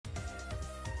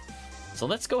So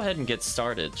let's go ahead and get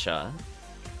started, chat.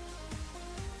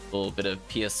 A little bit of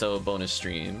PSO bonus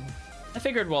stream. I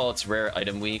figured while it's rare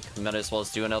item week, we might as well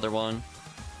do another one.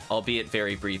 Albeit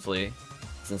very briefly,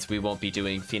 since we won't be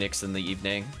doing Phoenix in the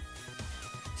evening.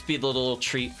 It's be a little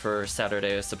treat for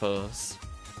Saturday, I suppose.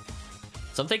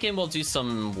 So I'm thinking we'll do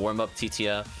some warm-up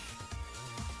TTF.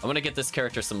 I want to get this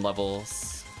character some levels.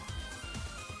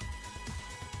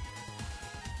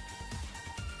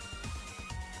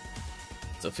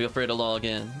 So feel free to log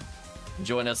in.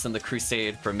 Join us in the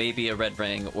crusade for maybe a red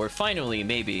ring, or finally,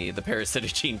 maybe, the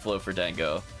parasitic gene flow for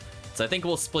Dango. So I think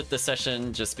we'll split the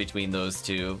session just between those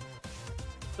two.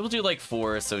 We'll do like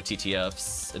 4 or so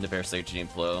TTFs in the parasitic gene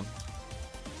flow.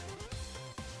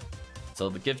 So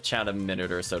give chat a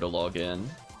minute or so to log in.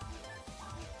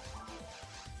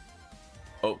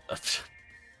 Oh,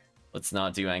 let's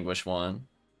not do Anguish 1.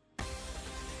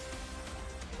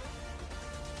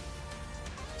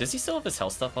 Does he still have his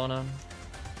health stuff on him?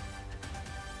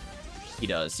 He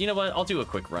does. You know what? I'll do a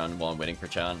quick run while I'm waiting for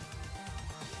chat.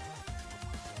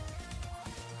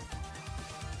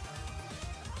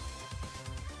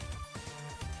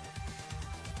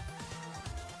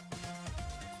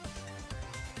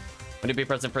 I'm gonna be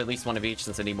present for at least one of each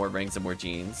since I need more rings and more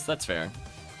genes. That's fair.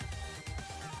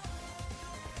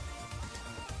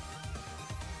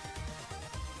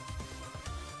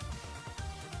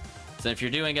 So if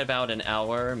you're doing about an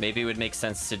hour, maybe it would make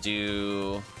sense to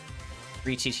do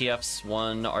 3 TTFs,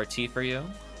 1 RT for you.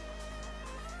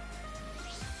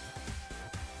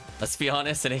 Let's be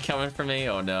honest, it ain't coming for me.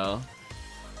 Oh no.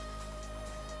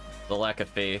 The lack of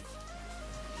faith.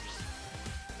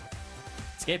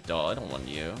 Escape doll, I don't want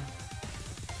you.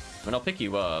 I mean, I'll pick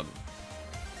you up.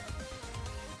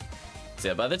 So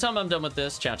yeah, by the time I'm done with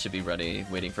this, chat should be ready,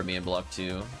 waiting for me in block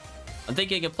 2. I'm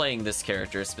thinking of playing this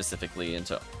character specifically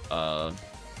into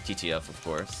TTF, of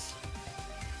course.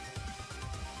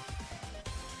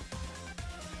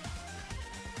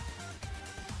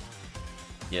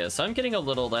 Yeah, so I'm getting a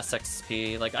little less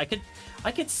XP. Like I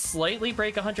could slightly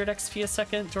break 100 XP a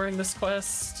second during this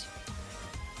quest,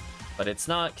 but it's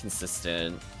not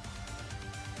consistent.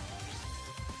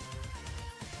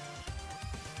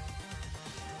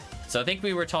 So I think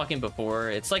we were talking before,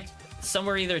 it's like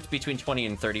somewhere either between 20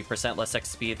 and 30% less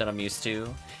XP than I'm used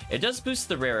to. It does boost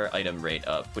the rare item rate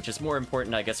up, which is more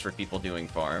important, I guess, for people doing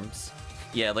farms.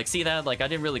 Yeah, like, see that? Like, I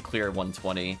didn't really clear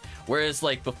 120. Whereas,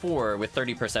 like, before, with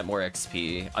 30% more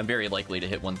XP, I'm very likely to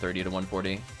hit 130 to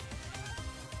 140.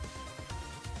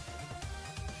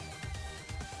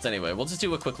 So anyway, we'll just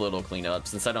do a quick little cleanup,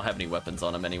 since I don't have any weapons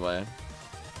on him anyway.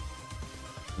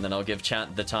 And then I'll give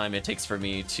chat the time it takes for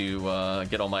me to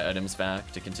get all my items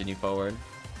back to continue forward.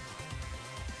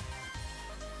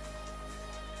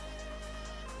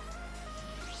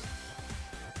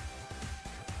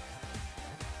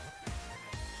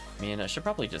 I mean, I should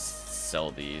probably just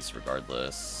sell these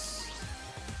regardless.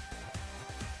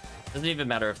 Doesn't even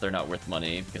matter if they're not worth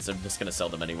money, because I'm just gonna sell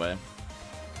them anyway.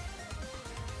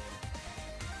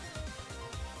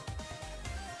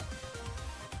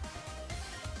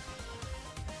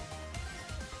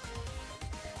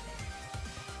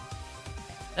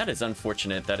 That is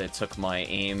unfortunate that it took my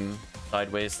aim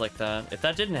sideways like that. If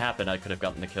that didn't happen, I could have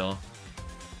gotten the kill.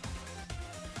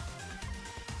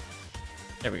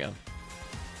 There we go.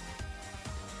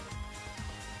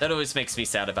 That always makes me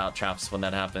sad about traps when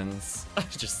that happens.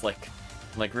 Just like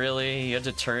really? You had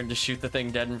to turn to shoot the thing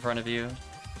dead in front of you?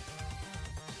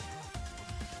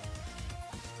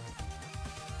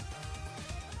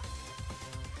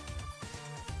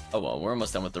 Oh well, we're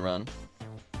almost done with the run.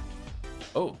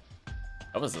 Oh,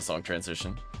 that was the song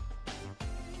transition.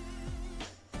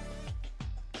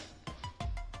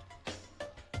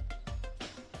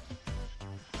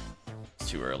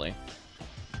 It's too early.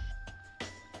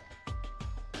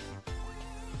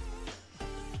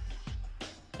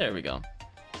 There we go.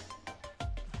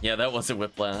 Yeah, that wasn't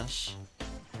Whiplash.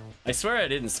 I swear I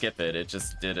didn't skip it, it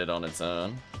just did it on its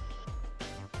own.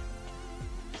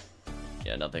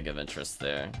 Yeah, nothing of interest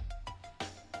there.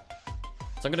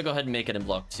 So I'm gonna go ahead and make it in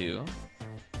block 2.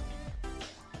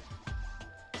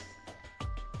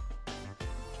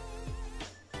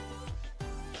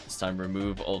 This time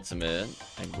remove ultimate.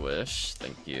 Anguish,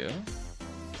 thank you.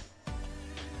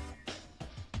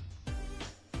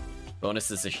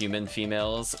 Bonuses to human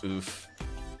females. Oof.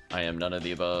 I am none of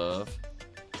the above.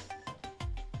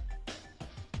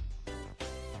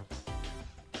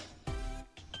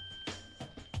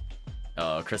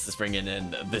 Oh, Chris is bringing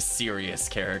in the serious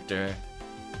character.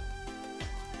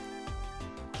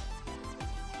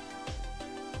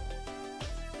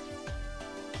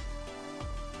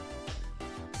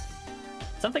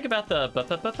 Something about the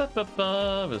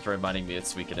ba-ba-ba-ba-ba-ba was reminding me of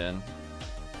Suikoden.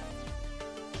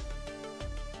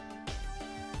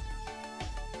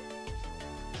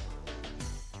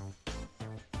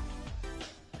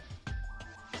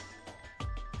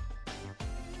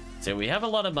 So we have a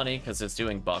lot of money because it's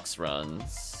doing box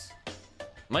runs.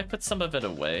 Might put some of it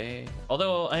away.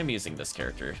 Although I'm using this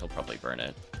character, he'll probably burn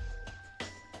it.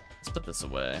 Let's put this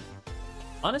away.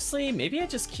 Honestly, maybe I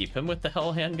just keep him with the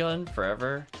Hell handgun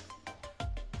forever.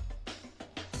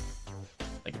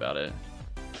 Think about it.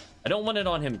 I don't want it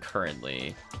on him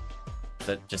currently.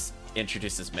 That just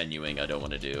introduces menuing I don't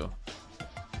want to do.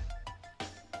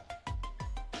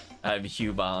 I have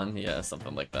Hubon, yeah,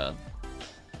 something like that.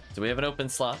 So we have an open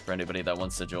slot for anybody that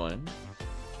wants to join.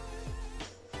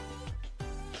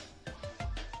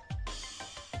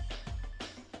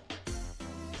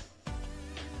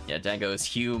 Yeah, Dango is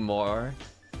Hugh Moore.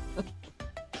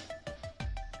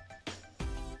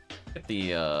 Get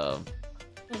the,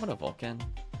 what a Vulcan.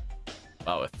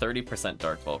 Wow, a 30%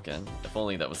 Dark Vulcan. If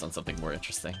only that was on something more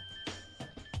interesting.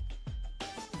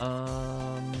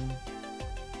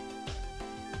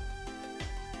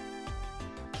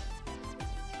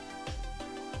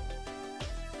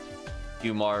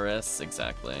 Humoris,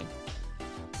 exactly.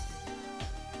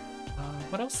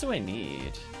 What else do I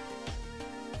need?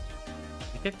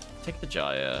 I could take the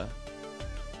Jaya.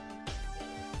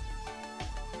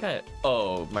 Okay.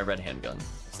 Oh, my red handgun.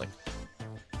 It's like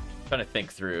trying to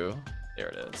think through. There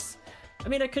it is. I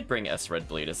mean, I could bring S Red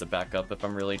Blade as a backup if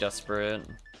I'm really desperate.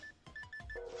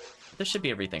 This should be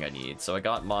everything I need. So I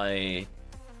got my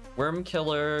Worm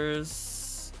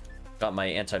Killers, got my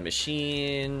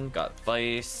Anti-Machine, got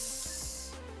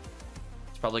Vice.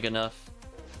 It's probably good enough.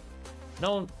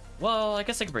 No, well, I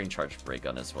guess I could bring Charged Ray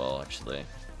Gun as well, actually.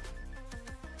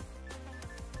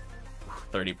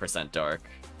 30% Dark.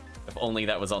 If only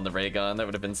that was on the Ray Gun, that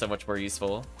would have been so much more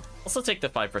useful. Also take the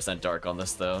 5% Dark on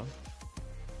this, though.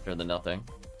 Better than nothing.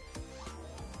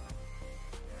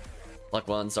 Luck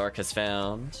 1, Zark has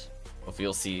found.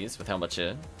 Ophiel sees with how much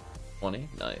it? 20?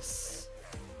 Nice.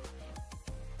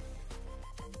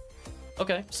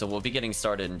 Okay, so we'll be getting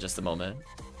started in just a moment.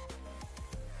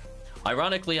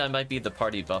 Ironically, I might be the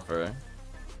party buffer.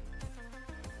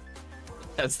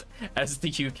 As the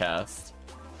HuCast.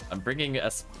 I'm bringing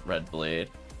S Red Blade.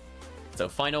 So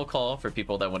final call for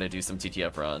people that want to do some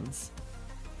TTF runs.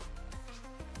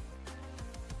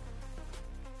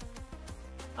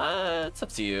 It's up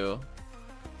to you.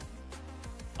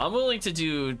 I'm willing to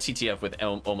do TTF with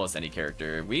almost any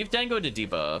character. We've Dango to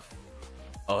debuff.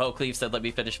 Oh, HellCleave said let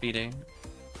me finish feeding.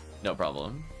 No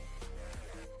problem.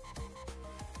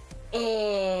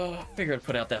 Figured I'd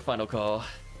put out that final call.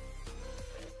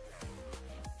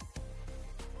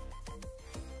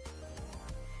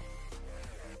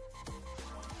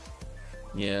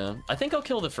 Yeah, I think I'll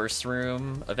kill the first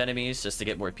room of enemies just to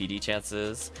get more PD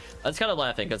chances. I was kind of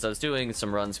laughing because I was doing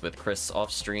some runs with Chris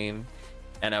off stream,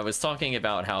 and I was talking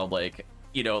about how, like,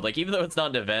 you know, like, even though it's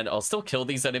not an event, I'll still kill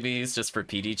these enemies just for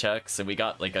PD checks, and we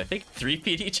got, like, I think 3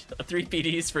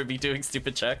 PDs for me doing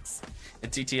stupid checks in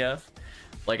TTF.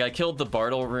 Like, I killed the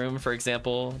Bartle room, for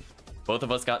example. Both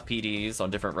of us got PDs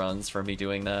on different runs for me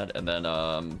doing that, and then,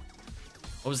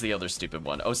 what was the other stupid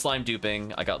one? Oh, slime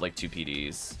duping. I got, like, 2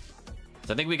 PDs.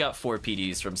 So I think we got 4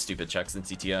 PDs from stupid checks in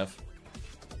TTF.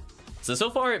 So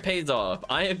far it pays off.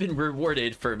 I have been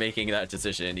rewarded for making that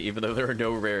decision, even though there are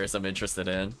no rares I'm interested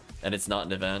in, and it's not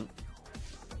an event.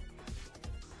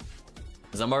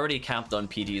 Because I'm already capped on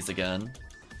PDs again.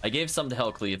 I gave some to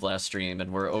HellCleave last stream,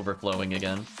 and we're overflowing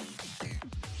again.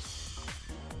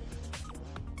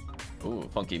 Ooh,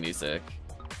 funky music.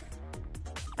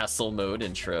 Castle mode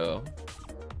intro.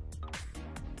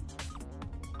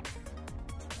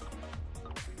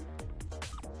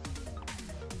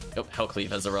 Yep,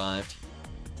 HellCleave has arrived.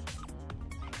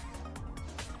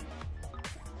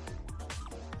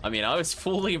 I mean, I was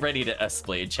fully ready to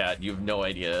S-Blade, chat. You have no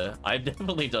idea. I've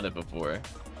definitely done it before.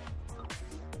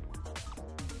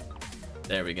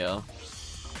 There we go.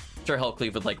 I'm sure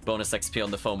HellCleave would like bonus XP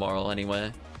on the Fomarl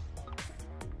anyway.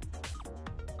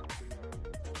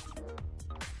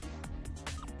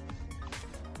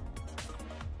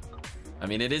 I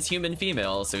mean, it is human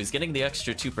female, so he's getting the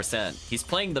extra 2%. He's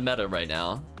playing the meta right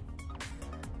now.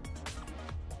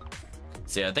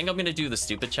 So yeah, I think I'm gonna do the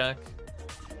stupid check.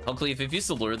 HellCleave, if you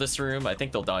still lure this room, I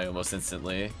think they'll die almost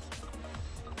instantly.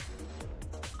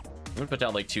 I'm gonna put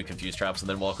down like 2 confused traps and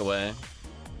then walk away.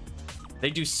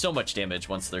 They do so much damage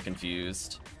once they're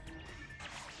confused.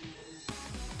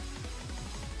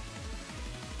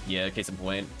 Yeah, case in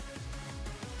point.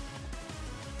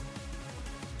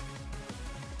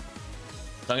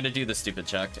 So I'm gonna do the stupid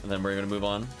check and then we're gonna move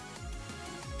on.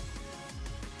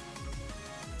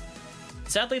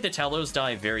 Sadly, the Talos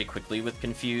die very quickly with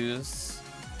Confuse,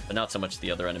 but not so much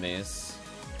the other enemies.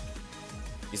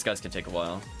 These guys can take a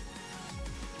while.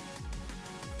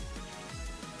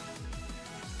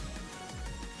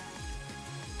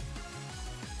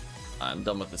 I'm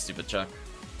done with the stupid check.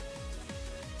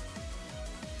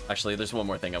 Actually, there's one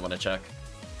more thing I want to check.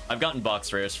 I've gotten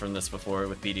box rares from this before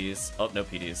with PDs. Oh, no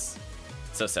PDs.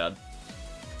 So sad.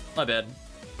 My bad.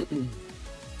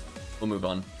 We'll move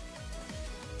on.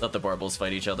 Let the Barbles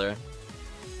fight each other.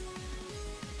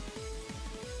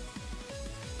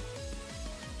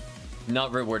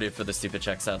 Not rewarded for the stupid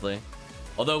check, sadly.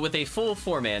 Although with a full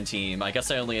 4-man team, I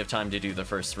guess I only have time to do the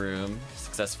first room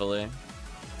successfully.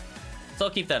 So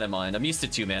I'll keep that in mind. I'm used to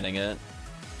 2-manning it,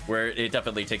 where it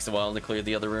definitely takes a while to clear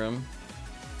the other room.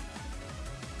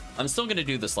 I'm still going to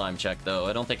do the slime check, though.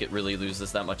 I don't think it really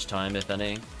loses that much time, if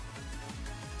any.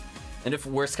 And if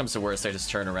worst comes to worst, I just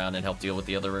turn around and help deal with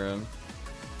the other room.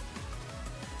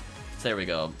 So there we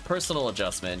go. Personal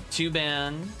adjustment.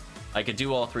 2-man. I could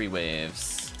do all 3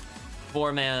 waves.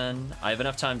 4-man. I have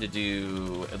enough time to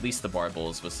do at least the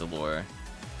Barbles with Zalor.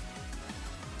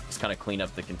 Just kind of clean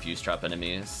up the Confused Trap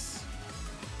enemies.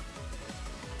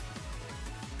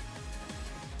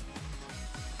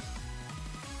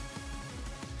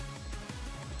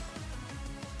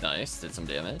 Nice, did some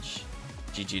damage.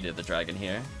 GG to the dragon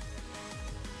here.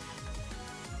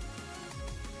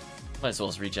 Might as well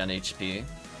as regen HP,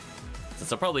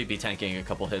 since I'll probably be tanking a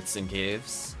couple hits in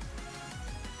caves.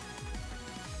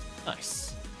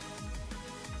 Nice.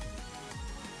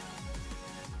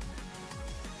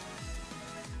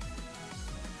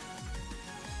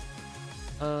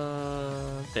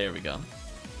 There we go.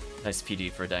 Nice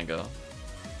PD for Dango.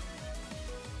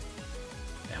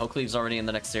 HellCleave's already in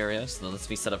the next area, so that lets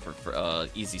me set up for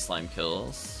easy slime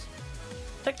kills.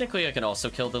 Technically, I can also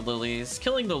kill the lilies.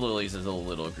 Killing the lilies is a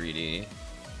little greedy,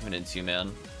 even in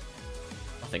 2-man.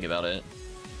 I'll think about it.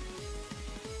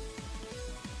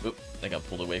 Oop, they got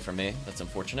pulled away from me. That's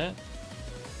unfortunate.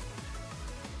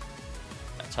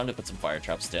 Yeah, time to put some fire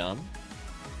traps down.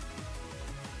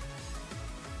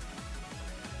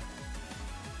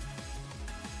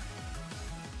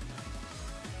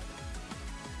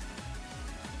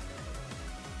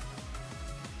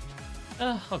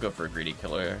 I'll go for a greedy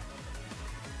killer.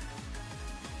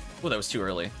 Oh, that was too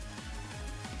early.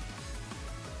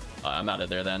 I'm out of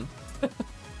there then.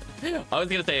 I was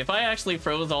gonna say, if I actually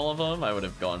froze all of them, I would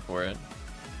have gone for it.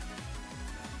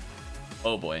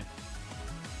 Oh boy.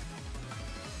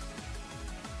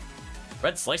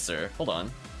 Red Slicer, hold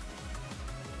on.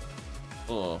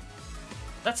 Oh.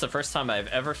 That's the first time I've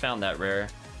ever found that rare.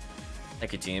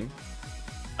 Thank you, team.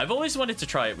 I've always wanted to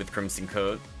try it with Crimson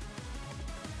Coat.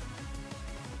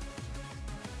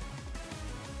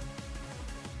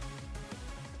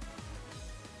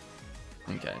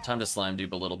 Okay, time to slime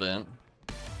dupe a little bit.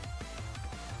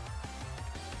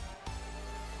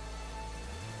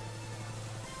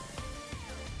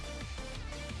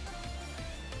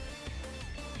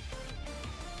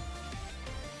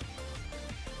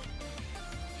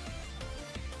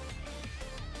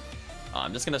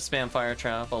 I'm just gonna spam Fire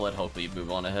Trap. I'll let HellCleave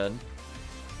move on ahead.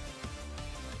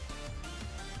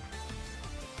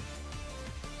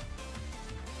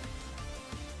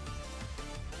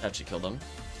 Actually killed him.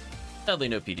 Sadly,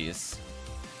 no PDs.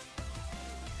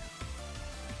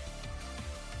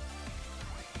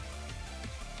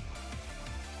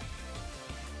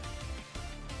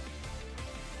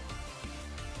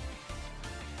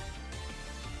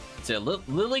 So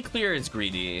Lily Clear is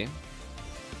greedy.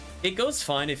 It goes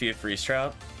fine if you have Freeze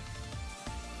Trap.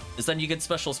 Is then you get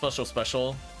special,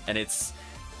 and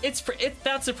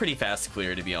that's a pretty fast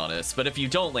clear, to be honest. But if you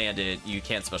don't land it, you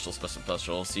can't special,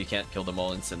 so you can't kill them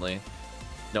all instantly.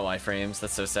 No iframes,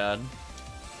 that's so sad.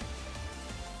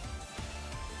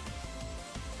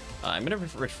 I'm gonna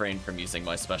refrain from using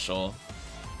my special.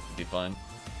 It'll be fine.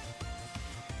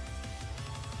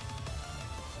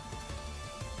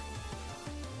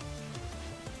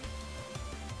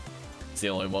 It's the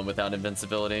only one without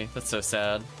invincibility. That's so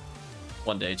sad.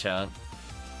 One day, chat.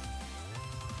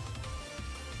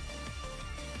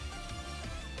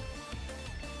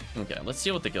 Okay, let's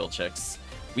deal with the guild chicks.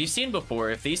 We've seen before,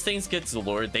 if these things get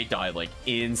Zalored, they die, like,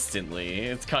 instantly.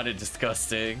 It's kind of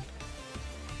disgusting.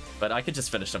 But I could just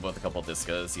finish them with a couple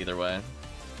discos, either way.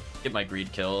 Get my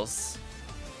greed kills.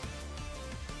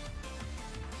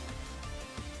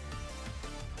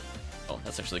 Oh,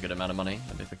 that's actually a good amount of money.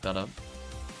 Let me pick that up.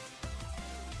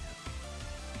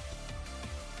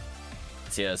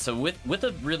 So yeah, so with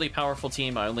a really powerful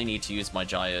team, I only need to use my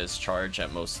Jaya's charge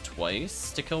at most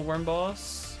twice to kill Worm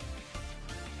Boss.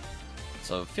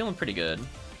 So feeling pretty good.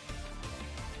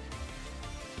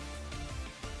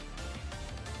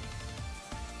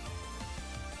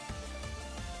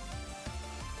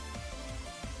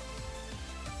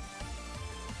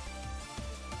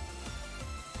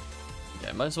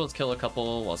 Okay, might as well kill a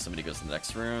couple while somebody goes to the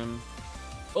next room.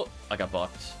 Oh, I got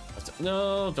blocked.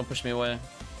 No, don't push me away.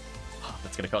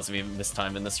 That's gonna cause me miss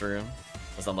time in this room.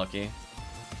 Was unlucky.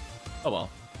 Oh well.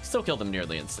 Still killed them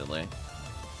nearly instantly.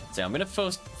 So yeah, I'm gonna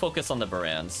focus on the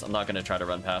Barans. I'm not gonna try to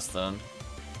run past them.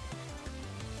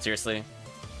 Seriously?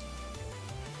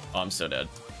 Oh, I'm so dead.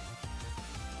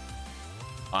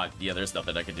 Yeah, there's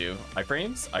nothing I could do.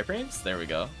 Iframes? Iframes? There we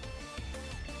go.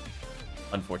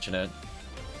 Unfortunate.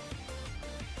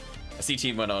 I see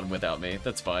team went on without me.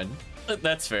 That's fine.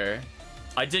 That's fair.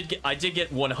 I did get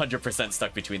 100%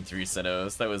 stuck between 3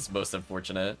 Sinnohs. That was most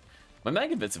unfortunate. My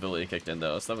mag invincibility kicked in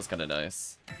though, so that was kind of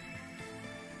nice.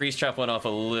 Freeze trap went off a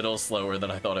little slower than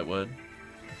I thought it would.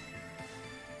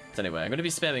 So anyway, I'm going to be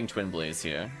spamming Twin Blaze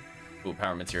here. Ooh,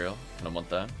 power material. I don't want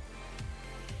that.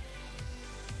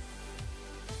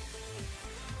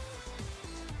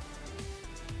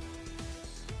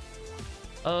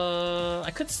 I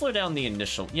could slow down the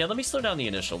initial... Yeah, let me slow down the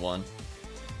initial one.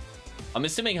 I'm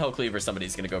assuming HellCleave or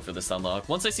somebody's gonna go for this unlock.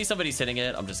 Once I see somebody's hitting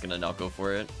it, I'm just gonna not go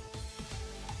for it.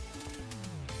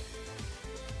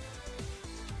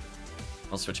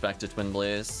 I'll switch back to Twin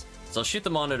Blaze. So I'll shoot the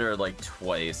monitor like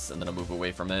twice, and then I'll move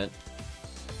away from it.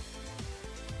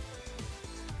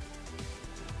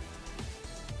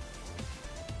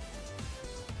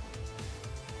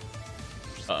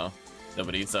 Uh-oh.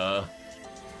 Nobody's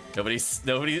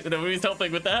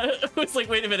helping with that. It's like,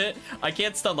 wait a minute. I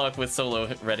can't stun lock with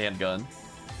solo red hand gun.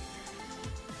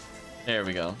 There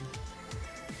we go.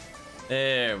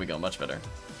 There we go, much better.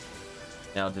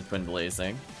 Now to Twin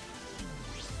Blazing.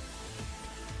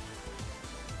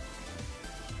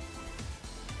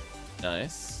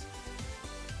 Nice.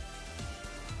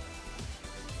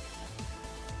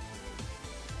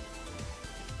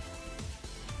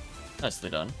 Nicely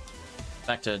done.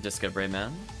 Back to Disco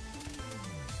Brayman.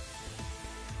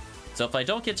 So if I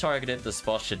don't get targeted, this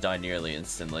boss should die nearly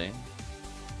instantly.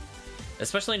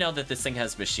 Especially now that this thing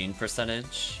has machine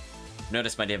percentage.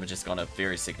 Notice my damage has gone up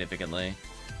very significantly.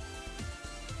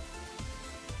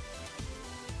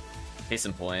 Case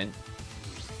in point.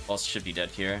 Boss should be dead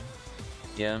here.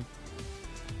 Yeah.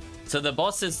 So the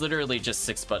boss is literally just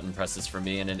 6 button presses for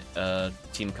me in a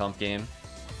team comp game.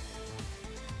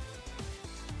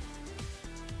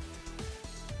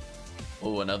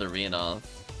 Oh, another Rianov.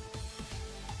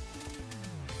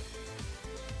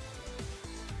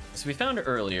 So we found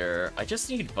earlier, I just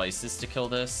need Vices to kill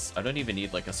this. I don't even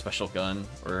need like a special gun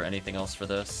or anything else for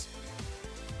this.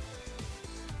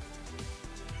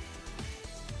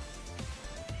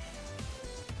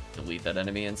 Delete that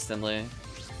enemy instantly.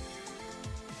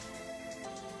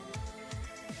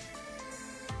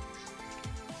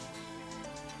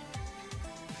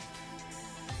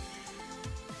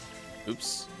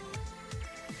 Oops.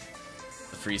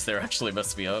 The freeze there actually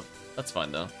messed me up. That's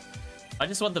fine though. I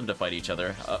just want them to fight each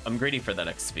other. I'm greedy for that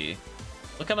XP.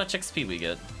 Look how much XP we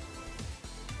get.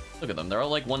 Look at them. They're all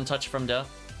like 1 touch from death.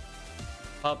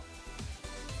 Pop.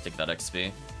 Take that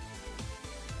XP.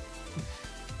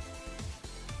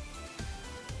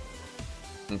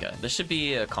 Okay, this should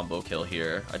be a combo kill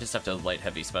here. I just have to light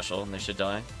heavy special and they should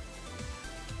die.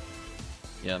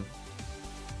 Yeah.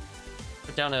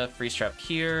 Put down a freeze trap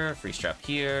here, freeze trap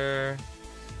here.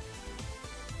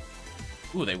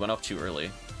 Ooh, they went off too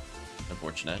early.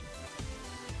 Unfortunate.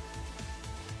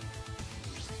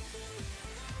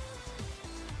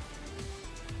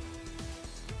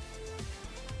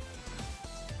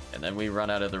 And then we run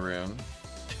out of the room.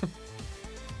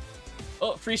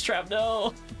 Oh, freeze trap,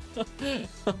 no!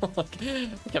 I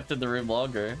kept in the room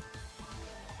longer.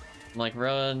 I'm like,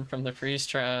 run from the freeze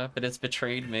trap, and it's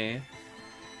betrayed me.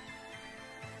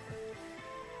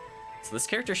 So this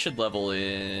character should level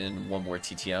in 1 more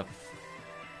TTF.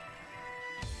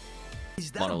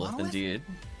 Monolith, indeed.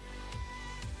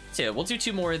 So yeah, we'll do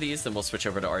 2 more of these, then we'll switch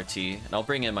over to RT, and I'll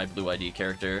bring in my blue ID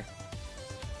character.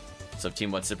 So if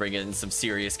team wants to bring in some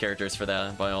serious characters for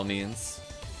that, by all means.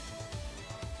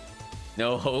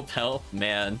 No hope, help,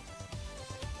 man.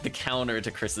 The counter to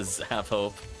Chris's half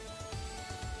hope.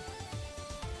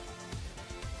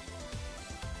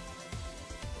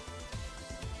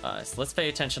 So let's pay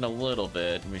attention a little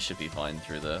bit, and we should be fine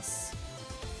through this.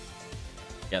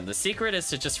 Again, the secret is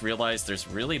to just realize there's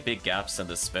really big gaps in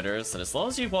the spinners, and as long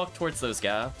as you walk towards those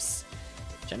gaps,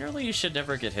 generally you should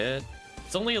never get hit.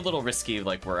 It's only a little risky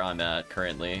like where I'm at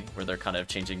currently, where they're kind of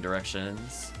changing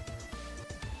directions.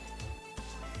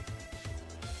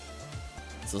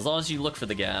 So as long as you look for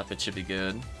the gap, it should be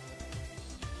good.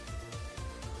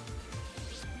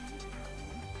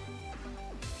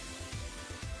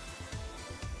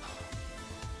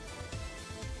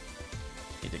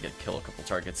 Need to kill a couple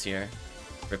targets here.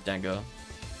 Rip Dango.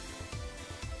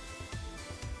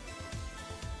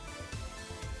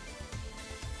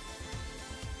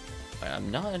 I'm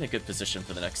not in a good position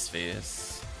for the next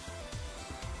phase.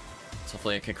 So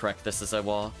hopefully I can correct this as I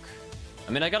walk.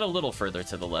 I mean, I got a little further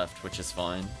to the left, which is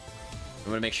fine. I'm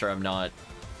gonna make sure I'm not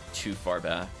too far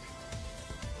back.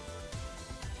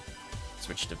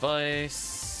 Switch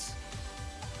device.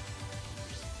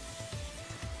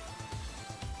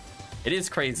 It is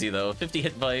crazy though, 50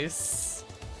 hit vice.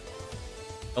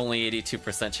 Only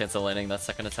 82% chance of landing that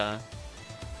second attack.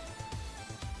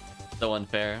 So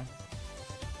unfair.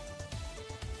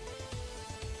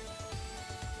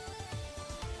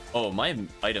 Oh, my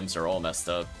items are all messed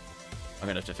up. I'm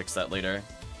gonna have to fix that later.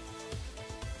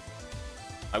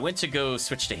 I went to go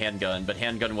switch to handgun, but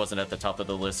handgun wasn't at the top of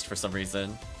the list for some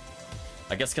reason.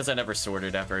 I guess because I never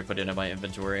sorted after I put it in my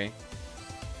inventory.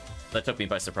 That took me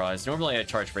by surprise. Normally I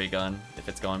charge ray gun if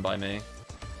it's gone by me.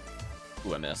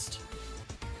 Ooh, I missed.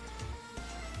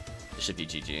 It should be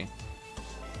GG.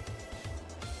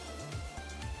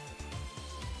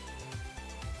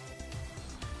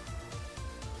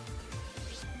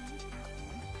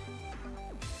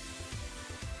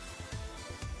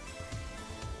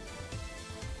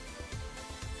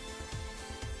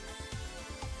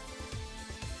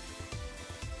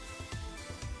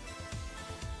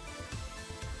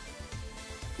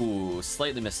 Ooh,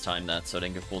 slightly mistimed that, so I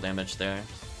didn't get full damage there.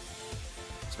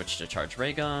 Switch to charge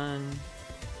ray gun.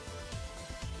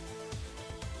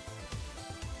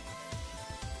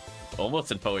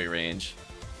 Almost in Poe range.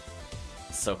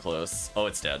 So close. Oh,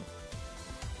 it's dead.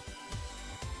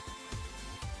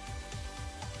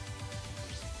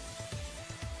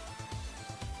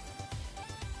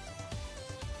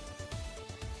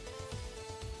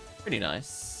 Pretty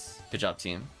nice. Good job,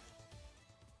 team.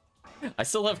 I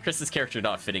still love Chris's character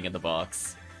not fitting in the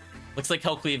box. Looks like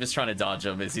HellCleave is trying to dodge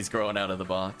him as he's growing out of the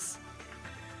box.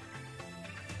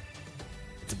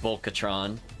 It's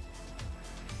Volcatron.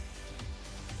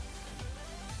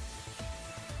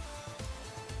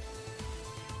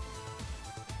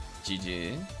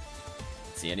 GG.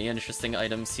 See any interesting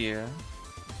items here?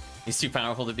 He's too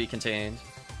powerful to be contained.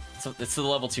 So it's the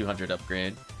level 200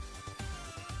 upgrade.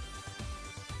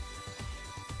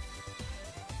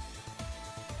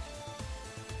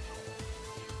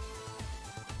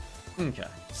 Okay,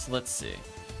 so let's see.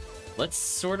 Let's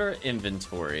sort our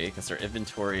inventory, because our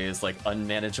inventory is like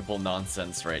unmanageable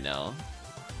nonsense right now.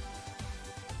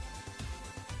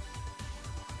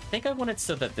 I think I want it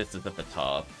so that this is at the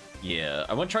top. Yeah,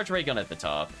 I want charge ray gun at the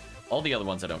top. All the other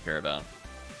ones I don't care about.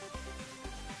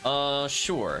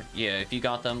 Sure. Yeah, if you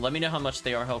got them, let me know how much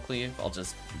they are, HellCleave. I'll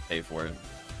just pay for it.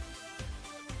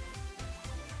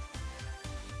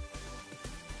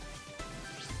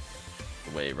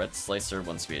 Away red slicer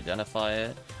once we identify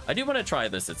it. I do want to try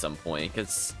this at some point,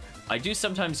 because I do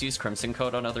sometimes use Crimson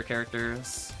Coat on other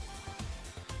characters.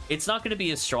 It's not going to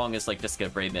be as strong as, like, Disca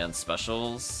Braveman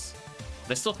specials,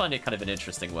 but I still find it kind of an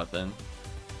interesting weapon.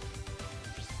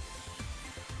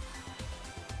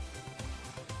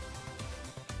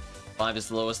 Five is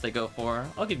the lowest they go for.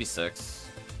 I'll give you 6.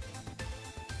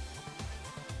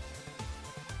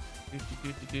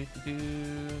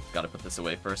 Gotta put this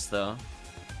away first, though.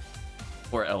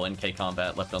 Or LNK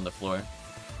combat left on the floor.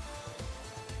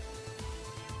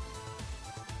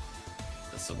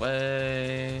 This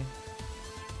away.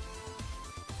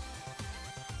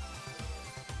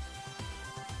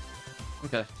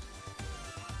 Okay.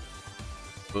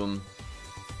 Boom.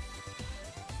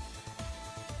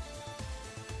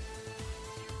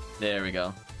 There we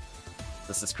go.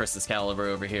 This is Chris's caliber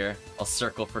over here. I'll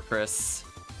circle for Chris.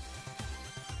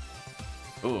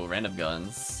 Ooh, random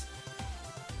guns.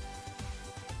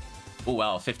 Oh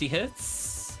wow, 50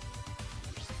 hits?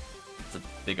 It's a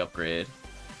big upgrade.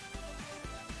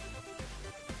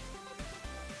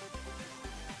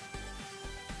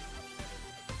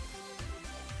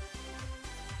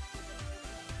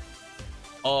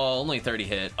 Oh, only 30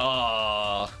 hit.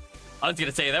 Oh, I was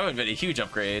gonna say that would have been a huge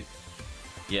upgrade.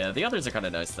 Yeah, the others are kind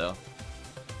of nice though.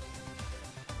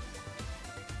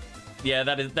 Yeah,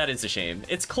 that is a shame.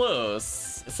 It's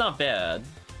close. It's not bad.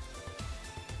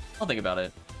 I'll think about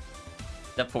it.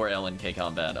 That poor LNK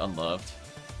combat, unloved.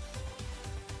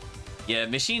 Yeah,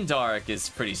 Machine Dark is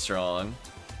pretty strong.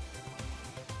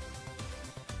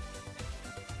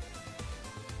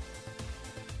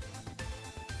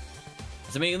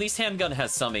 I mean, at least Handgun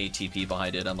has some ATP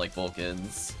behind it, unlike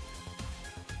Vulcan's.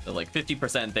 So, like,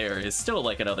 50% there is still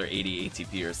like another 80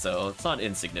 ATP or so. It's not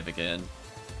insignificant.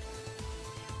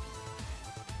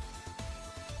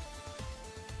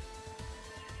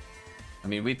 I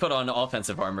mean, we put on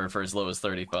offensive armor for as low as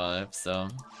 35, so...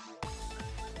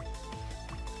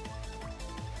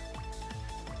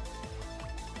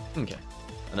 Okay,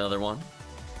 another one.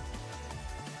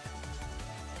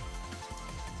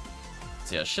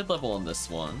 So yeah, should level on this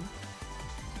one.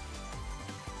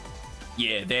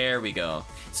 Yeah, there we go.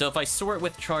 So if I sort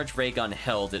with Charge Ray Gun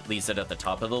held, it leaves it at the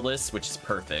top of the list, which is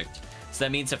perfect. So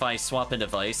that means if I swap into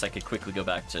Vice, I could quickly go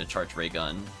back to Charge Ray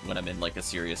Gun when I'm in like a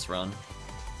serious run.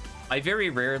 I very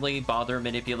rarely bother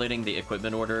manipulating the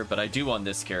equipment order, but I do on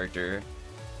this character.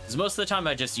 Because most of the time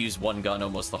I just use one gun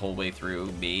almost the whole way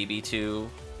through, maybe two.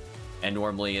 And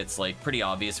normally it's like pretty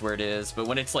obvious where it is, but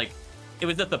when it's like, it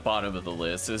was at the bottom of the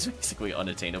list, it was basically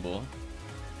unattainable.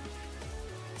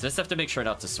 So I just have to make sure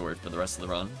not to sort for the rest of the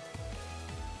run.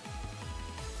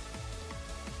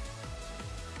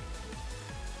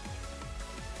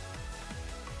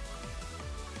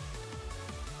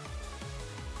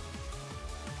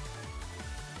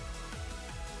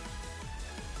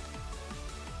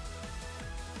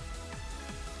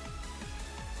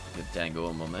 Give Dango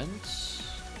a moment.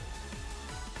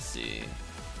 Let's see.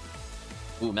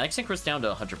 Ooh, mag synchro's down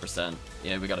to 100%.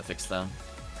 Yeah, we gotta fix that.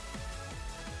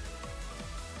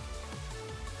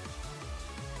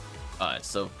 Alright,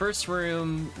 so first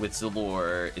room with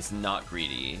Zalor is not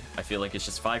greedy. I feel like it's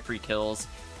just 5 free kills,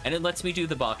 and it lets me do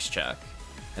the box check.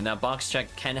 And that box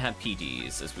check can have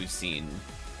PDs, as we've seen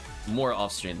more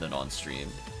off-stream than on-stream.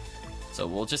 So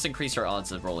we'll just increase our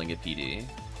odds of rolling a PD.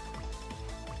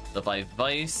 So if I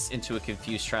Vice into a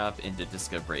Confused Trap into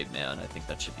Disco Brave Man, I think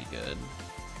that should be good.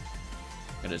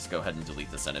 I'm gonna just go ahead and delete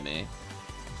this enemy.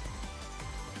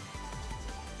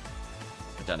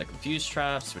 Put down a Confused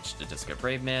Trap, switch to Disco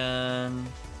Brave Man.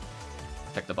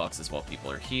 Check the boxes while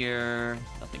people are here.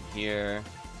 Nothing here.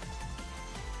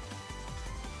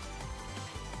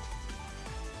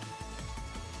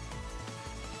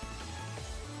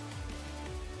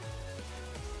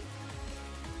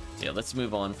 So yeah, let's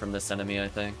move on from this enemy, I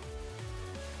think.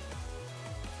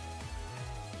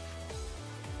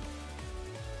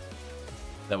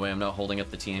 That way I'm not holding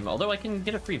up the team. Although I can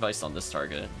get a free Vice on this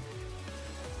target.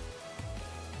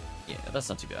 Yeah, that's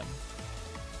not too bad.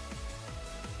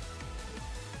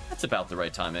 That's about the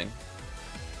right timing.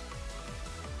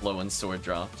 Low and sword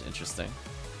dropped. Interesting.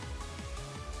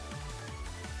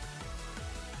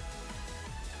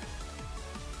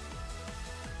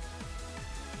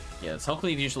 Yeah, this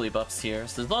HellCleave usually buffs here,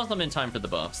 so as long as I'm in time for the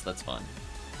buffs, that's fine.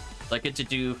 So I get to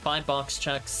do 5 box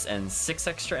checks and 6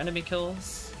 extra enemy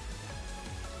kills.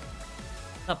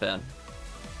 Not bad.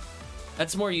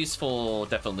 That's more useful,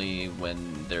 definitely,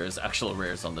 when there's actual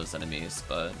rares on those enemies,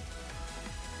 but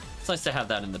it's nice to have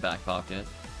that in the back pocket.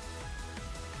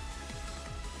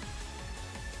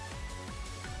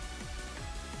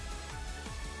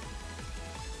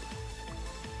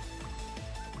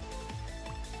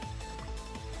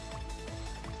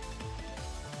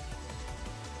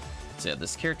 So yeah,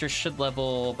 this character should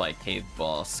level by Cave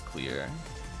Boss clear.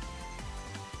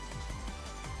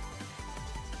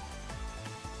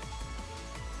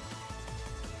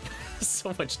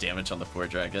 So much damage on the 4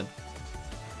 dragon.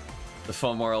 The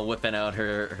Fomoral whipping out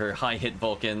her high hit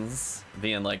Vulcans,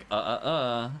 being like,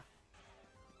 no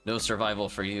survival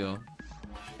for you.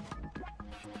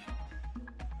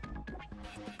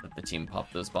 Let the team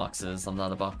pop those boxes. I'm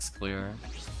not a box clear.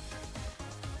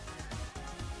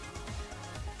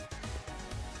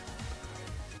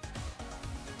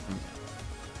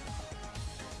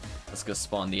 Let's go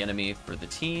spawn the enemy for the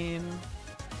team.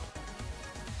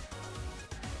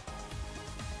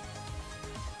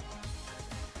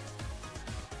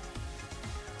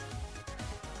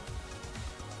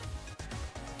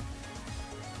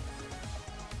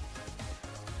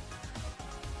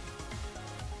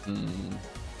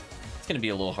 It's gonna be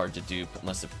a little hard to dupe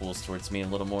unless it pulls towards me a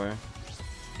little more.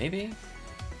 Maybe?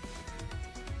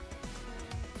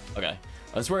 Okay.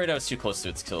 I was worried I was too close to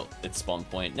its spawn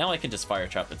point. Now I can just fire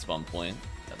trap its spawn point.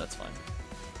 Yeah, that's fine.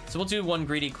 So we'll do 1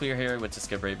 greedy clear here with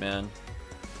Disco Brave Man.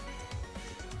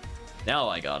 Now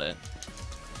I got it.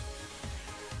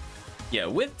 Yeah,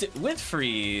 with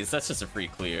freeze, that's just a free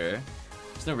clear.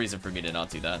 There's no reason for me to not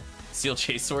do that. Steel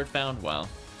Chase Sword found? Wow.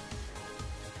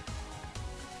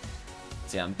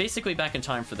 So yeah, I'm basically back in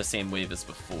time for the same wave as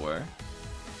before.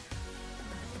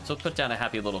 So we'll put down a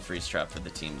happy little freeze trap for the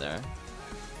team there.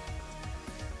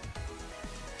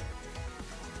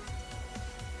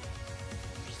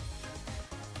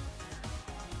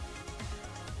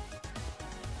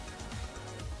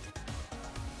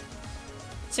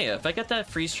 So yeah, if I get that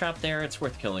freeze trap there, it's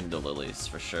worth killing the lilies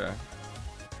for sure.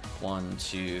 1,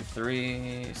 2,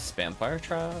 3, spam fire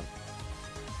trap.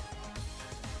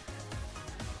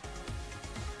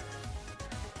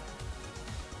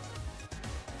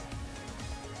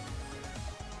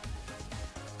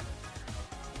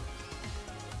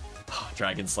 Oh,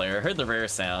 Dragon Slayer, I heard the rare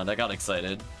sound, I got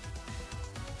excited.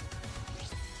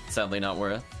 Sadly not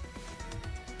worth.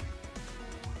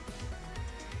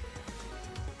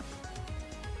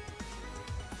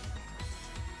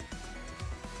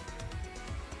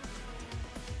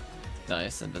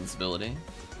 Nice, invincibility.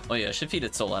 Oh yeah, I should feed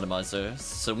it soul atomizers.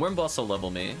 So Worm Boss will level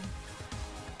me.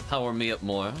 Power me up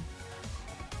more.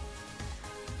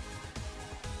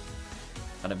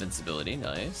 Got invincibility,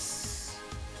 nice.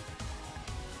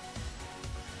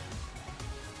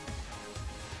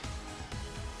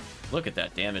 Look at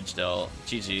that damage dealt.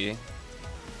 GG.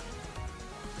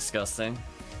 Disgusting.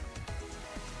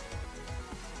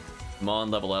 Come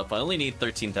on, level up. I only need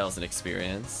 13,000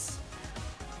 experience.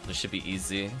 This should be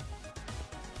easy.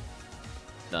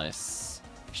 Nice.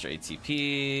 Extra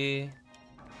ATP.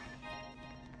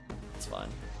 It's fine.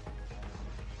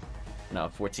 Now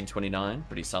 1429,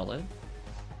 pretty solid.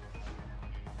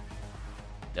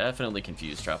 Definitely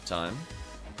confused trap time.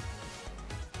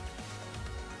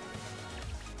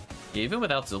 Yeah, even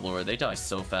without Zalor, they die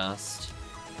so fast.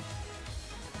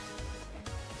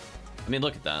 I mean,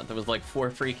 look at that. There was like 4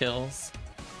 free kills,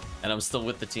 and I'm still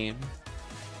with the team.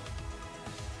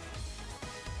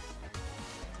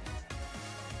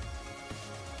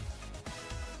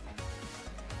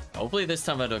 Hopefully this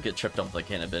time I don't get tripped up like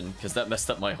Hannibin, because that messed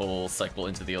up my whole cycle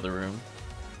into the other room.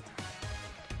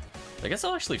 I guess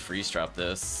I'll actually freeze trap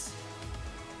this.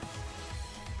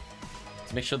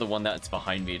 To make sure the one that's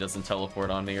behind me doesn't teleport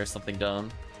on me or something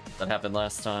dumb. That happened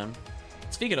last time.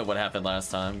 Speaking of what happened last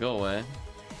time, go away.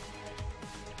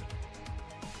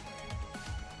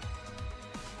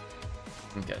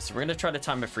 Okay, so we're gonna try to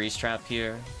time a freeze trap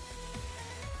here.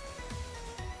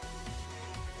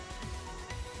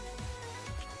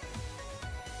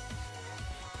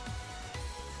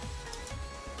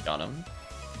 Got him.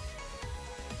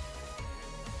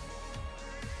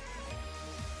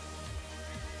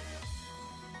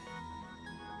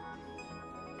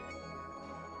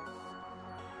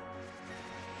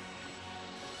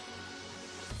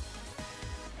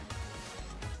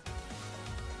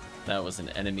 That was an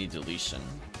enemy deletion.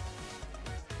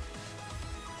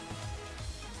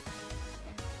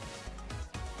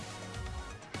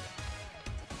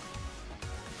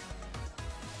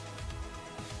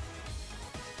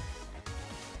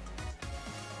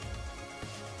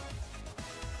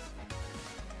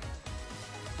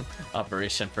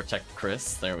 Operation Protect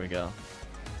Chris. There we go.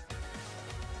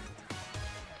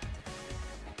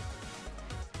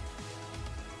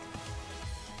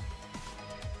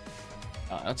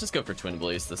 I'll just go for Twin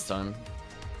Blaze this time.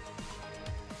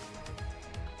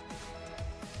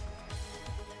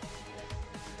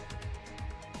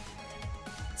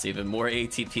 It's even more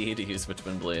ATP to use with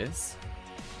Twin Blaze.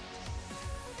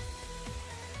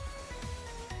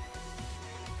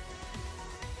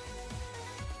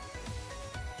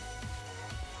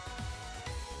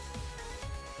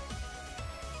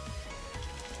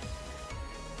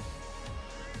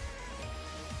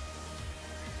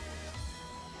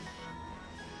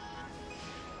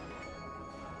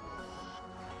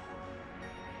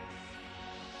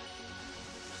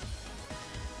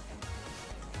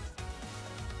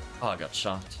 Oh, I got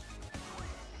shot.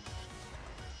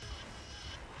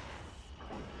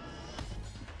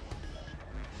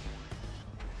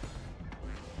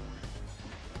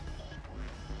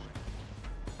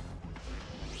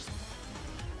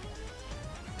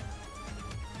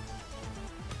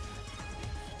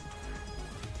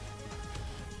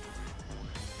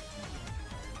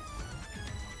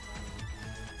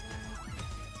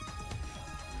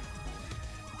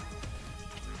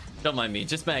 Don't mind me,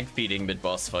 just mag feeding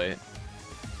mid-boss fight.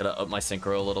 Gotta up my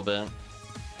synchro a little bit.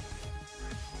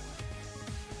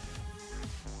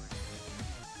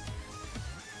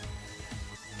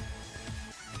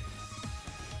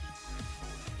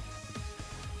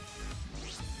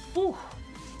 Whew.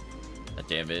 That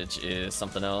damage is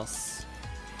something else.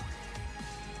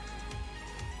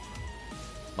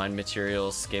 Mind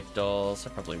materials, scape dolls. I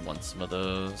probably want some of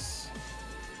those.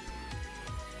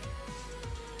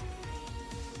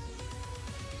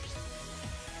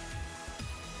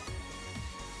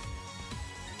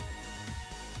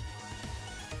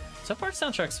 So far,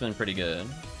 soundtrack's been pretty good.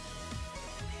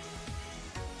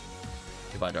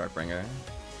 Goodbye, Darkbringer.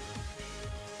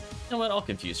 You know what? I'll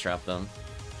confuse trap them.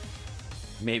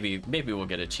 Maybe we'll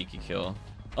get a cheeky kill.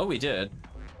 Oh, we did.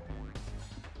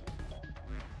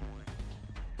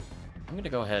 I'm gonna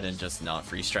go ahead and just not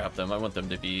freeze trap them. I want them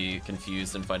to be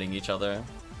confused and fighting each other.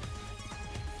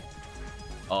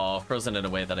 Oh, frozen in a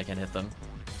way that I can hit them.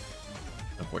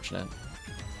 Unfortunate.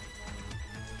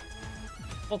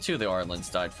 Well, 2 of the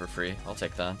Arlins died for free. I'll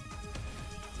take that.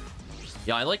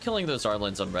 Yeah, I like killing those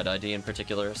Arlins on Red ID in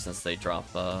particular, since they drop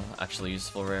actually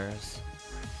useful rares.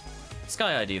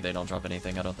 Sky ID, they don't drop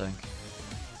anything, I don't think.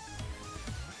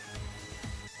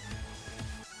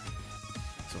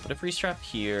 So put a freeze trap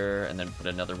here, and then put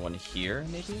another one here,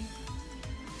 maybe?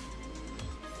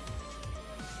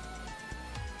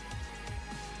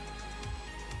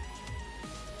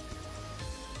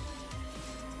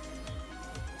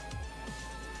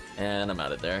 And I'm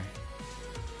out of there.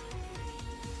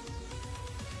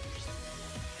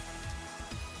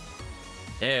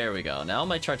 There we go. Now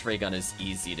my charge ray gun is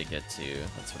easy to get to.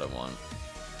 That's what I want.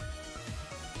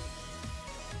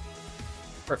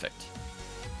 Perfect.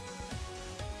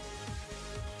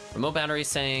 Remote Battery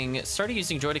saying, started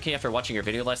using JoyDecay after watching your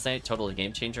video last night. Totally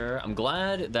game changer. I'm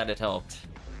glad that it helped.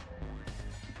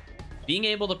 Being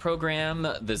able to program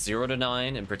the 0 to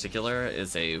 9 in particular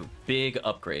is a big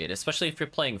upgrade, especially if you're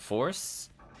playing Force.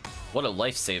 What a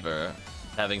lifesaver,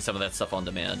 having some of that stuff on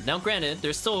demand. Now granted,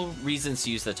 there's still reasons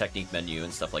to use the technique menu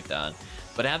and stuff like that,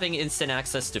 but having instant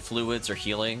access to fluids or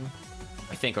healing,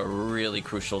 I think are really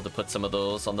crucial to put some of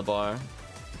those on the bar.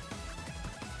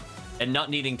 And not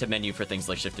needing to menu for things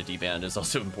like shift to D-band is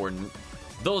also important.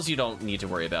 Those you don't need to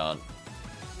worry about.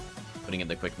 Putting in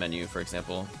the quick menu, for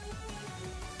example.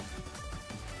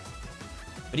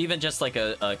 But even just like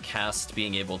a cast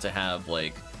being able to have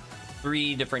like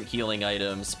 3 different healing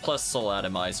items, plus Soul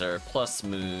Atomizer, plus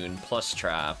Moon, plus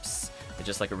Traps, it's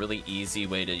just like a really easy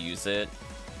way to use it.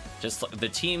 Just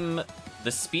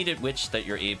the speed at which that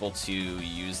you're able to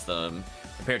use them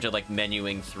compared to like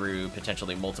menuing through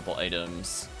potentially multiple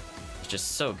items.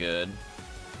 Just so good.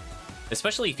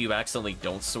 Especially if you accidentally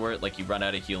don't sort, like you run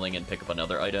out of healing and pick up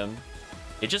another item.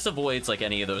 It just avoids like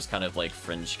any of those kind of like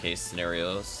fringe case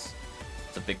scenarios.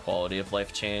 It's a big quality of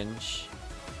life change.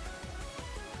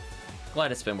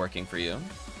 Glad it's been working for you.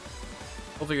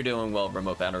 Hopefully you're doing well,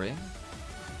 Remote Battery.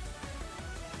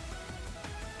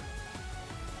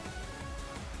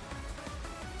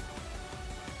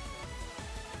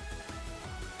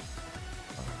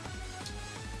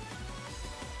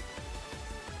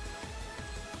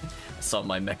 Saw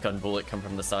my mech gun bullet come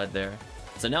from the side there.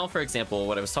 So now, for example,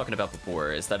 what I was talking about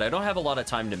before is that I don't have a lot of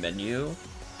time to menu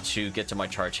to get to my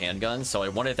charge handgun, so I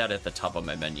wanted that at the top of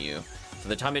my menu. So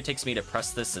the time it takes me to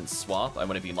press this and swap, I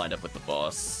want to be lined up with the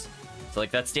boss. So like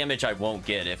that's damage I won't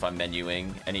get if I'm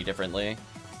menuing any differently.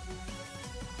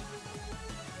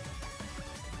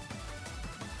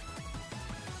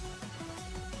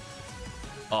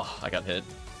 Oh, I got hit.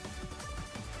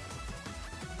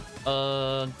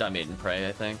 Die Maiden Prey,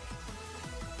 I think.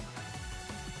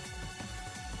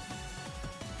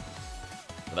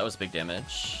 Well, that was big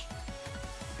damage.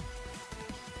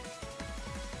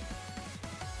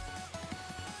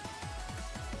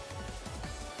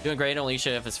 Doing great. Only issue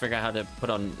if it's figuring out how to put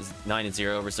on 9 and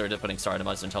 0, reserved to putting Star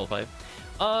Atomizer and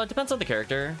Telepipe. Depends on the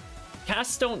character.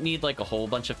 Casts don't need like a whole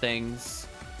bunch of things.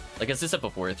 Like as I said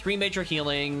before, 3 major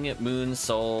healing, Moon,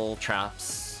 Soul,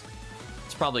 Traps.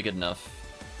 It's probably good enough.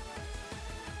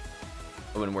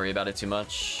 I wouldn't worry about it too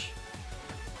much.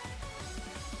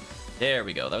 There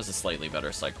we go. That was a slightly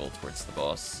better cycle towards the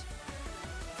boss.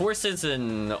 Forces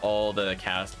and all the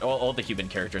all the human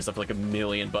characters have like a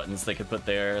million buttons they could put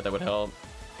there that would help.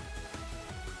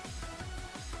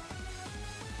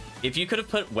 If you could have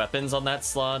put weapons on that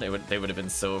slot, they would have been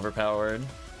so overpowered.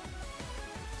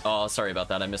 Oh, sorry about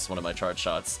that. I missed one of my charge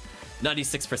shots.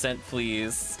 96%,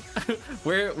 please.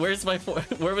 Where was my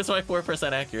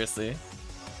 4% accuracy?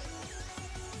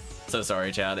 So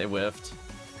sorry, Chad. It whiffed.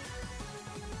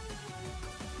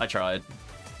 I tried.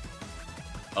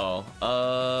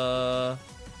 Oh,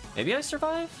 maybe I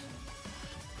survive?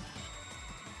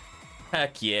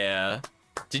 Heck yeah.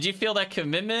 Did you feel that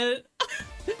commitment?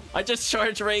 I just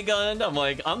charged ray gunned. I'm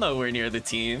like, I'm nowhere near the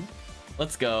team.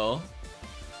 Let's go.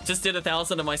 Just did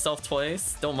 1,000 to myself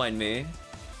twice. Don't mind me.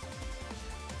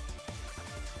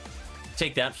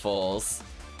 Take that, Falls.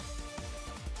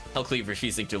 HellCleave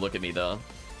refusing to look at me, though.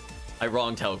 I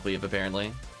wronged HellCleave,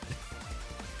 apparently.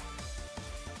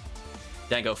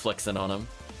 Dango flexing on him.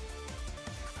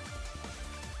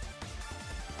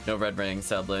 No red ring,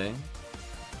 sadly.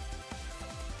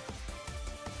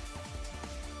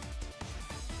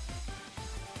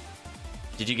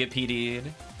 Did you get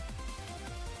PD'd?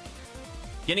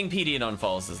 Getting PD'd on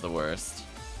Falls is the worst.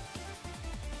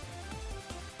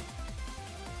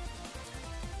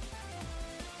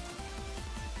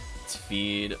 Let's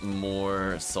feed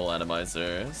more Soul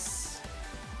Atomizers.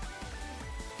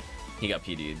 He got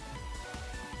PD'd.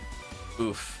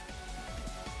 Oof.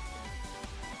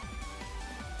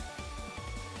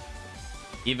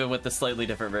 Even with the slightly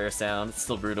different rare sound, it's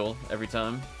still brutal every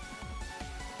time.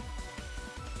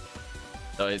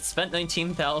 So I spent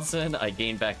 19,000, I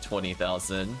gained back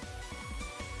 20,000.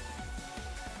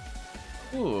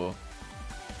 Ooh.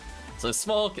 So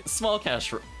small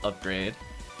cash upgrade.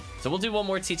 So we'll do one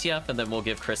more TTF and then we'll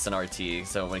give Chris an RT,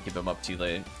 so I don't want to keep him up too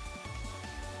late.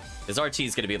 His RT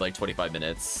is going to be like 25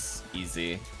 minutes.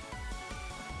 Easy.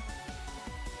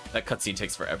 That cutscene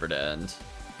takes forever to end.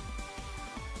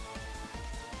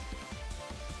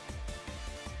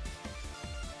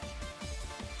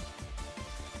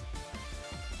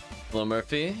 Hello,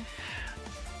 Murphy.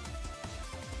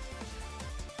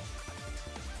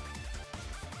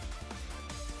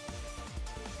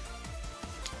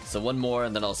 So one more,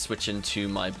 and then I'll switch into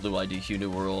my Blue ID Hue New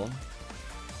World.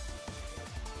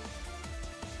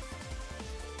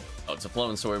 Oh, it's a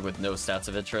flowing sword with no stats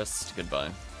of interest.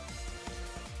 Goodbye.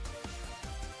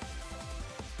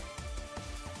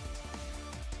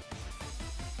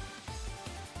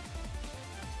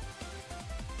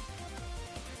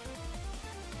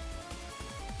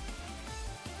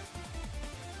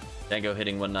 Dango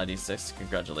hitting 196.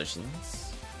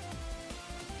 Congratulations.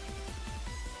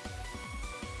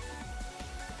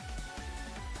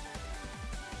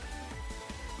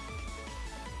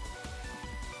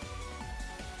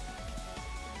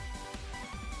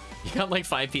 You got like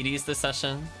 5 PDs this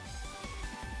session?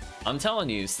 I'm telling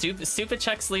you, stupid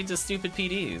checks lead to stupid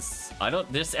PDs. I don't,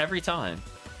 this every time.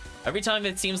 Every time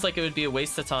it seems like it would be a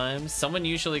waste of time, someone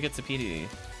usually gets a PD.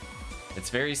 It's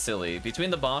very silly. Between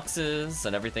the boxes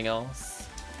and everything else.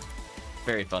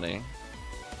 Very funny.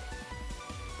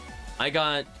 I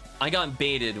got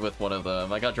baited with one of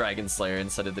them. I got Dragon Slayer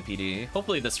instead of the PD.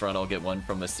 Hopefully this run I'll get one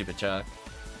from a stupid check.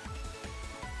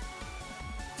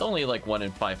 It's only like 1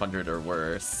 in 500 or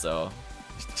worse, so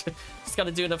just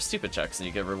gotta do enough stupid checks and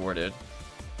you get rewarded.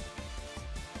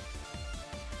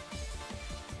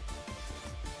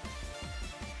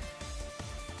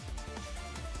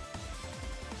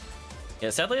 Yeah,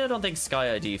 sadly I don't think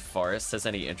Sky ID Forest has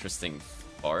any interesting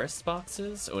forest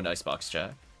boxes. Oh, nice box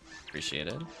check. Appreciate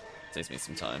it. Saves me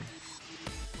some time.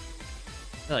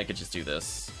 Then I could just do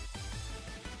this.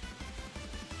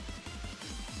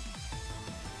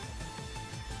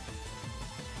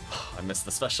 I missed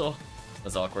the special.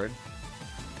 That's awkward.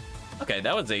 Okay,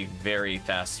 that was a very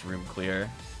fast room clear.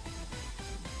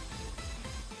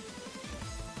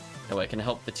 Oh, I can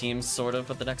help the team sort of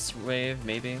with the next wave,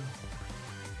 maybe?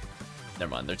 Never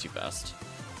mind, they're too fast.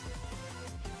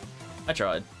 I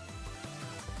tried.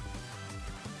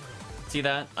 See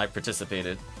that? I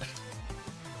participated.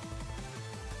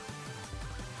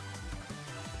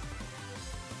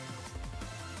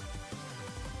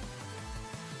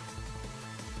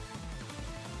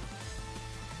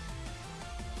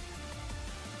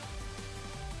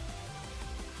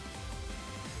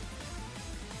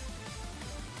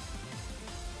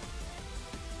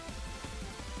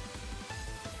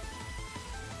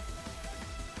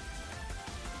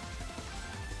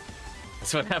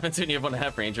 That's what happens when you have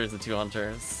 1.5 Rangers and 2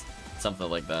 Hunters. Something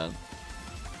like that.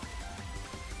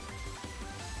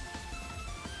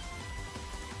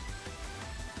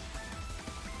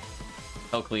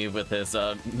 HellCleave with his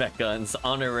mech guns,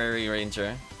 honorary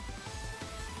Ranger.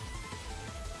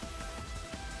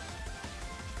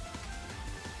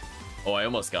 Oh, I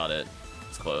almost got it.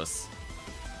 It's close.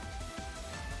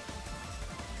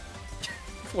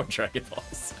 4 Dragon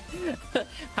Balls.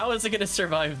 How is it gonna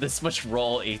survive this much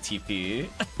raw ATP?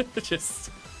 just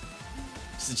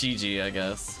GG, I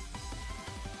guess.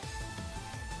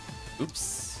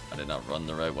 Oops, I did not run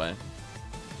the right way.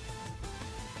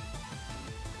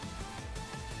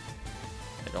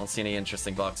 I don't see any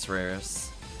interesting box rares.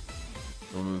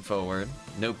 We'll move forward.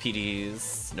 No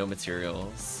PDs, no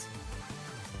materials.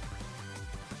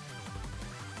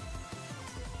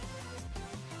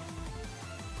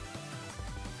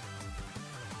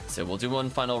 So we'll do one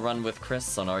final run with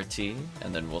Chris on RT,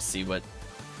 and then we'll see what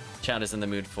chat is in the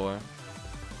mood for.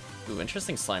 Ooh,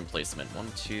 interesting slime placement.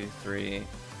 1, 2, 3.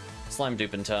 Slime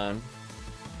duping time.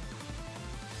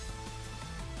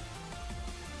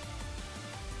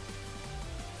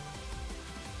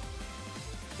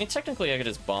 I mean, technically I could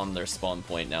just bomb their spawn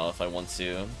point now if I want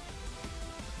to.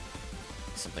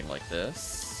 Something like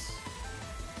this.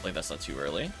 Hopefully that's not too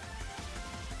early.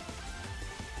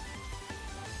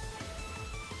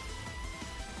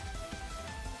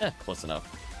 Yeah, close enough.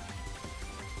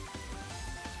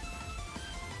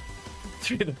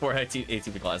 3 of the 4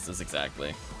 ATP classes, exactly.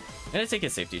 I'm gonna take a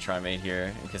safety trimate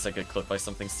here, in case I get clipped by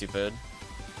something stupid.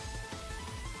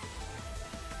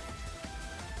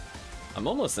 I'm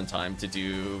almost in time to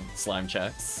do slime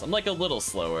checks. I'm like a little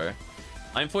slower.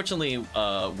 I unfortunately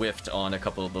whiffed on a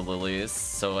couple of the lilies,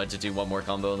 so I had to do one more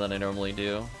combo than I normally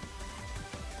do.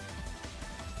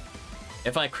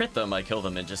 If I crit them, I kill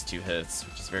them in just 2 hits,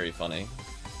 which is very funny.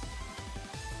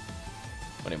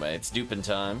 Anyway, it's duping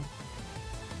time.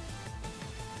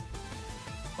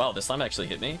 Wow, this slime actually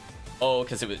hit me? Oh,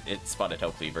 because it spotted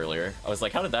HellCleave earlier. I was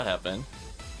like, how did that happen?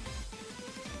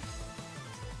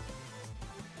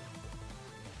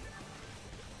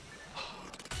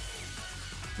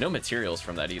 No materials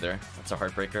from that either. That's a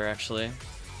heartbreaker, actually.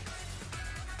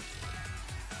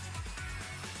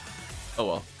 Oh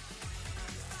well.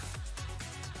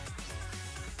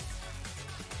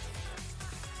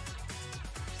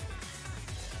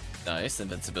 Nice,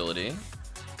 invincibility.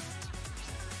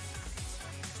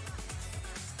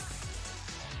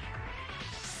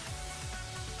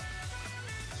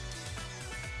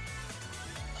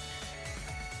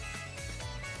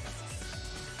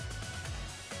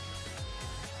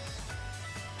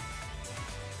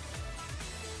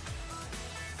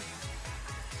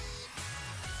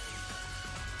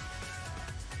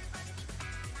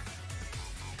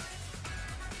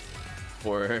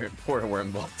 Poor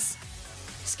Wormballs.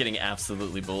 Just getting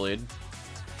absolutely bullied.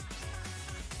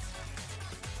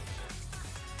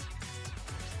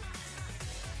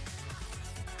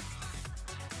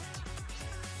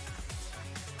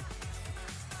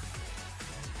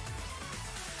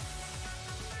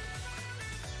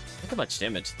 Look how much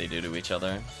damage they do to each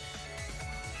other.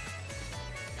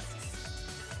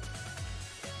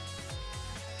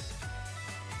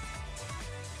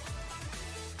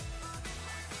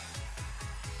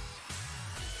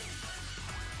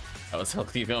 I was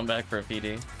HellCleave going back for a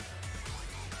PD.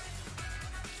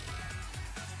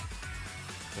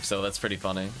 If so, that's pretty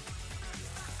funny.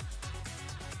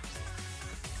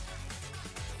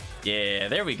 Yeah,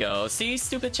 there we go. See,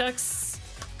 stupid checks?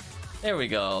 There we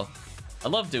go. I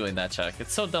love doing that check.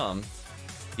 It's so dumb.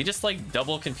 You just like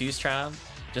double confuse trap.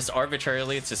 Just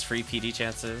arbitrarily, it's just free PD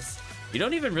chances. You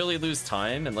don't even really lose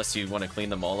time unless you want to clean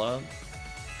them all up.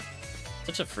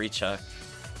 Such a free check.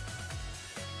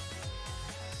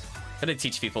 Gotta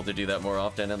teach people to do that more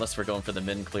often, unless we're going for the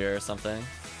min clear or something.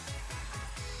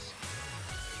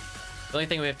 The only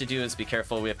thing we have to do is be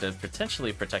careful. We have to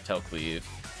potentially protect HellCleave.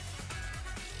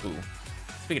 Ooh.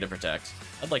 Speaking of protect,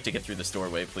 I'd like to get through this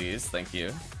doorway, please. Thank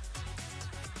you.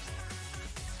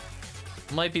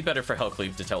 Might be better for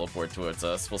HellCleave to teleport towards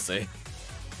us. We'll see.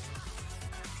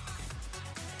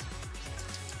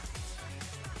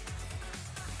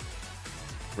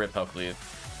 Rip HellCleave.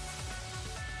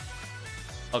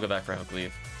 I'll go back for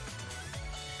HellCleave.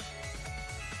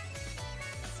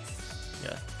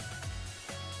 Yeah.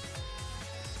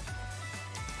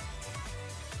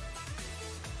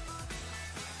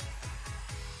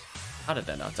 How did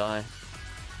that not die?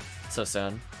 So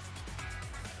sad.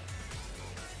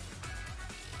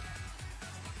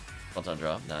 Well done,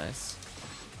 drop. Nice.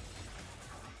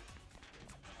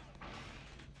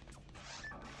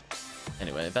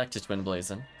 Anyway, back to Twin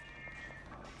Blazing.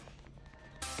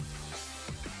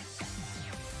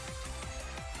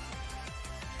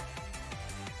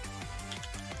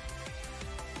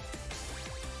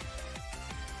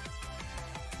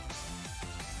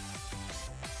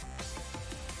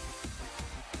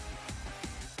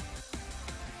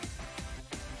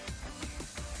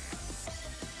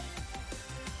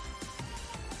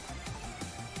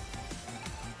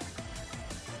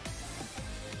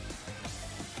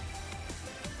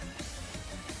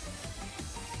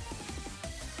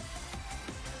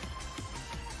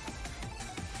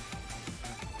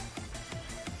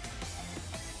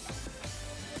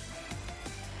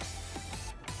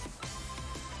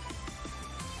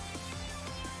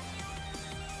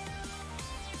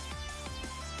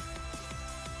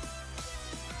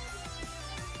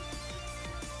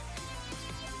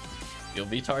 You'll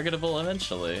be targetable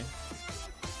eventually.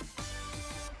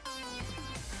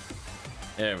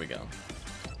 There we go.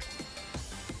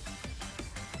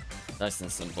 Nice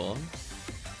and simple.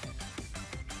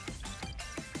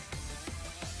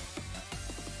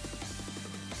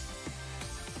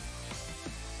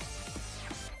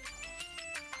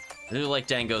 I do like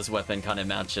Dango's weapon kind of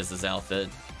matches his outfit.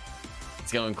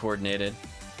 It's going coordinated.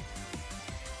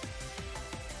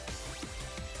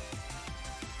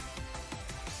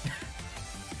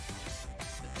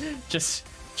 Just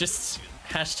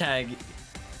hashtag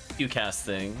HuCast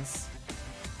things.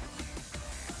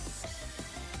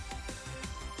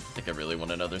 I think I really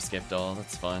want another skip doll.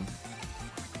 That's fine.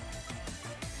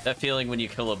 That feeling when you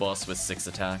kill a boss with 6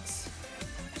 attacks.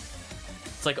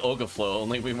 It's like Ogaflow,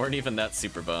 only we weren't even that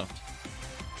super buffed.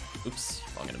 Oops,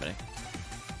 wrong enemy.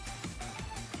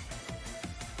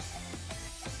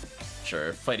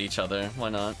 Sure, fight each other. Why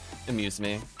not? Amuse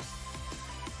me.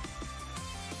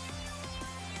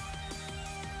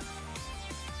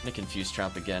 Gonna confuse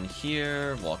trap again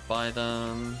here, walk by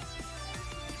them.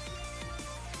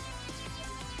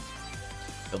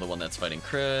 Kill the one that's fighting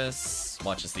Chris.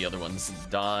 Watch as the other ones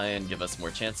die and give us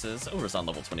more chances. Over's on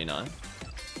level 29.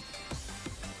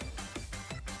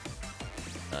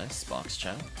 Nice, box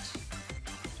checked.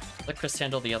 Let Chris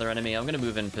handle the other enemy. I'm gonna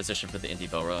move in position for the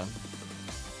Indie Bow Run.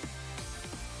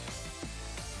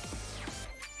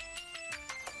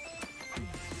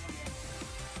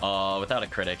 Without a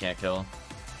crit I can't kill.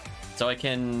 So I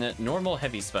can normal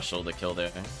heavy special to kill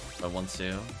there if I want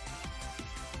to.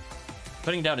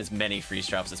 Putting down as many freeze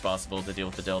traps as possible to deal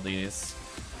with the Deldies.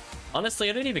 Honestly,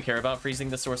 I don't even care about freezing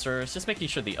the sorcerers, just making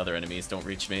sure the other enemies don't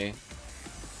reach me.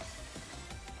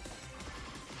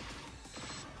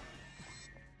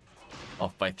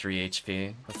 Off by 3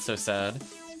 HP. That's so sad.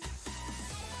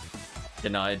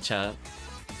 Denied, chat.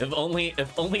 If only the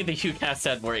HuCast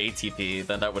had more ATP,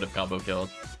 then that would have combo killed.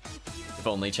 If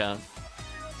only, chat.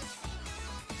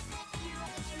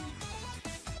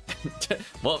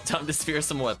 Well, time to sphere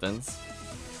some weapons.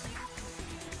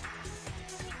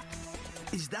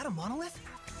 Is that a monolith?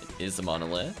 It is a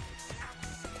monolith.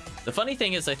 The funny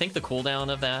thing is, I think the cooldown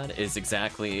of that is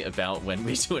exactly about when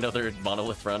we do another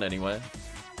monolith run anyway.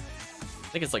 I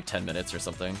think it's like 10 minutes or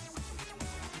something.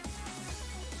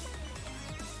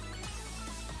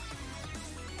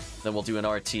 Then we'll do an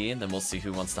RT, and then we'll see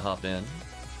who wants to hop in.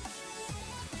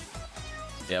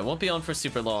 Yeah, it won't be on for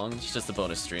super long, it's just a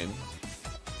bonus stream.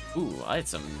 Ooh, I had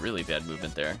some really bad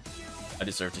movement there. I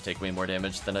deserve to take way more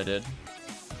damage than I did.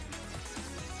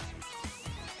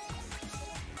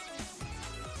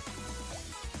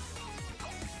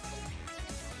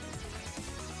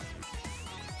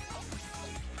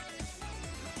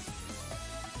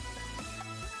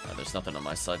 There's nothing on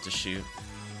my side to shoot.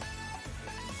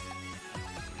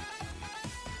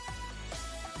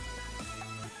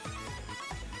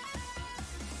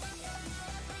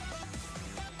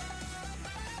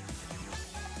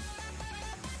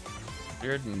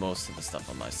 Cleared most of the stuff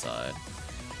on my side.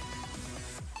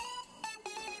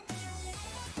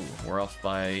 Ooh, we're off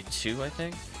by 2, I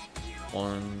think.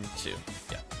 1, 2,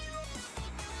 yeah.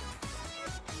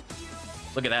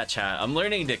 Look at that, chat. I'm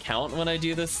learning to count when I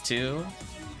do this too.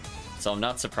 So I'm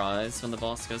not surprised when the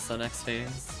boss goes to the next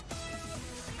phase.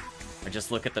 I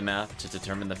just look at the map to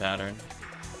determine the pattern.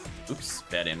 Oops,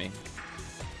 bad aiming.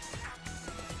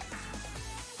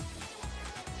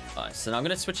 Alright, so now I'm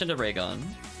gonna switch into ray gun,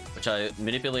 which I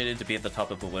manipulated to be at the top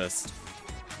of the list.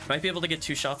 Might be able to get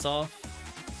 2 shots off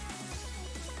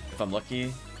if I'm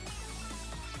lucky.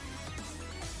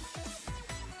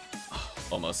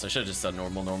 Almost. I should have just done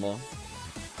normal.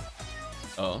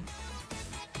 Oh.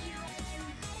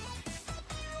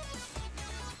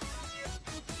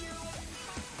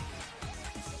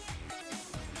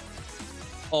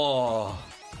 Oh.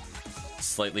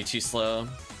 Slightly too slow.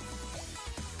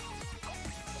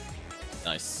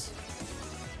 Nice.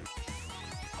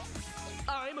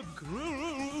 I'm a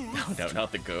ghost. No,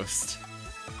 not the ghost.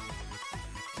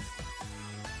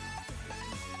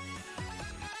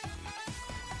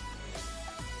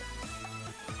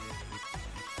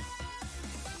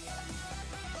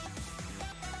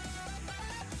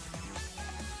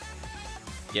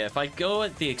 Yeah, if I go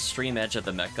at the extreme edge of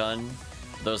the mech gun,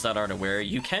 those that aren't aware,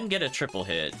 you can get a triple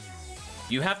hit.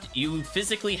 You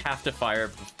physically have to fire.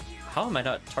 How am I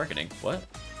not targeting? What?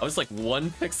 I was like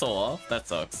 1 pixel off? That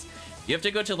sucks. You have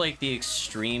to go to like the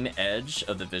extreme edge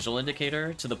of the visual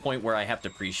indicator to the point where I have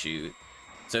to pre-shoot.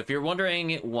 So if you're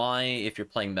wondering why, if you're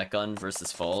playing mech gun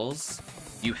versus falls,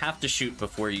 you have to shoot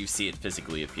before you see it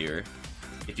physically appear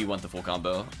if you want the full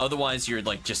combo. Otherwise, you're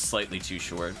like just slightly too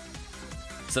short.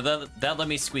 So that let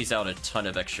me squeeze out a ton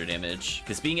of extra damage,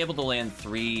 because being able to land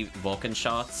 3 Vulcan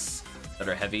shots that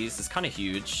are heavies is kind of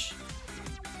huge.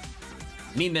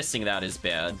 Me missing that is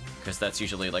bad, because that's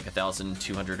usually like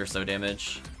 1,200 or so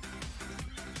damage.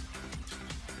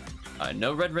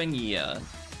 No red ring yet.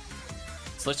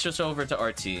 So let's switch over to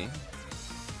RT.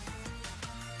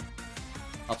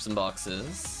 Hop some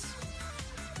boxes.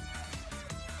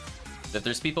 If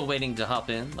there's people waiting to hop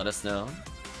in, let us know.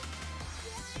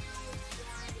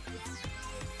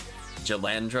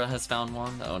 Jalandra has found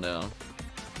one? Oh no.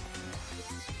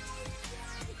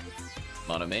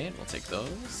 Monomate, we'll take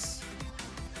those.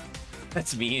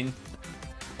 That's mean.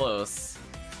 Close.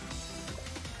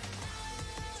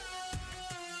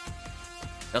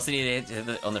 I also need to hit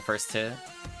it on the first hit.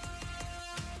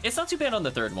 It's not too bad on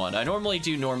the third one. I normally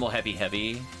do normal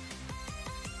heavy.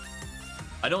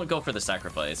 I don't go for the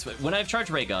sacrifice. When I've charged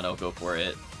ray gun, I'll go for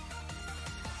it.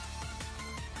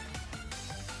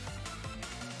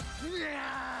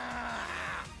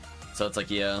 So it's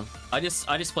like, yeah, I just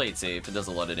play it safe. It does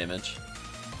a lot of damage.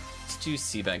 Let's do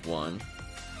C-Bank 1.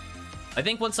 I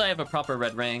think once I have a proper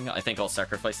red ring, I think I'll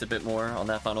sacrifice a bit more on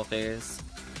that final phase.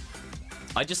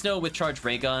 I just know with charged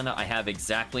ray gun, I have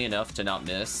exactly enough to not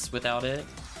miss without it.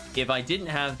 If I didn't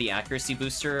have the accuracy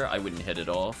booster, I wouldn't hit at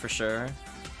all, for sure.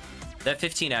 That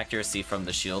 15 accuracy from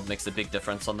the shield makes a big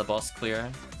difference on the boss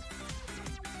clear.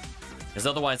 Because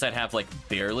otherwise I'd have like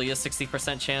barely a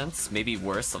 60% chance, maybe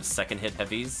worse, of second hit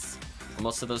heavies for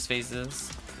most of those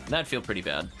phases. And that'd feel pretty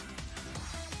bad.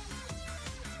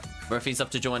 Murphy's up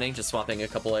to joining, just swapping a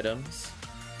couple items.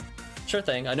 Sure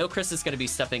thing. I know Chris is going to be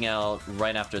stepping out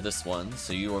right after this one,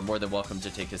 so you are more than welcome to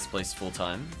take his place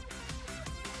full-time.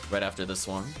 Right after this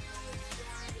one.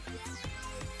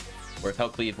 Or if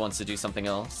HellCleave wants to do something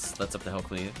else, that's up to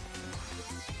HellCleave.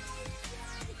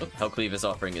 Oh, HellCleave is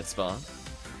offering its spot.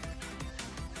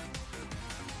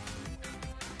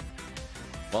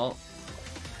 Well,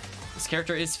 this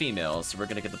character is female, so we're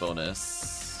gonna get the bonus.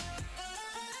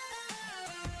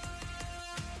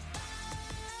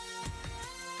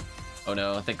 Oh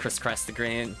no, I think Chris crashed the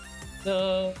grain.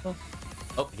 No.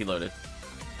 Oh, he loaded.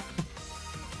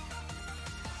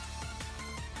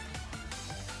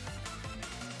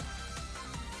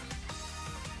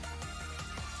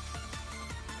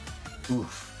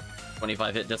 Oof.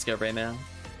 25 hit Disco Rayman.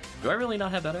 Do I really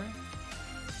not have better?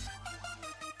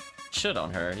 Should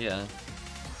on her, yeah.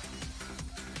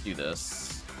 Do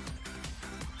this.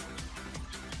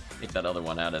 Take that other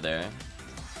one out of there.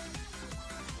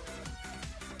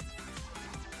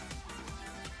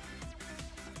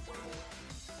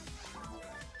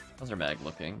 How's our mag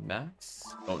looking? Max?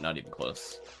 Oh, not even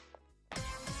close.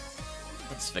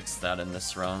 Let's fix that in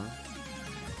this run.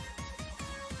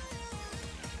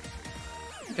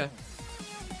 Okay.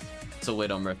 So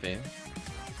wait on Rippy.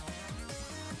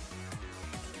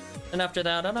 And after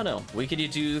that, I don't know. We could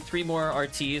do 3 more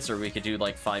RTs, or we could do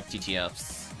like 5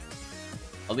 TTFs.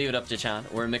 I'll leave it up to chat,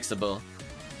 or a mix of both.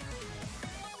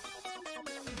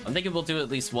 I'm thinking we'll do at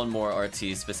least 1 more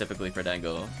RT specifically for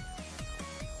Dango.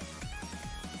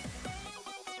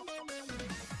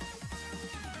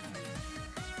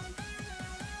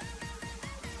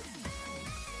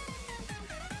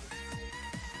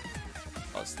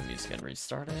 Pause the music and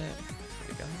restart it. There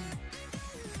we go.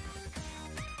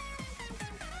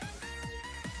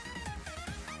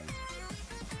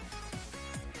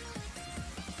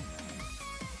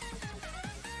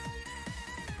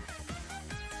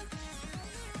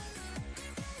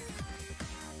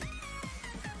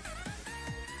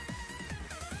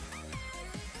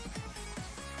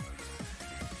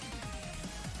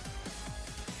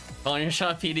 Calling your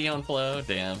shot PD on flow,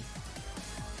 damn.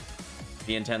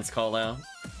 The intense call out.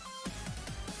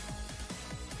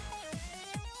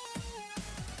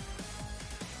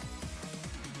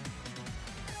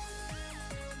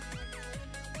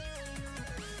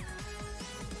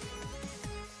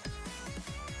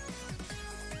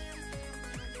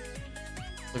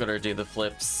 Look at her do the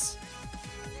flips.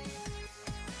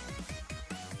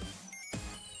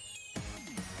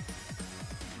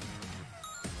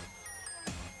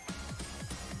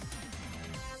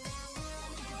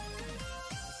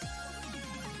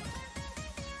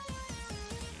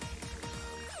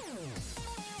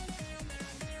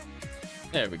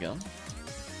 There we go.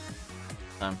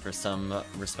 Time for some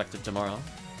respective tomorrow.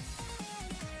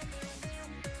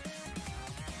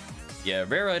 Yeah,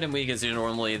 rare item week is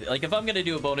normally, like, if I'm gonna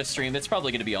do a bonus stream, it's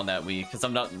probably gonna be on that week, because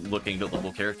I'm not looking to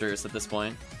level characters at this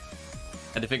point.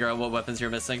 And to figure out what weapons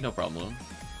you're missing, no problem.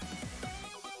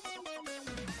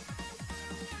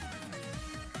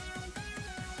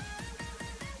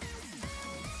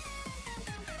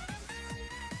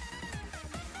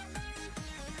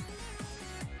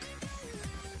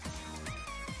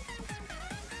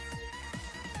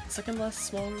 Second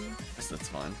last one? Guess that's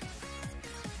fine.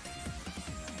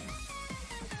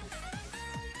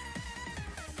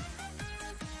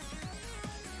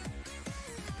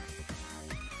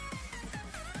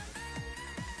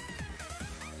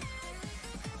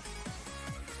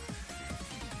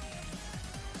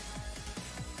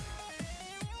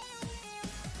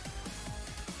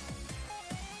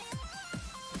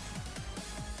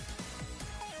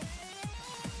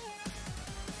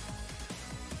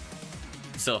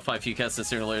 So 5 HuCasts and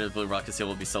sooner or later the Blue Rocket Seal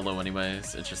will be solo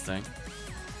anyways. Interesting.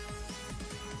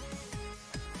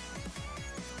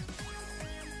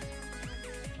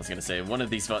 I was gonna say, one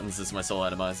of these buttons is my soul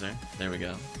atomizer. There we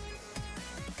go.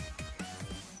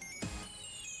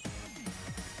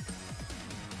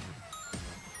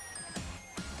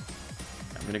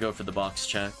 I'm gonna go for the box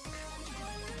check.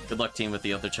 Good luck team with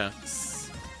the other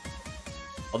checks.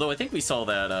 Although I think we saw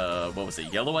that, what was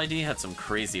it, Yellow ID had some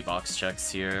crazy box checks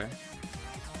here.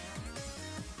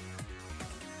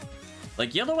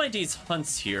 Like, Yellow ID's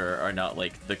hunts here are not,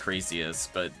 like, the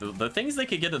craziest, but the things they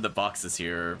could get in the boxes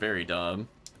here are very dumb.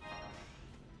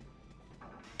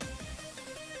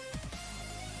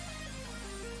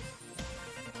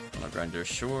 Grinder,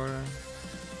 sure.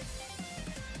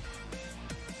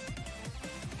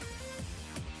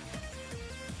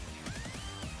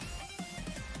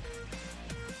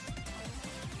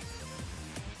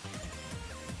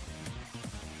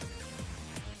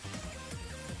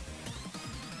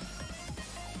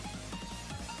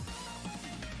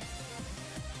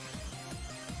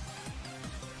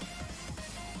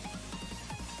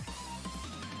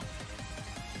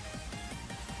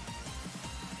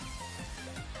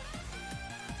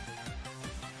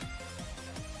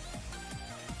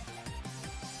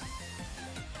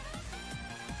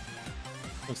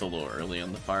 Was a little early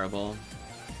on the fireball.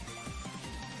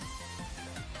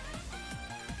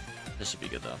 This should be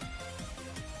good though.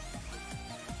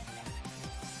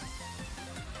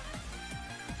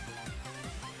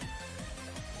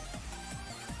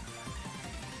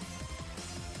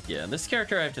 Yeah, this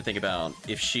character I have to think about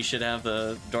if she should have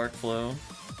the dark flow.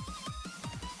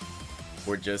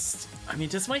 Or just... I mean,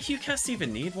 does my HuCast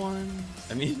even need one?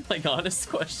 I mean, like, honest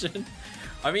question.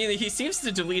 I mean, he seems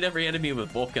to delete every enemy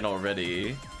with Vulcan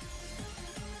already.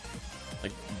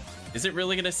 Like, is it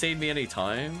really gonna save me any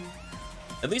time?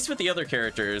 At least with the other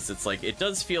characters, it's like, it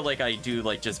does feel like I do,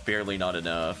 like, just barely not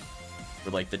enough.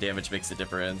 Where, like, the damage makes a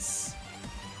difference.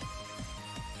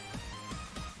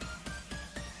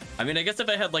 I mean, I guess if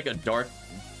I had, like, a dark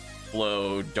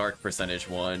flow, dark percentage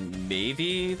one,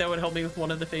 maybe that would help me with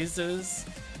one of the phases.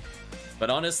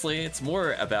 But honestly, it's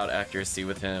more about accuracy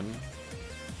with him.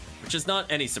 Which is not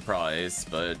any surprise,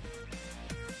 but...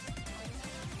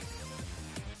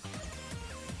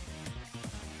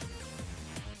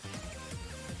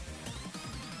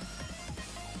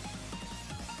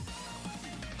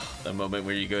 the moment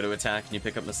where you go to attack and you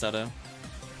pick up Masato.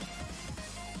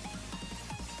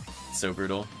 So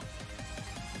brutal.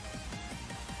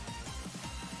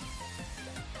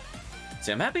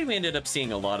 See, I'm happy we ended up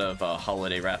seeing a lot of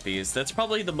holiday rappies. That's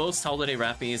probably the most holiday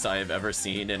rappies I have ever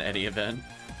seen in any event.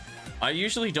 I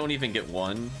usually don't even get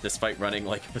one, despite running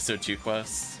like episode 2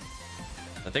 quests.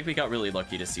 I think we got really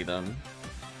lucky to see them.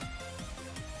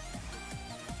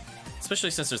 Especially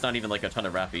since there's not even like a ton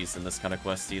of rappies in this kind of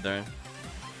quest either.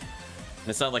 And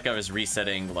it's not like I was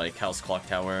resetting like House Clock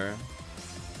Tower.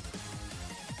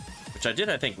 Which I did,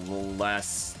 I think,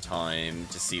 last time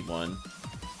to see one.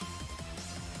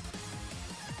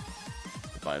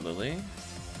 Bye, Lily.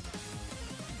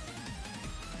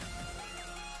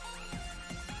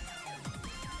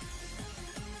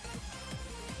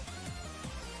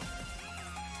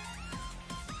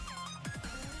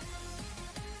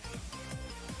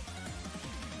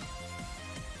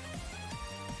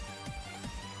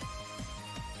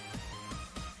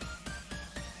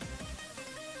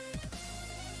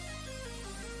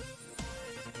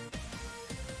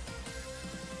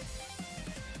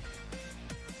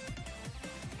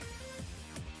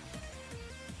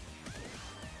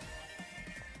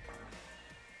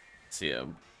 So yeah,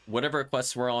 whatever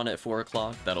quests we're on at 4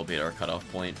 o'clock, that'll be our cutoff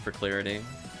point for clarity.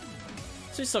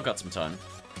 So we still got some time.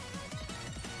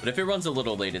 But if it runs a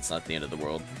little late, it's not the end of the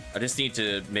world. I just need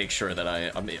to make sure that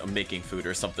I'm making food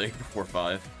or something before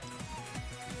 5.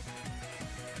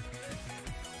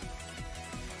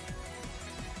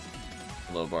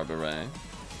 Hello, Barbara Ray.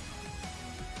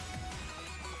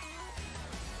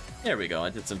 There we go,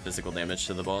 I did some physical damage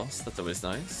to the boss. That's always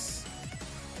nice.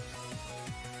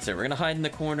 So we're gonna hide in the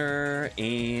corner,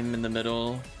 aim in the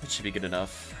middle. It should be good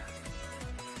enough.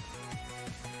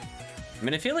 I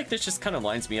mean, I feel like this just kind of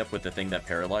lines me up with the thing that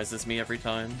paralyzes me every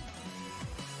time.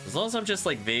 As long as I'm just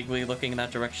like vaguely looking in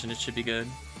that direction, it should be good.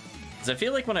 Because I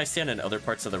feel like when I stand in other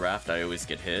parts of the raft, I always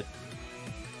get hit.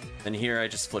 And here I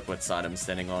just flip what side I'm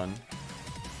standing on.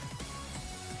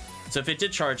 So if it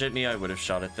did charge at me, I would have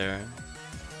shot it there.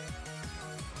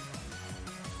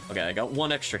 Okay, I got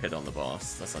 1 extra hit on the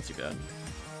boss. That's not too bad.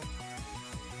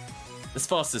 This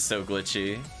boss is so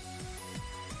glitchy.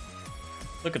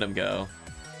 Look at him go.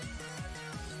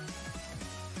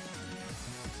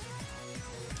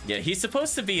 Yeah, he's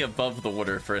supposed to be above the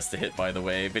water for us to hit, by the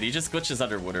way, but he just glitches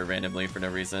underwater randomly for no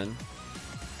reason.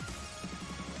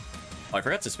 Oh, I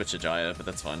forgot to switch to Jaya, but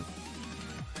that's fine.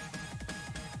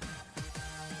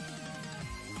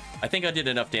 I think I did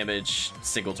enough damage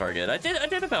single target. I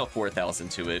did about 4,000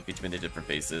 to it between the different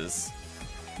phases.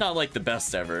 Not like the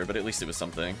best ever, but at least it was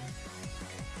something.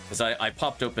 Because I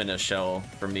popped open a shell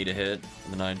for me to hit,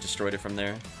 and then I destroyed it from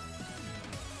there.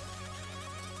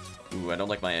 Ooh, I don't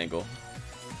like my angle.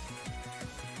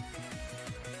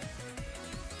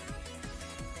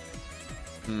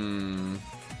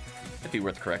 Might be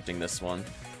worth correcting this one.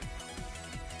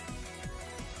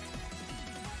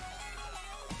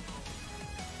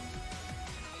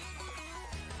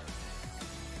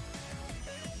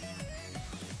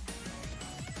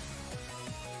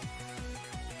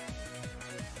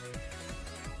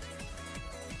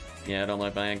 Yeah, I don't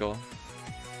like my angle.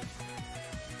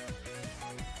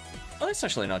 Oh, that's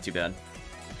actually not too bad.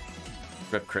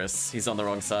 Rip Chris, he's on the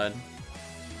wrong side.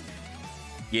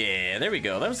 Yeah, there we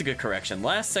go. That was a good correction.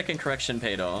 Last second correction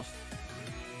paid off.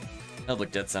 That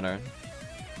looked dead center.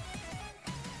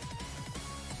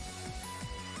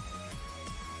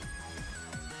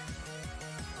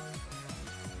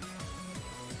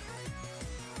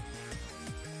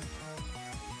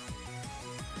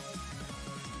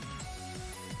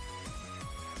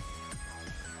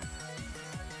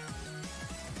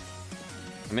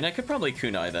 I mean, I could probably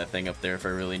kunai that thing up there if I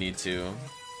really need to.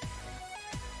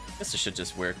 Guess I should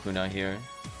just wear kunai here.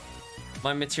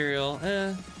 My material,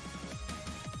 eh.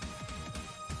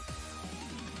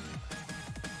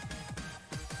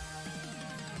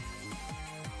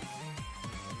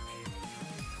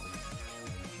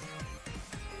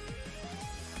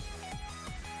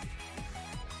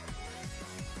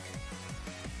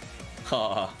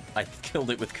 Ha, I killed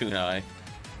it with kunai.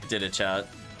 Did it, chat.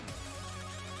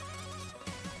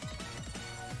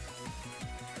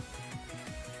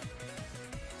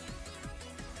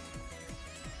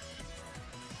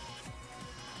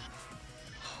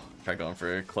 Try going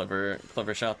for a clever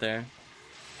shot there.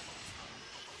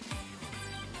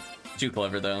 Too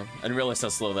clever though. I didn't realize how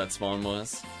slow that spawn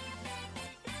was.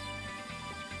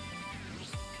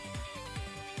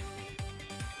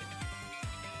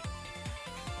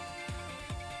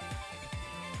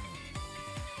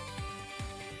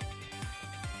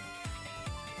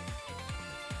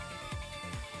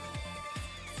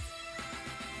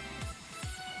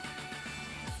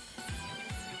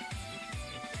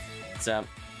 Zap.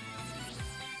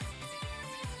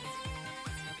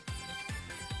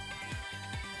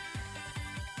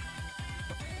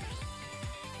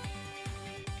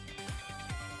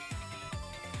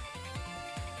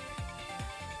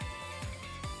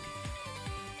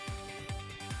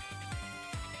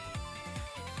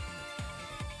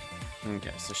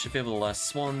 Okay, so should be able to last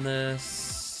swan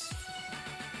this.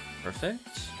 Perfect.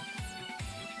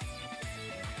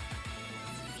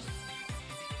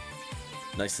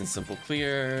 Nice and simple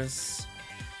clears.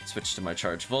 Switch to my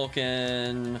charge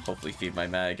Vulcan. Hopefully feed my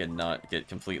mag and not get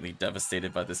completely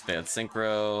devastated by this bad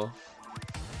synchro.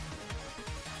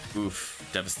 Oof,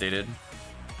 devastated.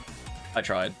 I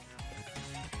tried.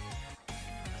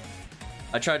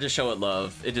 I tried to show it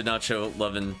love. It did not show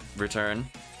love in return.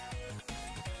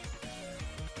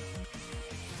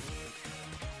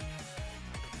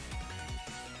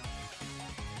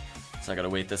 So I gotta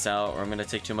wait this out or I'm gonna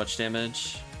take too much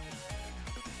damage.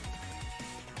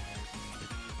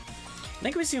 I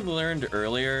think as you learned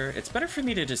earlier, it's better for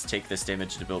me to just take this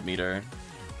damage to build meter.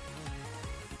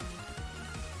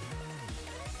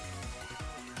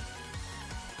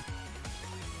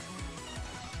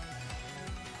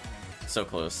 So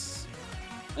close.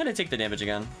 I'm gonna take the damage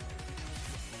again.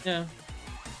 Yeah.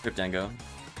 Rip Dango.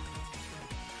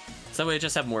 So that way I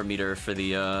just have more meter for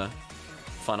the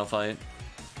final fight.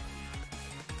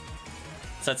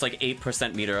 So that's like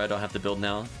 8% meter I don't have to build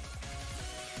now.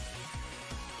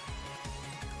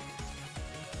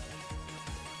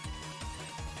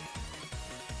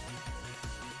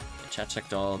 Chat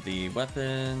checked all the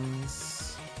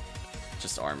weapons.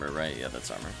 Just armor, right? Yeah, that's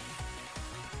armor.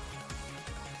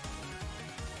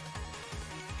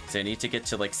 So I need to get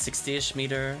to like 60-ish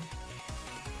meter.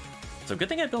 So good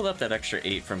thing I built up that extra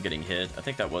 8 from getting hit. I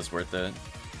think that was worth it.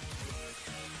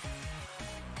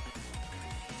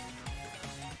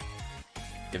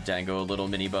 Give Dango a little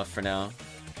mini buff for now.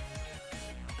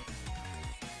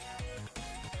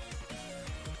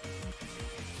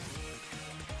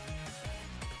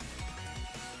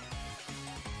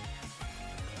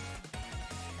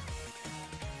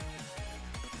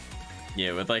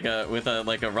 Yeah, with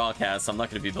a raw cast, I'm not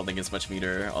going to be building as much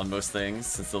meter on most things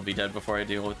since they'll be dead before I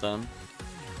deal with them.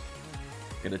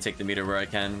 Gonna take the meter where I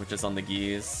can, which is on the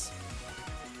geese.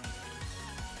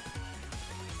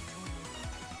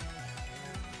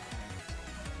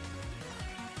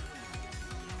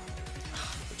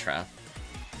 The trap.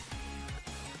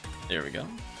 There we go.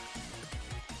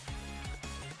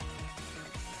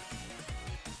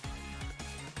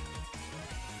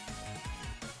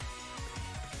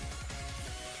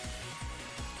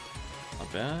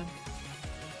 Not bad.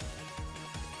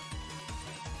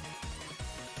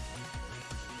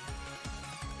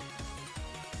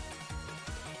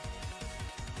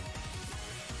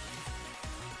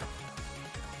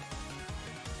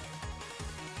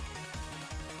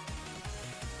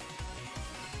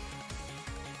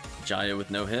 Jaya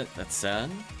with no hit, that's sad.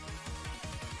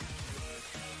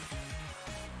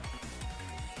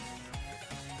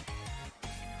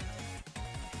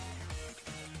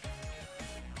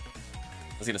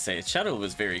 I was gonna say, Shadow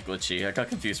was very glitchy. I got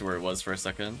confused where it was for a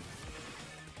second.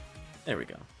 There we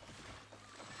go.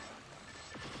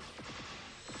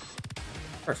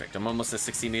 Perfect, I'm almost at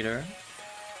 60 meter.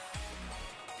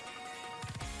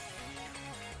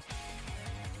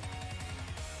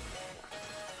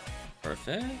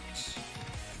 Perfect.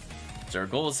 So our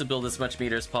goal is to build as much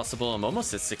meter as possible. I'm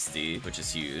almost at 60, which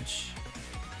is huge.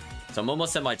 So I'm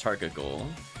almost at my target goal,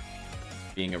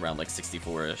 being around like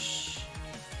 64-ish.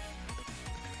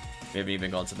 We haven't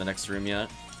even gone to the next room yet.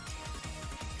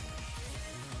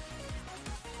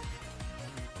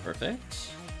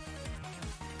 Perfect.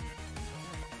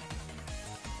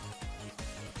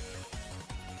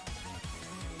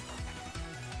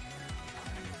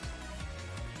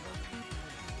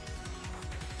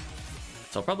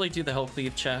 So I'll probably do the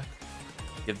HellCleave check.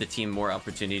 Give the team more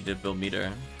opportunity to build meter.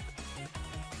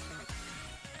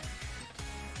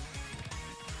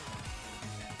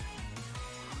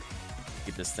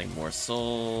 Give this thing more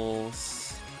souls.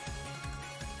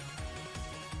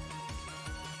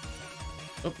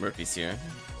 Oh, Murphy's here.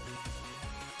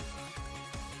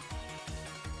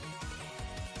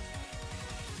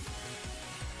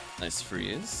 Nice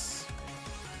freeze.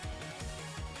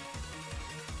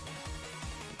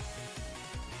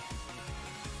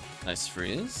 Nice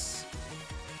freeze.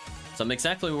 So I'm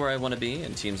exactly where I want to be,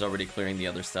 and team's already clearing the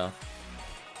other stuff.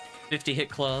 50 hit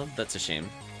club, that's a shame.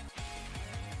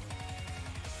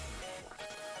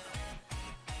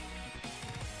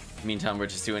 Meantime, we're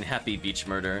just doing happy beach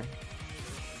murder.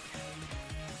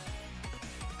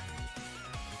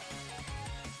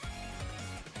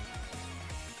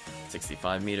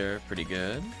 .65 meter, pretty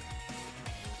good.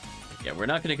 Yeah, we're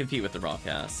not going to compete with the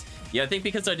HuCast. Yeah, I think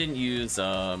because I didn't use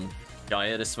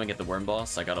Gaia to swing at the worm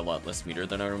boss, I got a lot less meter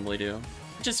than I normally do,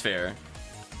 which is fair.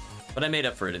 But I made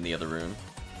up for it in the other room.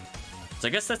 So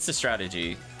I guess that's the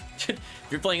strategy. If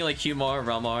you're playing like Humar,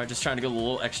 Ramar, just trying to get a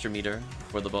little extra meter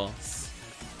for the boss.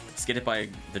 Just get hit by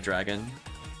the dragon.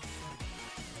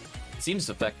 Seems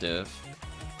effective.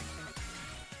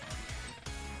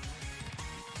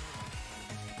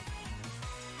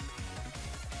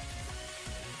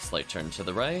 Slight turn to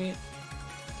the right.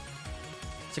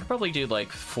 So I could probably do like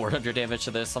 400 damage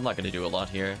to this. I'm not going to do a lot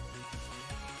here.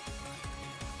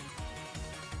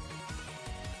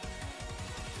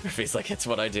 Murphy's like, it's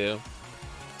what I do.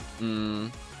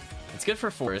 It's good for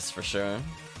forest for sure.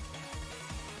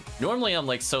 Normally I'm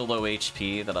like so low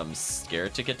HP that I'm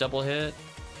scared to get double hit.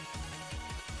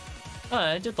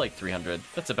 I did like 300.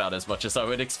 That's about as much as I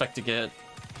would expect to get.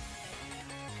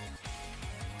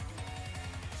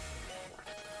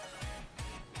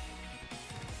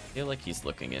 I feel like he's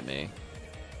looking at me.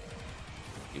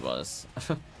 He was.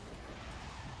 You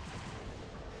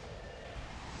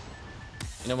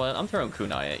know what? I'm throwing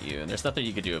kunai at you, and there's nothing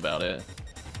you could do about it.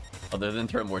 Other than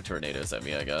throw more tornadoes at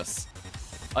me, I guess.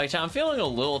 Alright, I'm feeling a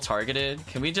little targeted.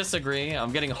 Can we just agree?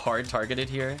 I'm getting hard targeted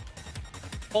here.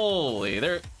 Holy,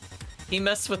 he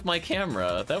messed with my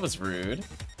camera. That was rude.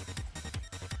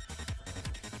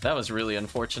 That was really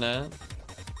unfortunate.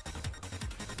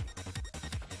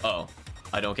 Oh,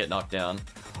 I don't get knocked down.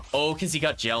 Oh, because he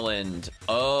got Jellened.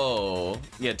 Oh,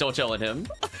 yeah, don't Jellen him.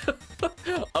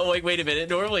 Oh, wait a minute.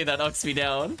 Normally that knocks me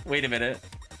down. Wait a minute.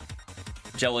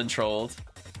 Jellen trolled.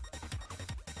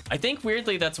 I think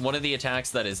weirdly that's one of the attacks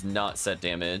that is not set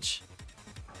damage.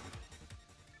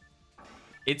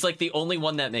 It's like the only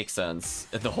one that makes sense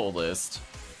in the whole list.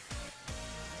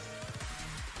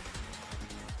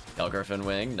 Griffin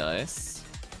Wing, nice.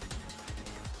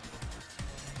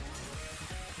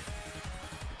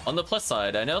 On the plus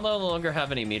side, I no longer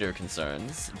have any meter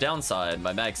concerns. Downside,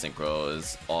 my mag synchro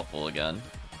is awful again.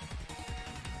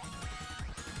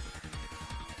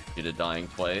 Due to dying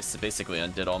twice, it basically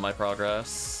undid all my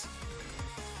progress.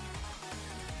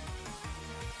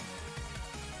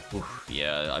 Oof,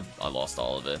 yeah, I lost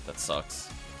all of it. That sucks.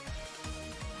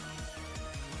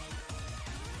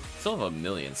 Still have a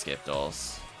million scape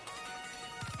dolls.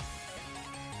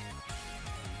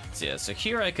 So yeah, so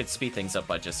here I could speed things up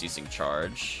by just using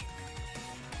charge.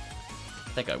 I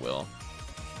think I will.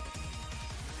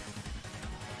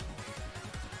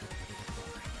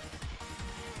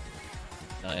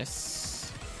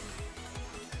 Nice.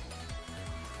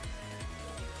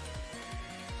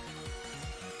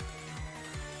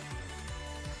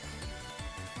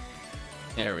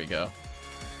 There we go.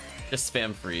 Just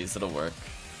spam freeze, it'll work.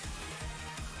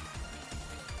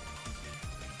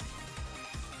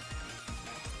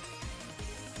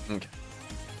 Okay.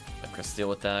 Let Chris deal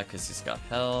with that because he's got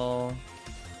Hell.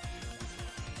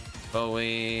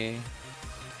 Bowie.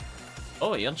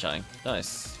 Oh, a Yunchang.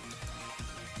 Nice.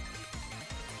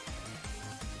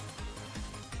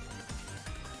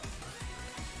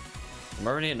 I'm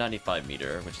already at 95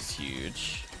 meter, which is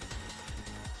huge.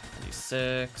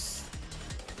 96.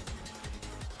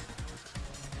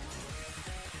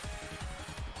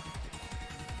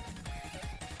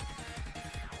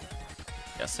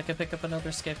 Guess I could pick up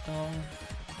another scape doll.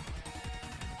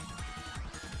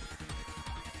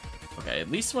 Okay,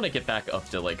 at least when I get back up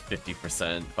to like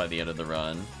 50% by the end of the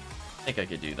run, I think I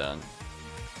could do that.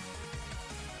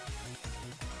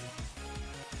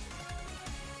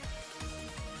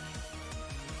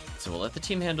 So we'll let the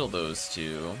team handle those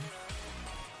two.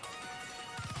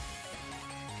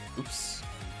 Oops.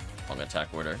 Long attack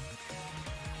order.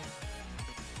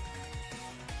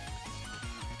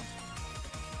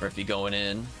 Murphy going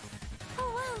in.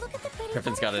 Oh wow, look at the pretty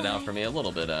Griffin's got it out butterfly. for me a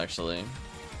little bit, actually.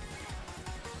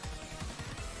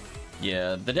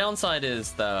 Yeah, the downside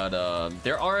is that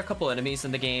there are a couple enemies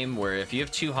in the game where if you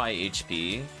have too high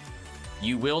HP,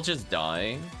 you will just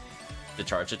die to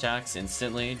charge attacks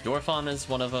instantly. Dorphon is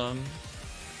one of them.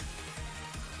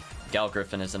 Gal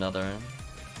Griffin is another.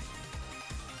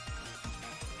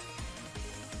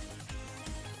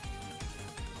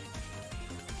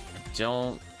 I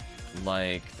don't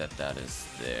like that that is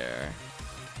there.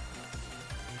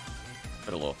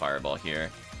 Put a little fireball here.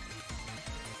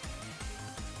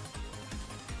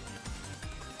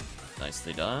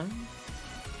 Nicely done.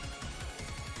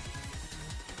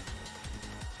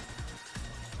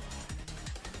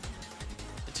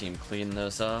 The team cleaned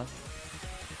those up.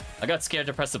 I got scared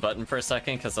to press the button for a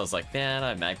second because I was like, man,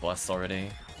 I mag blessed already.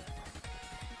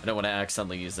 I don't want to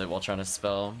accidentally use it while trying to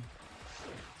spell.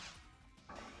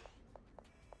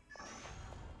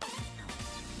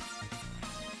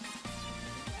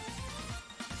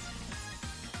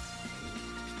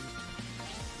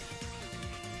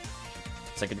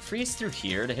 So I can freeze through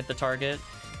here to hit the target.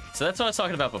 So that's what I was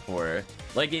talking about before.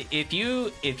 Like, if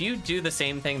you do the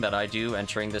same thing that I do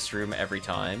entering this room every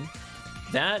time,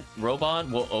 that robot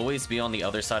will always be on the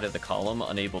other side of the column,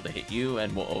 unable to hit you,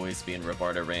 and will always be in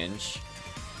Rebarda range.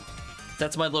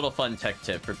 That's my little fun tech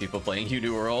tip for people playing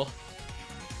Udural.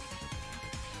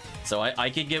 So I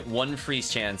could get one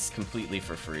freeze chance completely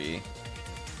for free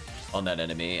on that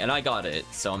enemy, and I got it,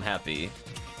 so I'm happy.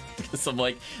 Because I'm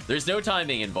like, there's no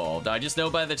timing involved. I just know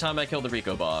by the time I kill the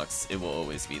Rico box, it will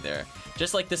always be there.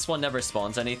 Just like this one never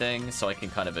spawns anything, so I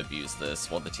can kind of abuse this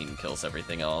while the team kills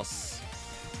everything else.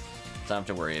 Don't have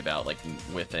to worry about, like,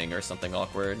 whiffing or something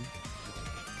awkward.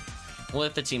 We'll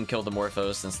let the team kill the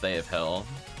Morphos since they have Hell.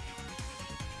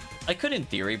 I could, in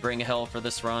theory, bring Hell for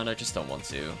this run, I just don't want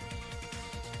to.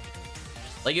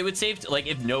 Like, it would save... Like,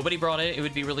 if nobody brought it, it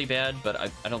would be really bad,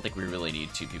 but I don't think we really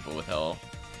need 2 people with Hell.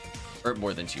 Or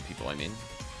more than 2 people, I mean.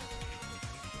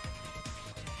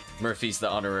 Murphy's the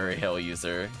honorary Hell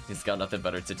user. He's got nothing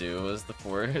better to do as the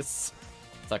Force.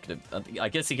 It's not gonna... I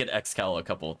guess he could X-Cal a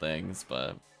couple of things,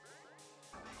 but...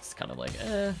 It's kind of like,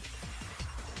 eh.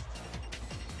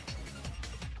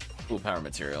 Ooh, power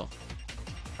material.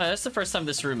 That's the first time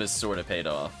this room is sort of paid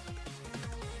off.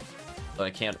 But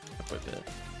I can't equip it.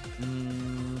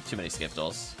 Too many skip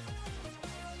dolls.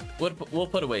 We'll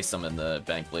put away some in the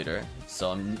bank later,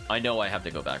 so I know I have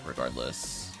to go back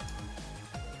regardless.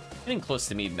 Getting close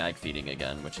to me mag feeding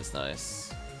again, which is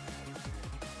nice.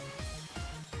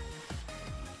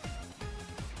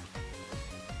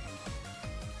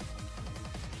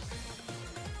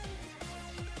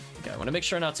 Okay, I want to make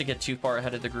sure not to get too far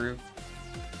ahead of the group.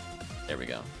 There we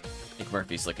go. I think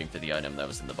Murphy's looking for the item that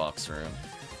was in the box room.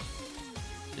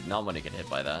 Did not want to get hit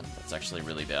by that. That's actually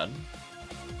really bad.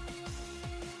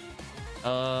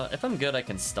 If I'm good, I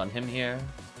can stun him here.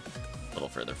 A little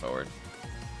further forward.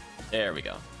 There we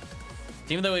go.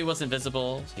 Even though he wasn't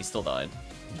visible, he still died.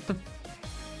 That's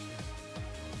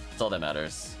all that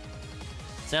matters.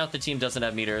 So now if the team doesn't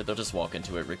have meter, they'll just walk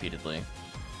into it repeatedly.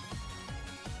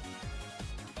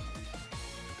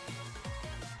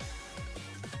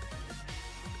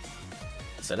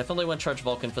 So I definitely went Charge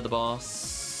Vulcan for the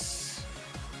boss.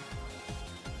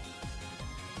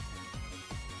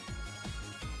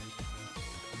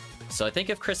 So I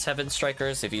think if Chris Heaven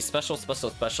Strikers, if he specials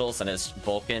and his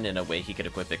Vulcan in a way he could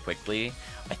equip it quickly,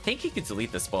 I think he could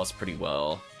delete this boss pretty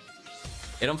well.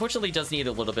 It unfortunately does need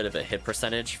a little bit of a hit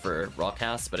percentage for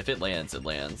HuCast, but if it lands, it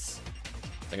lands.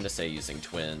 So I'm gonna say using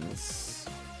twins.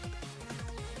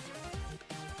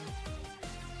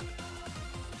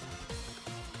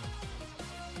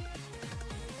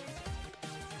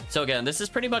 So again, this is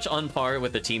pretty much on par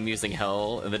with the team using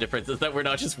Hell, and the difference is that we're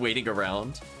not just waiting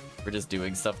around. We're just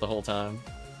doing stuff the whole time.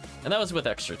 And that was with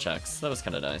extra checks. That was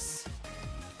kind of nice.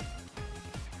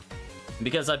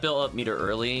 Because I built up meter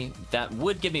early, that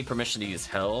would give me permission to use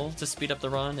Hell to speed up the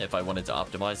run if I wanted to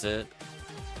optimize it.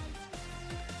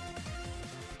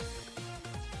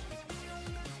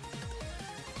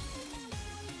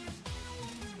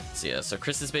 So yeah, so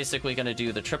Chris is basically going to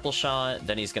do the triple shot,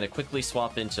 then he's going to quickly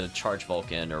swap into Charge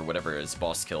Vulcan or whatever his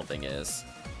boss kill thing is.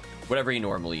 Whatever he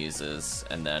normally uses,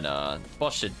 and then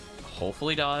boss should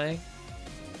hopefully die.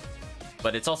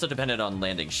 But it's also dependent on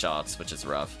landing shots, which is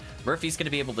rough. Murphy's going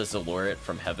to be able to Zalor it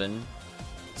from heaven.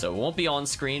 So it won't be on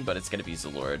screen, but it's going to be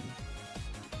Zalored.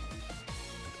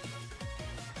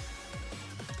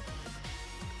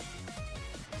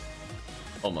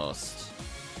 Almost.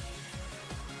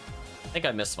 I think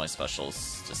I missed my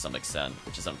specials to some extent,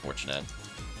 which is unfortunate.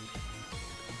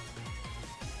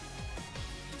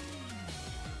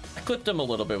 I clipped him a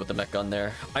little bit with the mech gun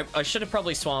there. I should have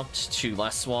probably swapped to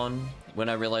last one when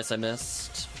I realized I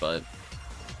missed, but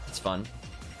it's fun.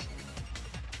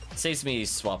 Saves me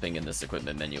swapping in this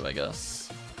equipment menu, I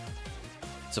guess.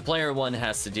 So player 1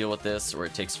 has to deal with this, or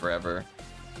it takes forever.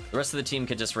 The rest of the team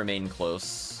can just remain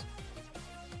close.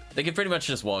 They can pretty much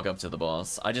just walk up to the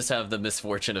boss. I just have the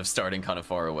misfortune of starting kind of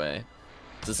far away.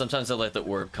 So sometimes I let the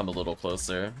orb come a little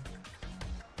closer.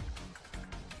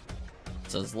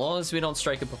 So as long as we don't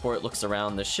strike it before it looks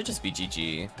around, this should just be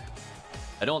GG.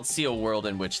 I don't see a world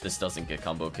in which this doesn't get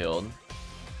combo killed.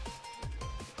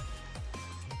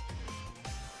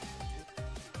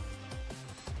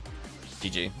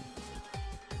 GG.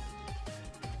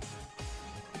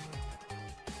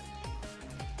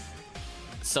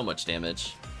 So much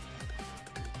damage.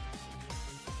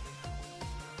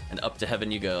 And up to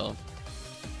heaven you go.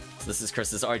 So this is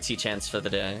Chris's RT chance for the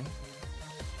day.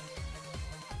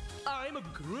 I'm a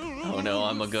ghost. Oh no,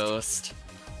 I'm a ghost.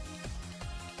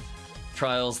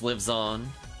 Trials lives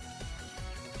on.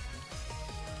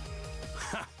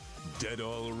 Ha! Dead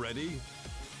already?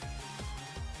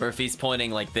 Murphy's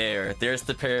pointing like there. There's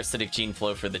the parasitic gene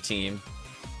flow for the team.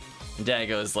 And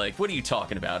Dago's like, what are you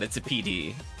talking about? It's a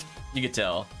PD. You could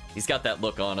tell. He's got that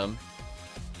look on him.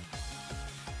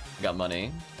 Got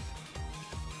money.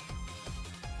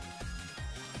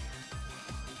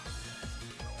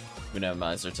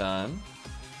 Minimizer time.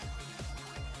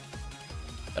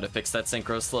 Gotta fix that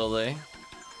synchro slowly.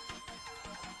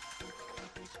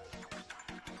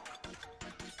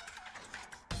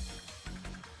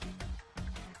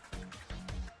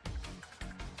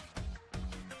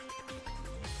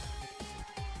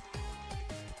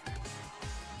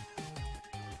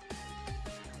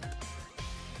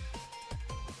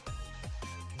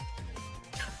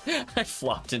 I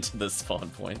flopped into the spawn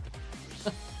point.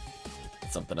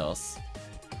 Something else.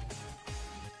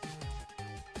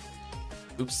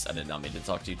 Oops, I did not mean to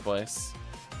talk to you twice.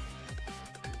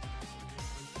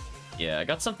 Yeah, I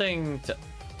got something to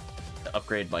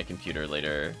upgrade my computer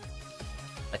later.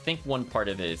 I think one part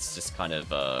of it is just kind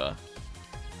of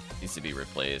needs to be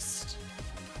replaced.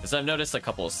 Because I've noticed a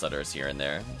couple of stutters here and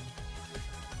there.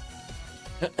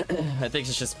 I think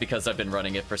it's just because I've been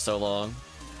running it for so long.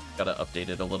 Gotta update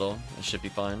it a little. It should be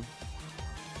fine.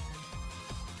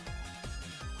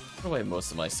 Put away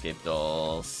most of my escape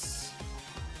dolls.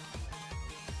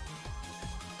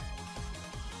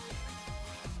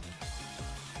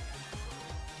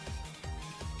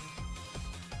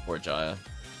 Poor Jaya.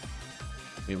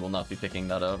 We will not be picking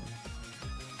that up.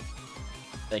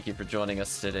 Thank you for joining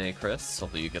us today, Chris.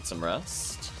 Hopefully you get some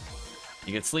rest.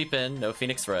 You can sleep in, no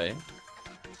Phoenix Ray.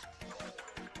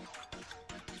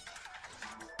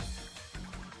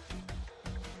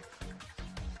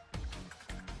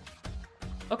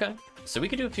 Okay, so we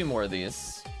could do a few more of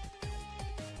these.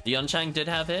 The Yunchang did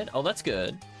have hit. Oh, that's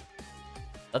good.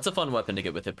 That's a fun weapon to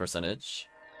get with hit percentage.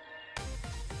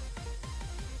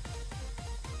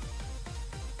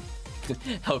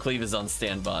 HellCleave is on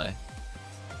standby.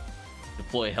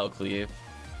 Deploy HellCleave.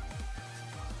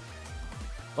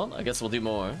 Well, I guess we'll do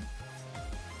more.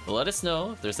 But let us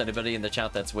know if there's anybody in the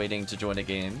chat that's waiting to join a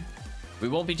game. We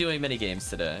won't be doing many games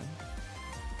today.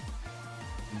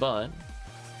 But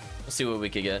we'll see what we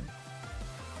can get.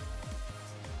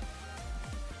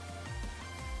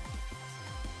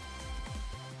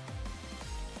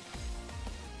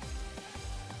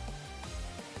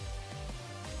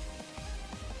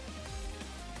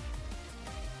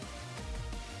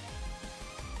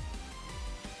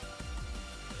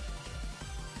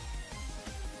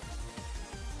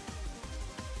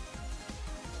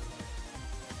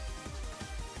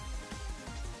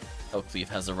 HellCleave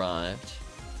has arrived.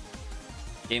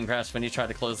 Game crashed when you tried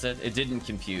to close it. It didn't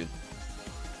compute.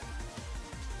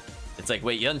 It's like,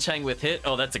 wait, Yunchang with hit?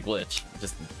 Oh, that's a glitch.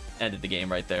 Just ended the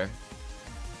game right there.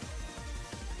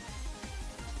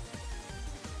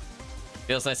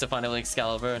 Feels nice to finally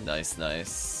Excalibur. Nice,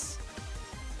 nice.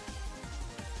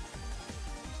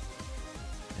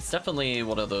 It's definitely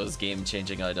one of those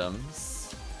game-changing items.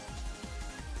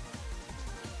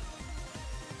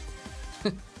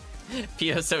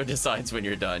 PSO decides when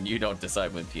you're done. You don't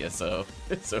decide when PSO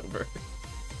is over.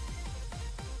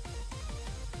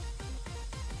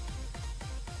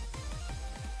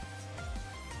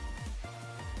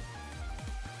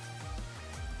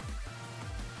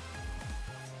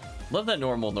 Love that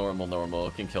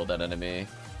normal can kill that enemy.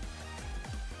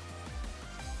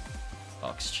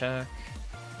 Box check.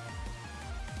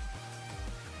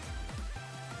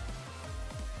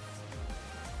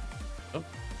 Oh,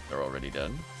 they're already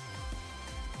dead.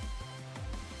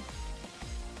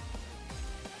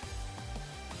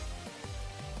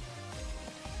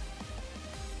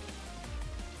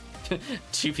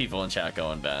 2 people in chat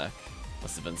going back.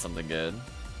 Must have been something good.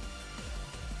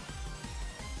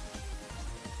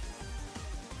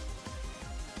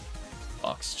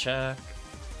 Box check.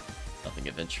 Nothing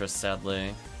of interest,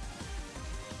 sadly.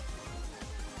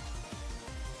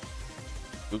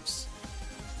 Oops.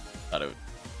 Thought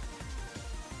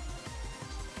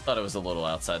it was a little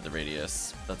outside the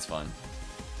radius. That's fine.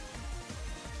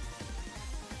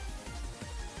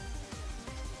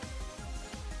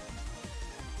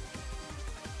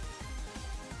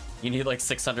 You need like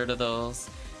 600 of those.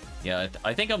 Yeah,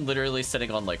 I think I'm literally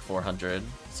sitting on like 400.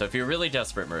 So if you're really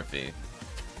desperate, Murphy,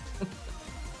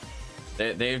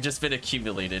 they've just been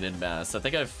accumulated in mass. I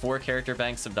think I have 4 character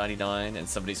banks of 99 and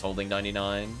somebody's holding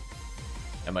 99.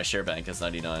 And my share bank is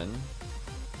 99.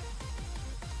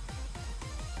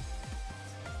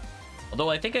 Although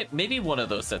I think maybe one of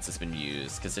those sets has been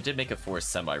used, because it did make a 4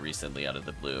 semi recently out of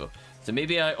the blue. So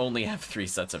maybe I only have 3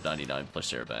 sets of 99 plus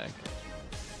share bank.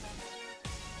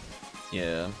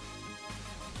 Yeah.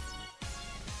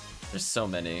 There's so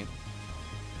many.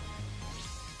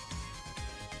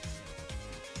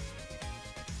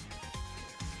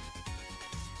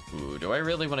 Ooh, do I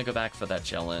really want to go back for that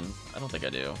Jellin? I don't think I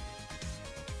do.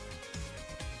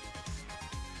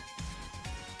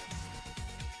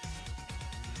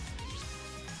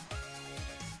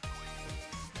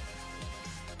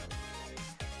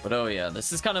 But oh yeah,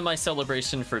 this is kind of my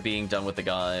celebration for being done with the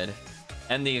guide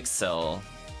and the Excel,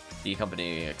 the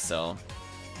company Excel.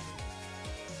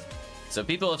 So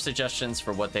people have suggestions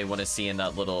for what they want to see in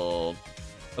that little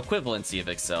equivalency of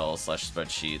Excel /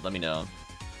 spreadsheet. Let me know.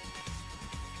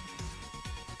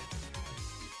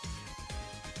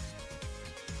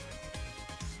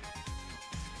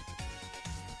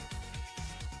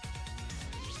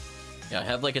 Yeah, I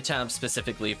have like a tab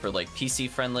specifically for like PC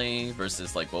friendly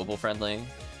versus like mobile friendly.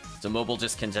 So mobile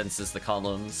just condenses the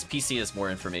columns. PC has more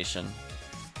information.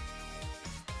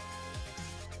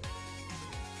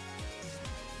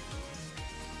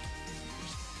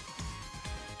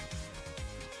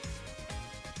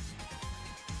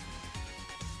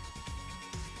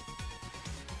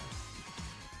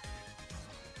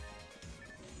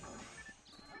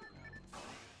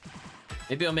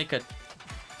 Maybe I'll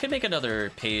could make another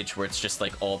page where it's just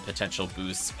like all potential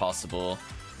boosts possible.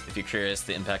 If you're curious,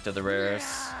 the impact of the rares.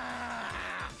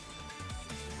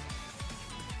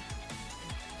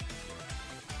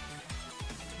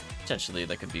 Potentially,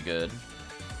 that could be good.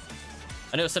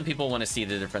 I know some people want to see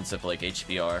the difference of like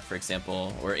HBR, for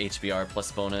example, or HBR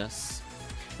plus bonus.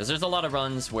 Because there's a lot of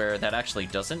runs where that actually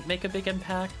doesn't make a big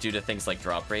impact due to things like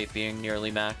drop rate being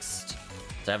nearly maxed.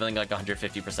 So having like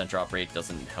 150% drop rate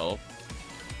doesn't help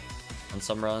on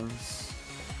some runs.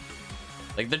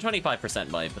 Like the 25%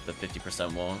 might, but the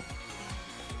 50% won't.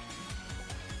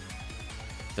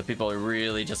 So people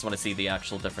really just want to see the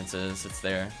actual differences. It's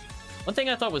there. One thing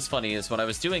I thought was funny is when I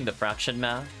was doing the fraction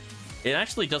math, it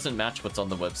actually doesn't match what's on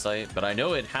the website, but I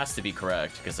know it has to be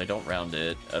correct because I don't round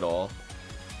it at all.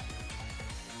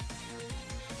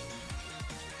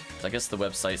 So I guess the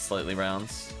website slightly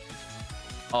rounds.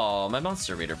 Oh, my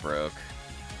monster reader broke.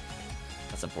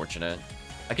 That's unfortunate.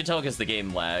 I could tell because the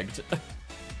game lagged.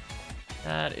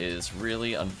 That is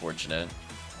really unfortunate.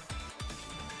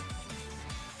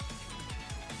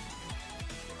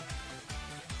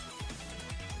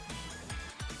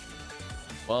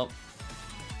 Well,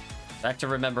 back to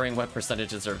remembering what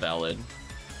percentages are valid.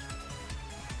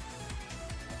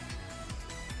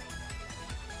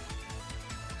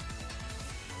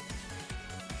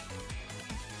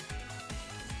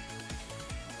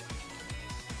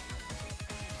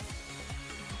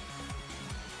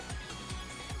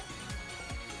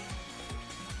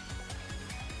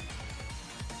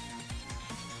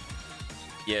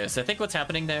 Yeah, so I think what's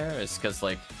happening there is because,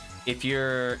 like, if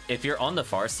you're on the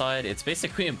far side, it's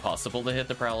basically impossible to hit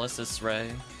the paralysis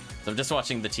ray. So I'm just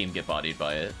watching the team get bodied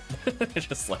by it.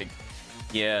 Just like,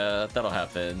 yeah, that'll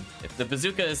happen. If the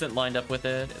bazooka isn't lined up with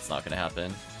it, it's not gonna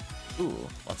happen. Ooh,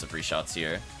 lots of free shots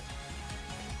here.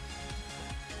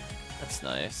 That's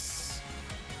nice.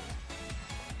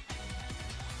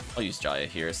 I'll use Jaya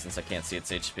here since I can't see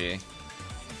its HP.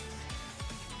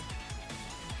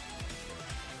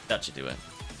 That should do it.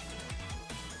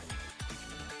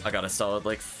 I got a solid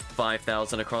like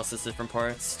 5,000 across the different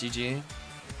parts. GG.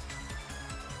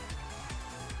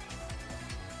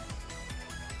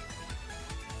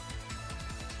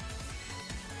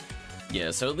 Yeah,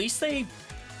 so at least I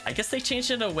guess they changed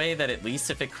it in a way that at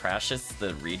least if it crashes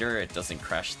the reader, it doesn't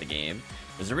crash the game.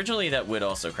 Because originally that would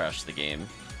also crash the game.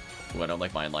 Ooh, I don't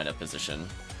like my lineup position.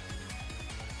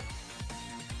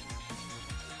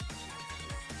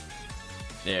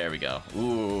 There we go.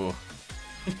 Ooh.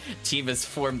 Team has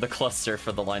formed the cluster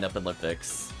for the lineup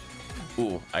Olympics.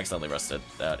 Ooh, I accidentally rusted.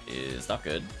 That is not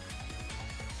good.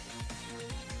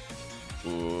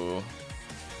 Ooh.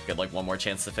 Get like one more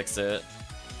chance to fix it.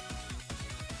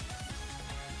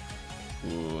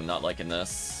 Ooh, not liking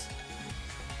this.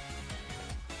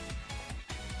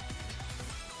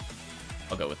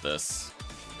 I'll go with this.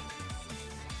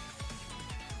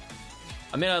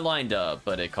 I mean, I lined up,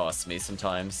 but it costs me some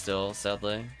time still,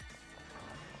 sadly.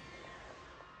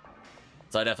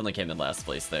 So I definitely came in last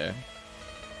place there.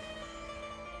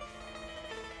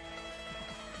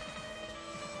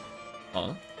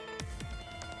 Huh?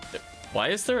 Why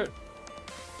is there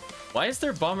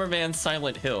Bomberman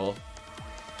Silent Hill?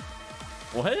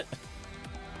 What?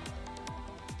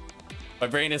 My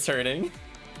brain is hurting.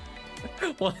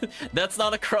 What? That's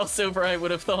not a crossover I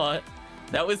would have thought.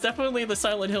 That was definitely the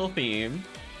Silent Hill theme.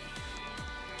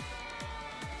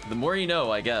 The more you know,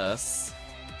 I guess.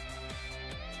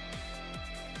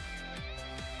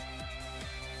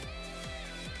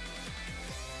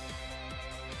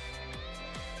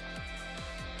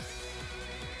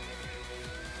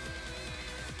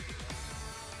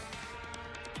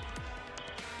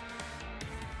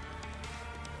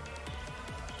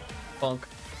 Funk.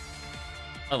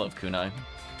 I love kunai.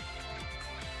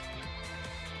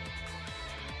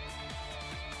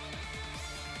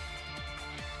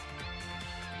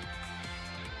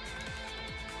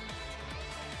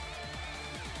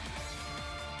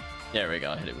 There we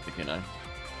go, I hit it with the kunai.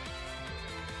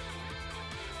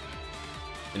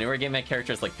 The newer game had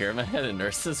characters like Pyramid Head and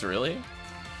nurses, really?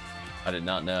 I did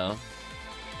not know.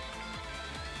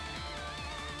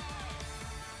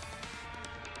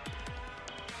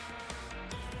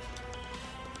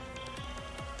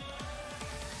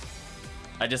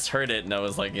 I just heard it and I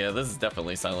was like, yeah, this is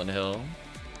definitely Silent Hill.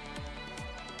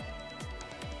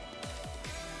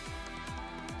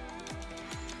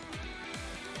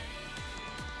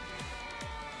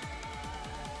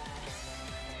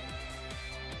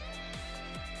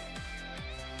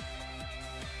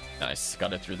 Nice,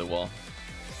 got it through the wall.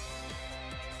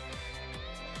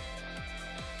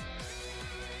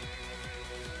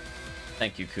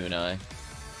 Thank you, kunai.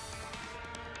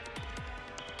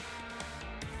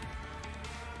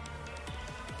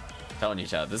 Telling you,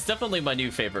 chat, this is definitely my new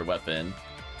favorite weapon.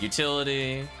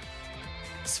 Utility,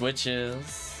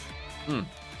 switches.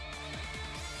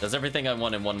 Does everything I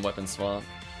want in one weapon swap.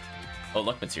 Oh,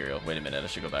 luck material. Wait a minute, I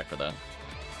should go back for that.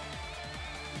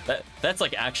 That's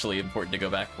like actually important to go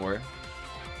back for.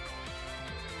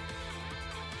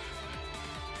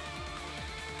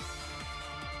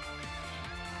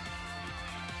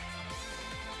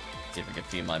 See if I can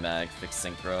feed my mag, fix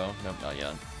synchro. Nope, not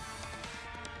yet.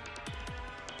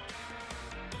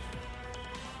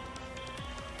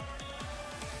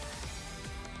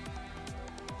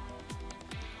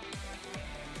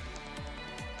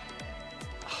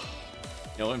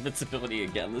 No invincibility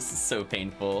again. This is so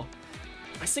painful.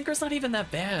 My synchro's not even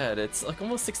that bad. It's like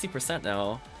almost 60%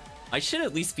 now. I should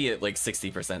at least be at like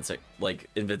 60% like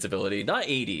invincibility. Not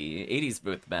 80. 80's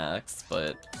both max,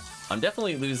 but I'm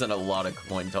definitely losing a lot of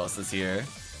coin tosses here.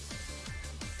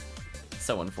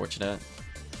 So unfortunate.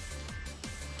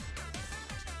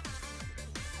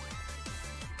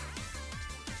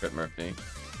 Rip Murphy.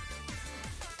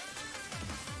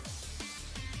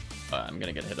 I'm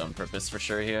gonna get hit on purpose for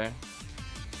sure here.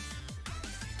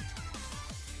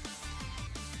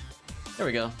 There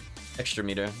we go. Extra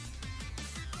meter.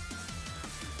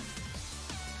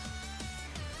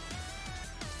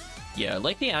 Yeah, I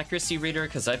like the accuracy reader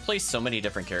because I play so many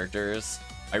different characters.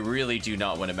 I really do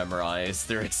not want to memorize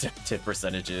their exact hit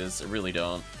percentages. I really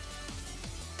don't.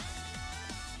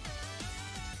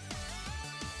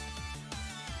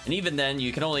 And even then,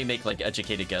 you can only make like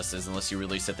educated guesses unless you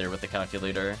really sit there with the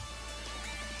calculator.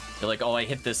 You're like, oh, I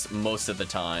hit this most of the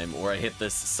time, or I hit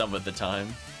this some of the time.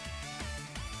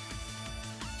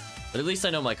 But at least I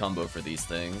know my combo for these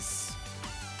things.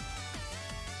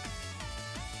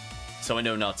 So I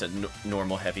know not to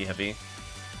normal heavy heavy.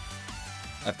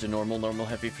 I have to normal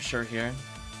heavy for sure here.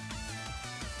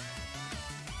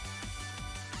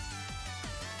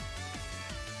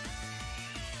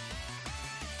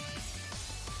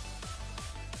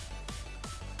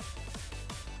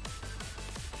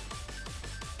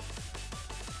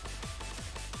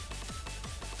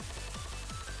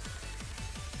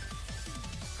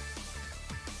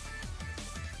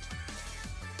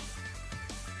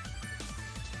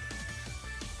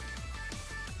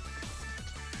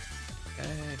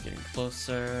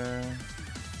 Closer.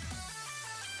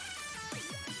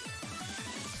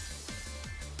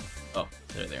 Oh,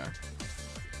 there they are.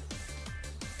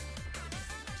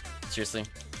 Seriously?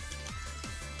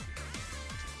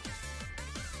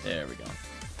 There we go.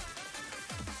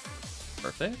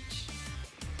 Perfect.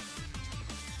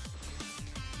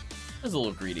 That was a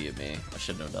little greedy of me. I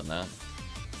shouldn't have done that.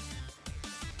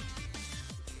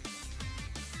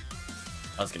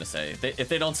 I was gonna say, if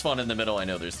they don't spawn in the middle, I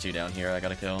know there's 2 down here I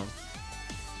gotta kill.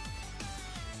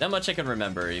 That much I can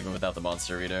remember, even without the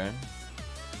monster reader.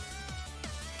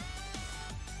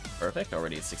 Perfect,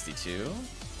 already at 62.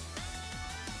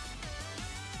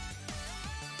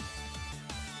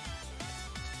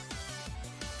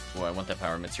 Oh, I want that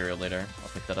power material later. I'll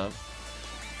pick that up.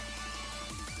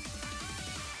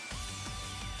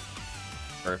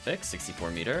 Perfect,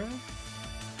 64 meter.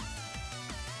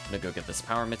 I'm gonna go get this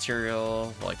power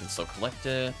material while I can still collect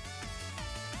it.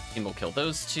 Team will kill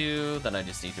those 2, then I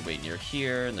just need to wait near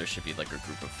here, and there should be like a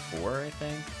group of 4, I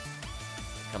think.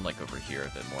 Come like over here a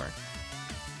bit more.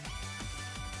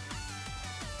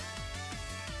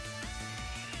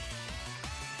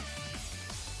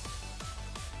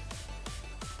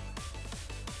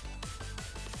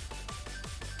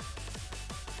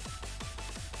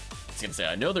 I was gonna say,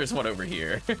 I know there's one over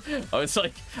here. I was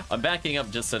like, I'm backing up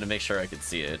just so to make sure I could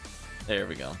see it. There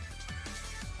we go.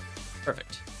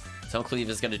 Perfect. HellCleave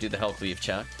is going to do the HellCleave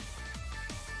check.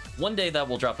 One day that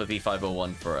will drop a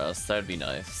V501 for us. That would be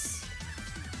nice.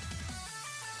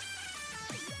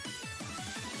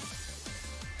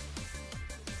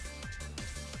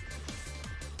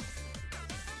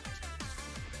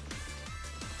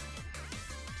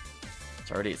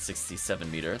 It's already at 67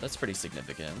 meter. That's pretty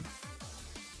significant.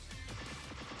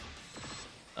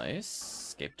 Nice.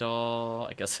 Escape doll.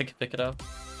 I guess I can pick it up.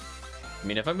 I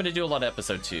mean, if I'm going to do a lot of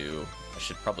episode 2, I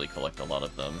should probably collect a lot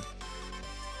of them.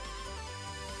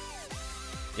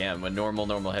 Damn, when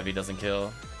normal heavy doesn't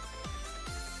kill.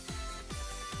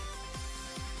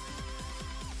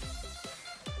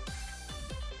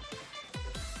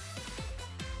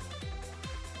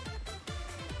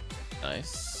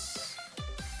 Nice.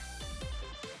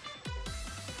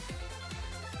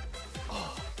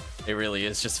 Oh, it really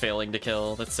is just failing to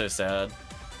kill. That's so sad.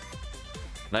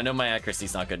 And I know my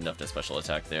accuracy's not good enough to special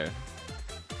attack there.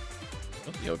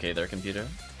 Oh, you okay there, computer?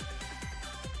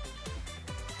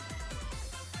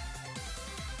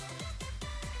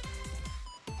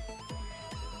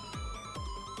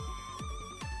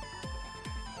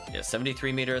 Yeah,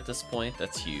 73 meter at this point.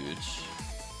 That's huge.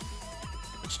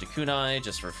 Switch to kunai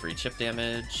just for free chip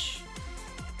damage.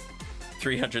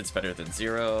 300's better than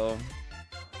 0.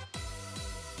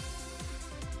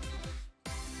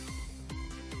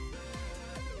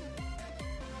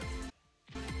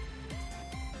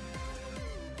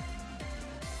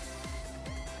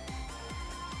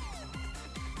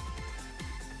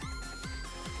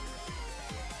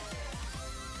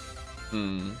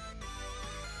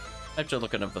 I have to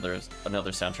look at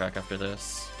another soundtrack after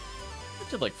this. I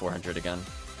did like 400 again.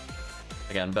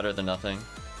 Again, better than nothing.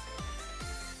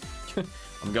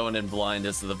 I'm going in blind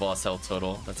as to the boss health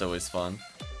total. That's always fun.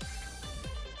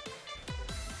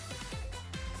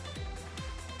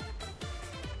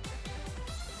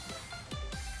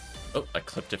 Oh, I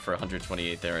clipped it for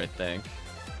 128 there, I think.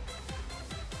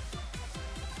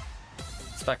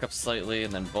 Let's back up slightly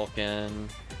and then Vulcan.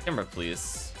 Camera,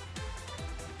 please.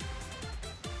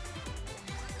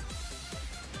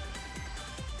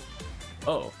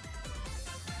 Oh.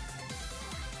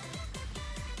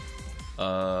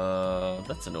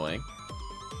 That's annoying.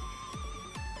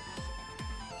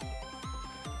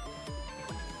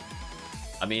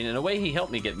 I mean, in a way, he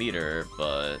helped me get meter,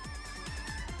 but...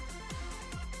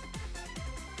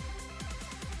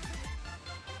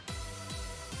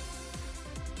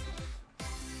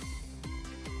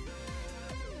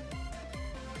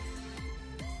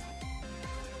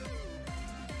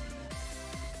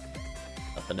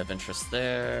 Nothing of interest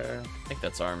there. I think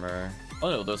that's armor. Oh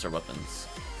no, those are weapons.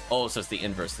 Oh, so it's the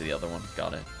inverse of the other one.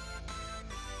 Got it.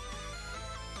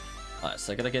 Alright,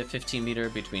 so I gotta get 15 meter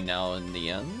between now and the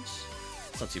end.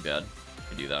 It's not too bad. I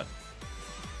can do that.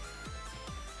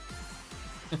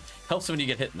 Helps when you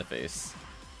get hit in the face.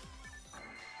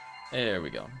 There we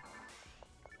go.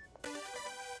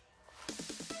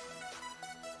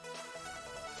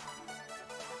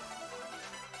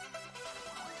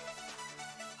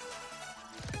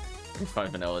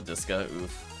 Five vanilla Disca,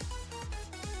 oof.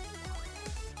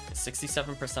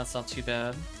 67%'s not too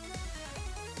bad.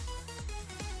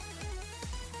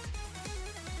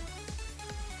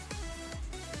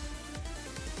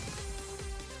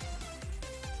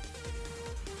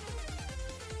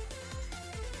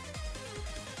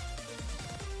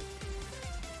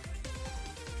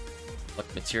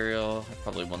 Luck material, I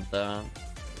probably want that.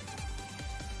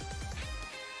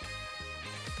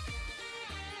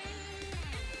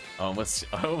 I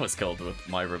almost killed with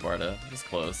my Rabarda. It was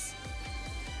close.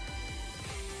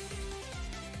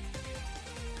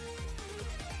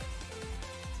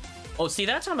 Oh, see,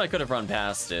 that time I could have run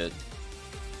past it.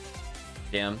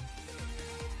 Damn.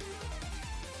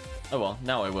 Oh well,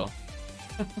 now I will.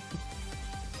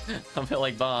 I feel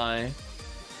like, bye.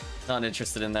 Not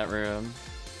interested in that room.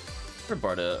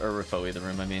 Rabarda, or Rafoe the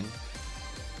room, I mean.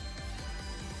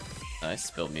 Nice,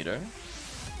 build meter.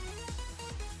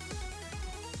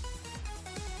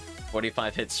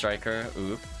 45 hit striker,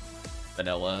 oop.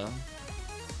 Vanilla.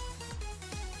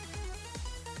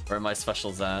 Where are my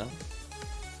specials at?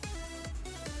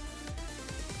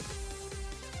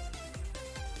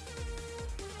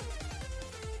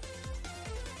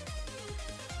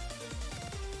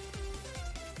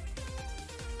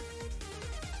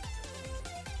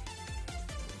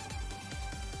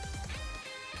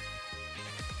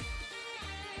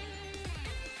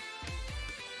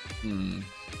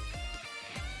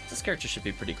 This character should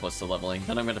be pretty close to leveling.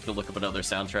 Then I'm gonna have to look up another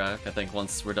soundtrack, I think,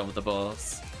 once we're done with the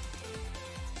boss.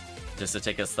 Just to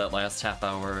take us that last half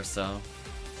hour or so.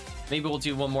 Maybe we'll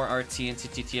do one more RT into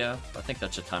TTF. I think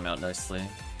that should time out nicely.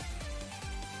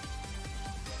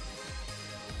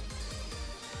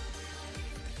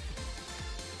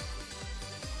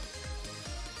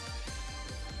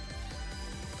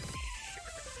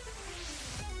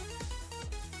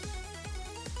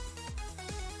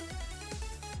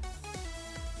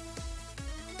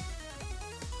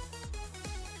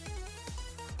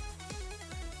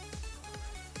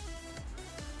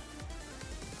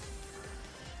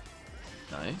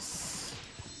 Nice.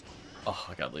 Oh,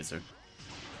 I got lasered.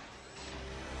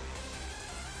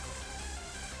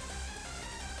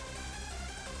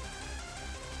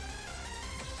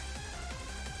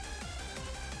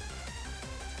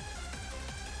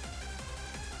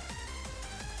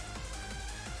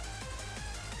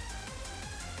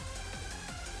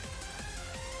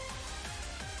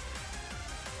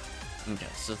 Okay,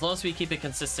 so as long as we keep it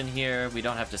consistent here, we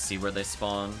don't have to see where they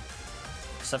spawn.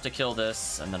 Just have to kill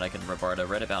this, and then I can Rabarda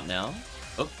right about now.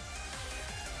 Oh.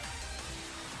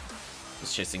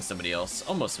 Was chasing somebody else.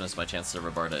 Almost missed my chance to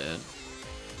Rabarda it.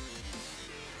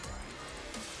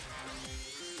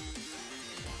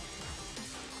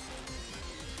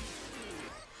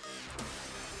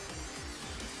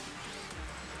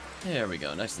 There we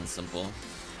go, nice and simple.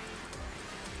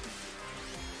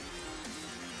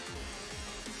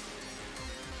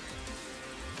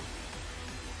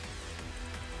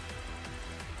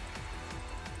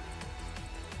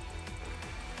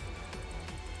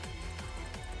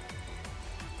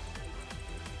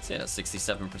 So yeah,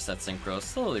 67% synchro,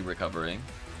 slowly recovering.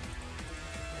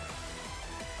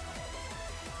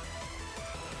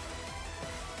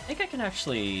 I think I can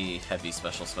actually heavy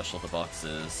special the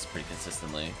boxes pretty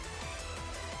consistently.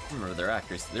 Remember, their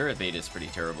accuracy, their evade is pretty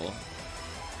terrible.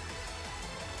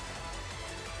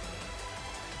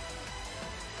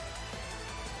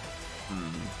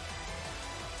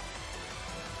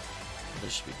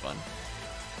 This should be fun.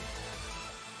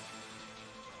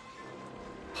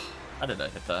 How did I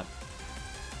hit that?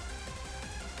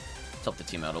 Let's help the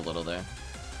team out a little there.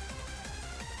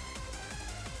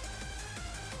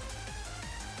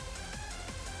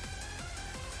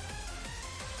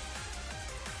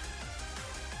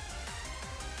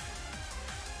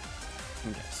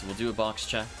 Okay, so we'll do a box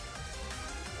check.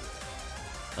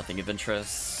 Nothing of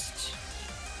interest.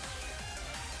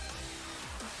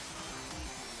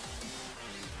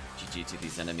 GG to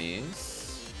these enemies.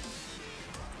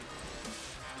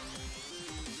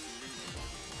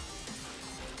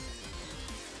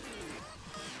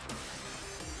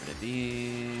 Rid of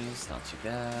these, not too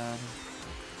bad.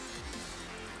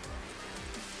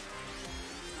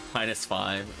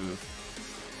 -5, oof.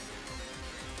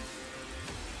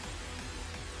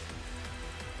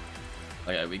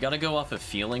 Okay, we gotta go off of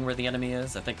feeling where the enemy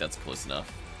is. I think that's close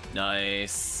enough.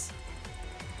 Nice.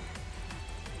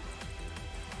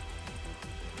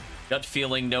 Gut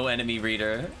feeling, no enemy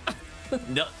reader.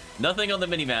 No, nothing on the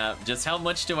minimap. Just how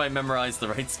much do I memorize the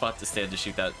right spot to stand to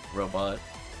shoot that robot?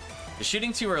 The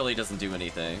shooting too early doesn't do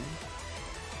anything.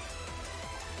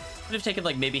 Could have taken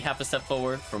like maybe half a step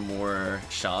forward for more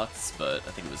shots, but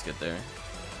I think it was good there.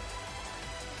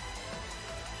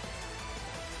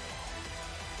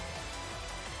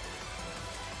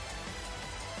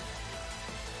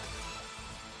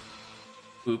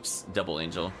 Oops, double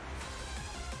angel.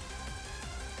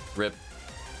 Rip.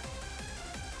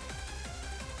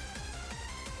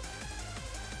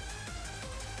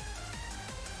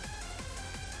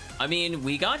 I mean,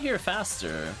 we got here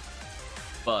faster,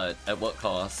 but at what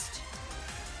cost?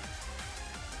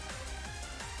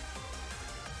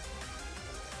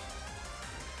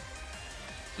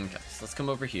 Okay, so let's come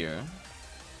over here.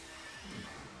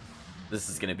 This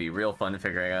is gonna be real fun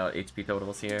figuring out HP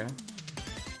totals here.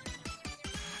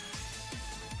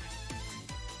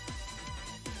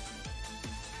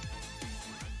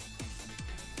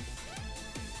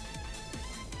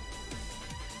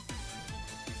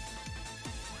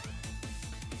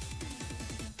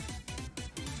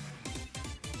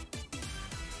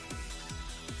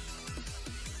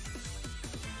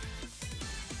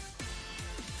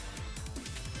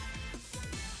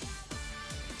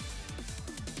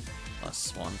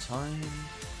 Swan time.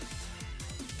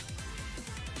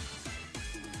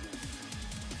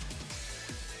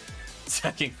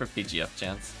 Checking for PGF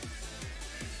chance.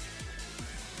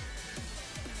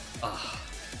 Ah,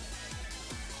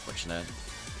 fortunate.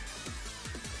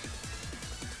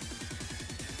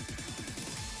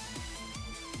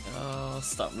 Oh,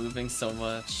 stop moving so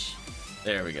much.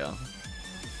 There we go.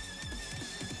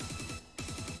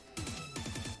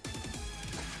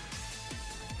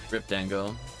 Rip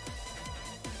Dango.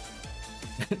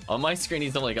 On my screen,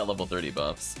 he's only got level 30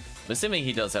 buffs. I'm assuming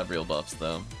he does have real buffs,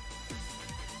 though.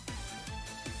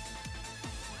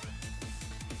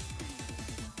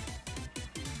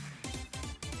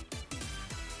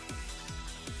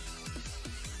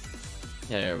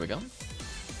 Yeah, there we go.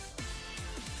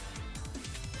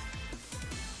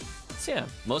 So yeah,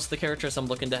 most of the characters I'm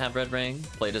looking to have Red Ring,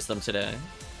 played as them today.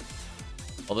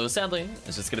 Although sadly,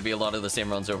 it's just gonna be a lot of the same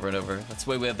runs over and over. That's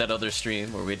why we had that other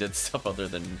stream where we did stuff other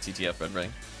than TTF Red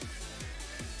Ring.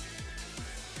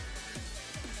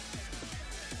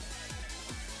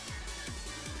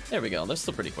 There we go, they're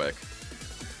still pretty quick.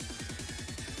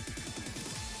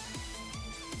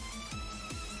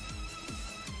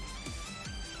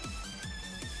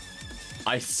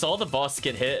 I saw the boss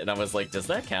get hit and I was like, does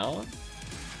that count?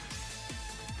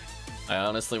 I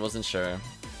honestly wasn't sure.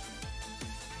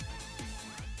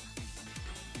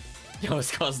 Yo,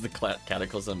 it's caused the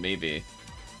cataclysm, maybe.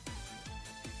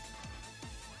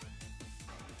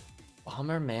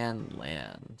 Bomberman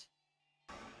Land.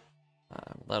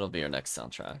 That'll be our next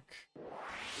soundtrack.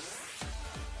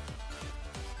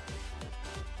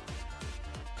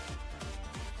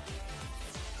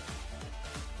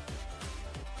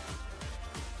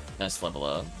 Nice level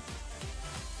up.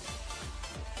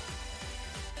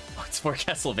 Oh, it's for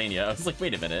Castlevania. I was like,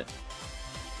 wait a minute.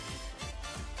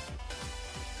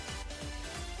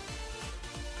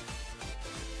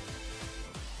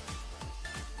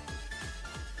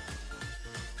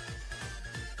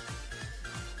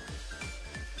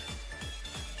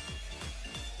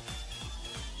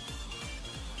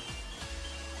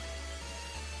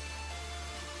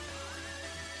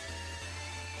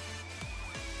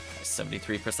 Nice,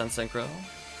 73% synchro.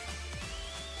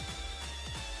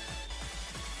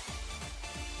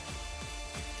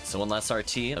 So one less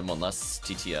RT and one less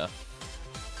TTF.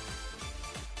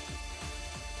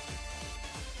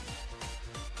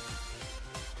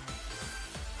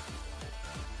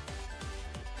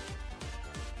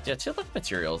 Yeah, 2 luck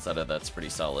materials out of that's pretty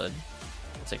solid.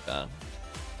 I'll take that.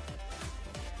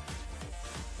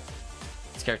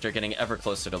 This character getting ever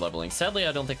closer to leveling. Sadly,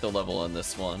 I don't think they'll level in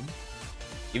this one.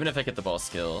 Even if I get the boss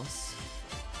skills.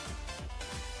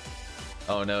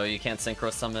 Oh no, you can't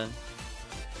synchro summon.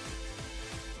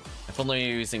 If only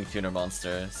you're using tuner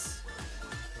monsters.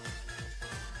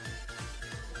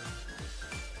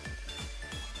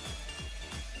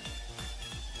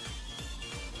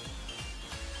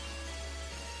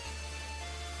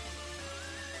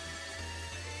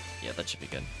 Yeah, that should be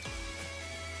good.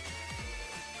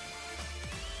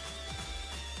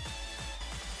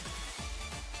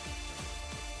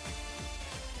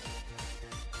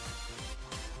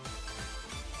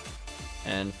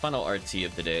 And final RT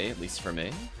of the day, at least for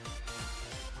me.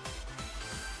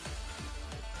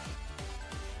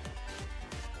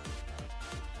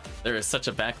 There is such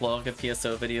a backlog of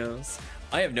PSO videos.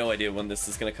 I have no idea when this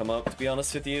is going to come up, to be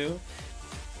honest with you.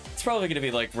 It's probably going to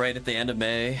be like right at the end of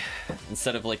May,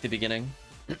 instead of like the beginning.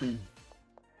 Because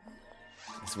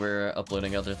we're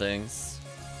uploading other things.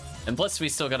 And plus we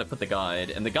still got to put the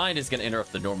guide, and the guide is going to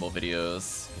interrupt the normal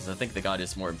videos, because I think the guide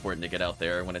is more important to get out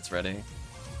there when it's ready.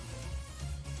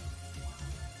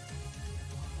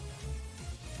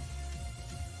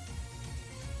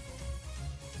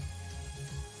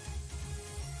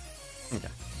 Okay.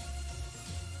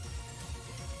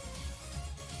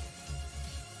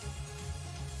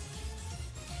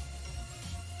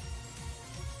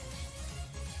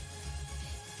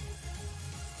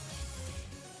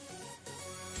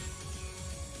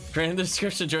 Grant the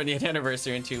description during the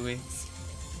anniversary in 2 weeks.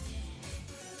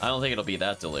 I don't think it'll be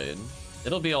that delayed.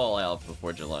 It'll be all out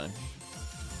before July.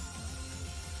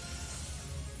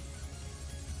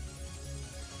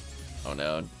 Oh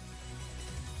no.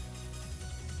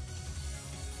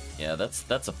 Yeah, that's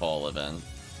a fall event.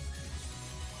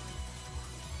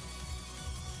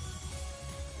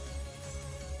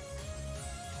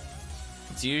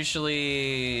 It's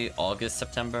usually August,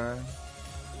 September.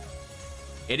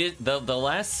 It is the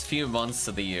last few months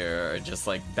of the year are just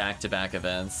like back-to-back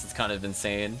events. It's kind of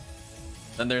insane.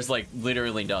 Then there's like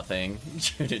literally nothing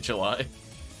June to July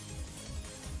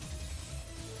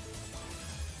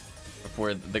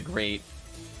before the great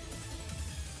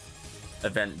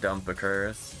event dump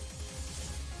occurs.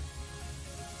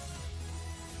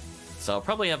 So I'll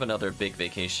probably have another big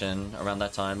vacation around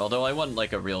that time, although I want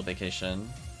like a real vacation.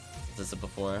 As I said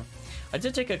before, I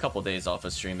did take a couple days off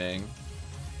of streaming.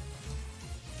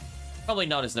 Probably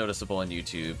not as noticeable on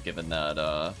YouTube, given that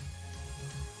I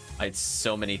had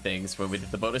so many things when we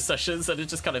did the bonus sessions that it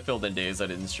just kind of filled in days I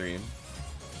didn't stream.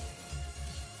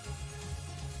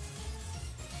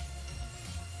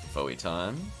 Foey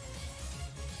time.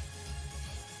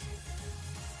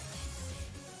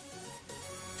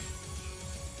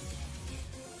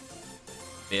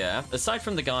 Yeah, aside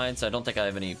from the guides, I don't think I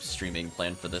have any streaming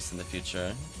planned for this in the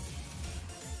future.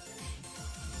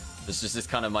 This is just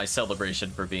kind of my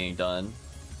celebration for being done.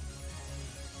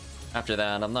 After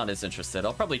that, I'm not as interested.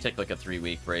 I'll probably take like a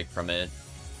 3-week break from it.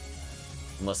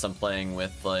 Unless I'm playing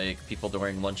with like people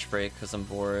during lunch break because I'm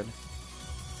bored.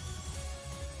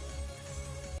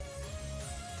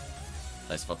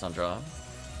 Nice photon draw.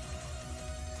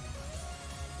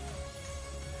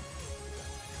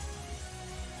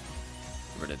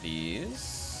 Get rid of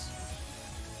these.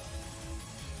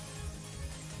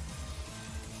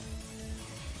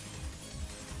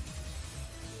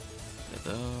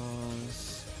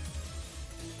 Those.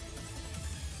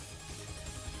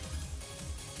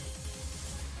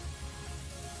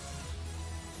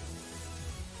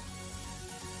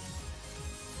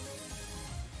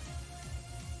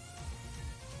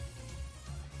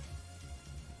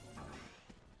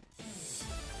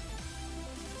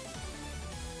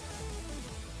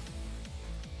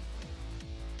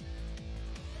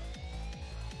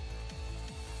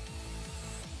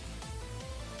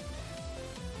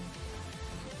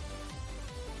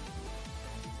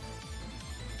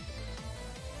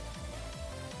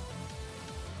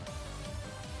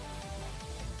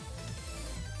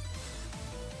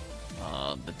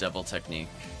 The devil technique.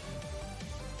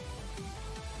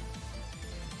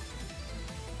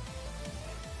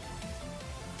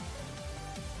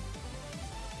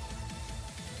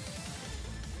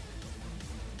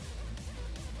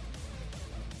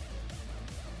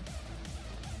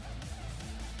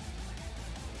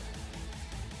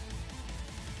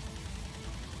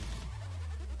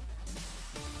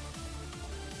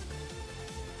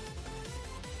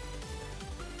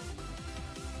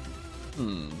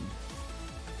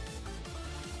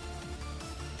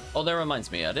 Oh, that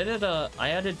reminds me. I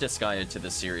added Disgaea to the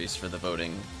series for the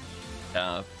voting.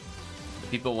 If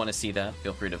people want to see that,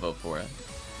 feel free to vote for it.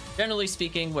 Generally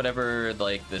speaking, whatever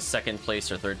like the second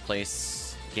place or third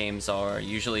place games are,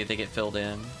 usually they get filled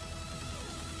in.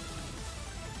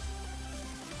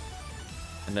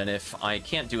 And then if I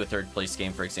can't do a third place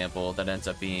game, for example, that ends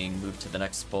up being moved to the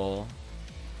next poll.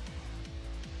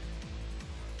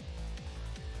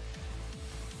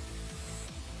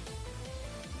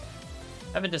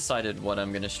 I haven't decided what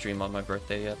I'm going to stream on my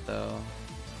birthday yet, though,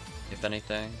 if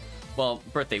anything. Well,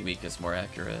 birthday week is more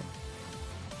accurate.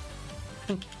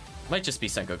 Might just be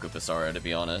Sengoku Basara, to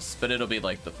be honest, but it'll be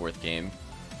like the 4th game.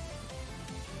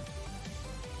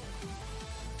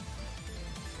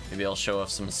 Maybe I'll show off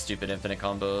some stupid infinite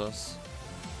combos.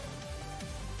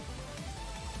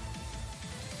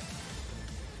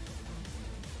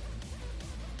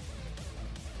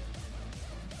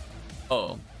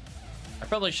 Oh. I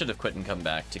probably should have quit and come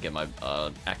back to get my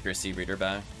accuracy reader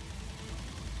back.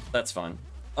 That's fine.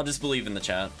 I'll just believe in the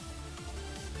chat.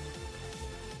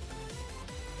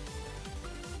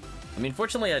 I mean,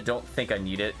 fortunately, I don't think I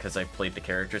need it because I played the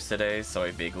characters today, so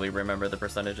I vaguely remember the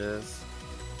percentages.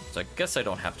 So I guess I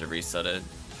don't have to reset it.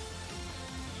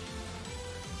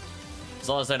 As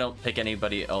long as I don't pick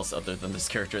anybody else other than this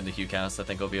character in the HuCast, I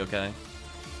think I'll be okay.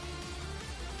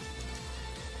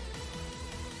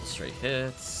 Straight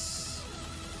hits.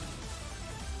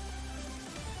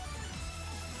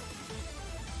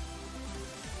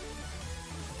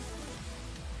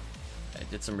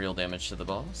 Did some real damage to the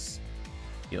boss.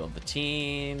 Healed the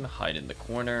team, hide in the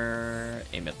corner,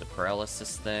 aim at the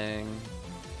paralysis thing.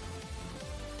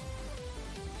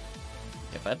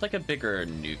 If I had like a bigger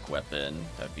nuke weapon,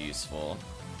 that'd be useful.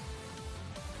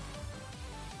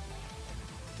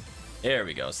 There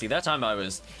we go. See, that time I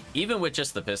was, even with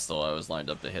just the pistol, I was lined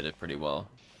up to hit it pretty well.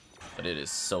 But it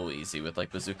is so easy with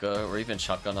like bazooka or even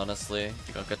shotgun, honestly, if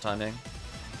you got good timing.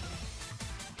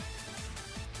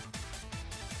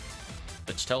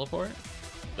 Glitch teleport?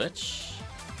 Glitch?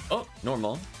 Oh,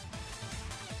 normal.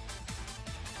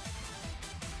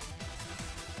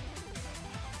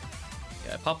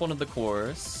 Yeah, pop one of the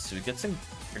cores, so we get some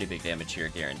pretty big damage here,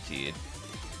 guaranteed.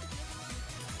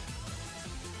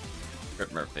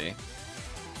 Hurt Murphy.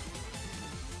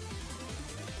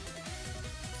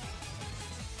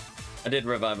 I did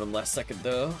revive him last second,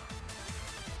 though.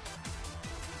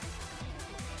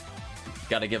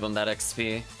 Gotta give him that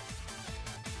XP.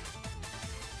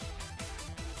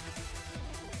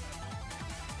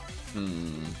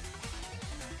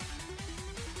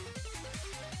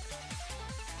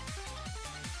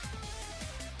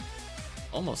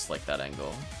 Almost like that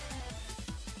angle.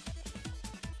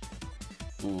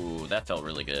 Ooh, that felt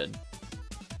really good.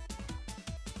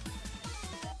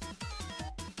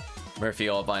 Murphy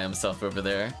all by himself over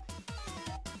there.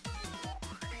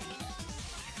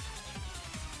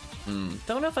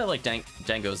 Don't know if I like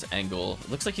Dango's angle.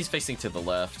 It looks like he's facing to the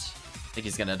left. I think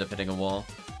he's gonna end up hitting a wall.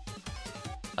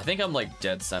 I think I'm like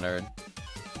dead centered.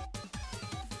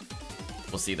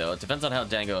 We'll see though. It depends on how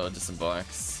Dango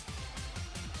disembarks.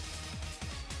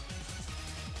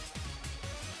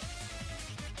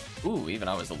 Ooh, even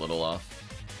I was a little off.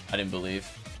 I didn't believe.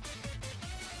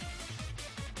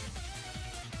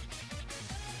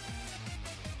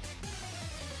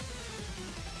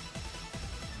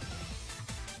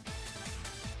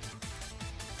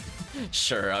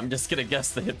 Sure, I'm just gonna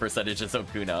guess the hit percentage is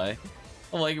Okunai.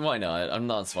 I'm like, why not? I'm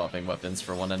not swapping weapons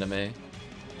for one enemy.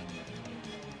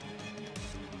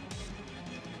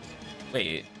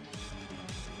 Wait.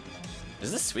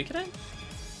 Is this Suikoden?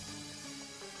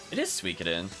 It is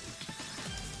Suikoden.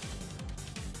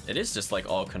 It is just like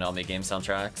all Konami game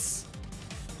soundtracks.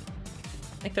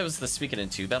 I think that was the Suikoden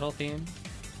 2 battle theme.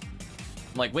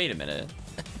 I'm like, wait a minute.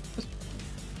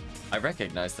 I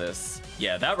recognize this.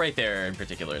 Yeah, that right there in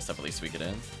particular is definitely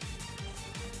Suikoden.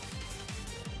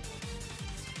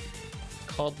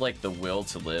 Called like the Will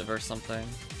to Live or something.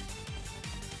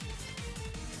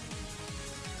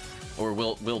 Or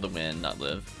will to win, not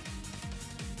live.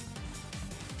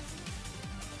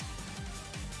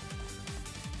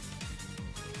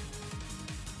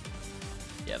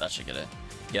 Yeah, that should get it.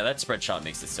 Yeah, that spread shot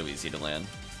makes it so easy to land.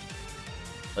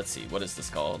 Let's see, what is this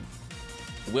called?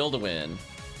 Will to win.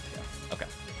 Yeah, okay.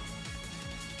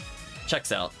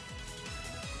 Checks out.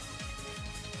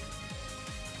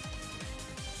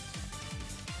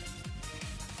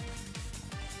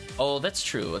 Oh, that's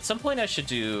true. At some point I should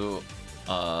do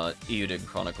Euden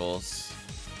Chronicles.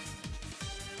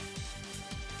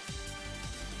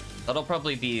 That'll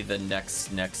probably be the next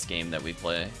game that we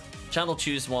play. Channel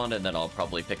choose one and then I'll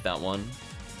probably pick that one.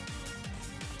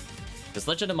 Because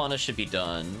Legend of Mana should be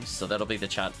done, so that'll be the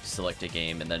chat selected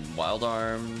game, and then Wild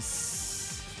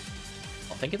Arms.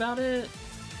 I'll think about it.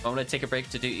 I'm gonna take a break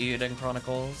to do Euden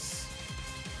Chronicles.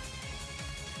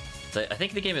 So I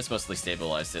think the game is mostly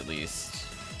stabilized at least.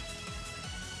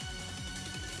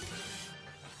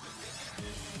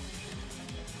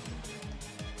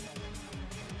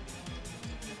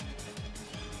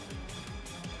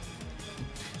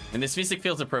 And this music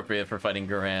feels appropriate for fighting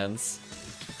Gorans.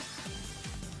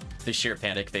 The sheer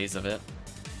panic phase of it.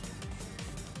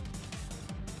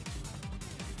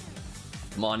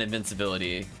 Come on,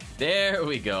 invincibility. There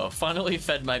we go. Finally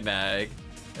fed my mag.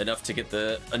 Enough to get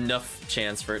enough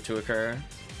chance for it to occur.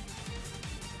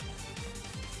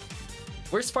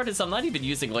 Worst part is I'm not even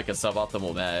using like a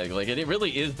suboptimal mag. Like it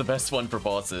really is the best one for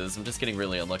bosses. I'm just getting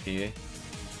really unlucky.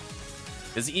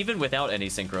 Because even without any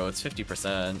synchro, it's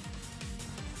 50%.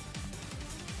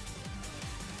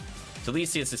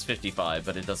 Delicious is 55,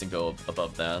 but it doesn't go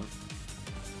above that.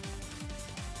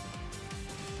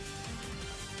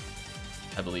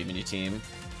 I believe in you, team.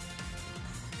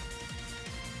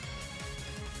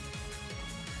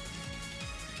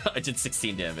 I did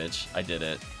 16 damage. I did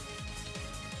it.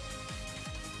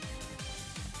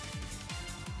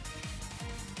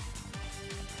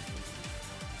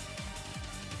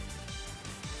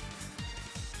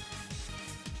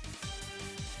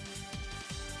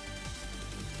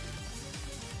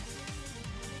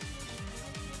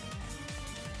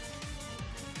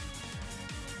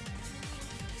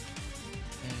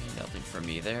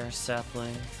 There,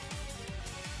 sapling.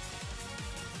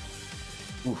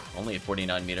 Ooh, only a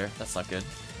 49 meter. That's not good.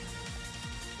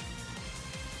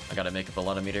 I gotta make up a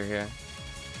lot of meter here.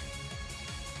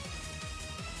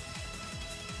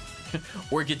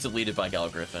 Or get deleted by Gal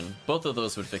Griffin. Both of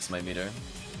those would fix my meter.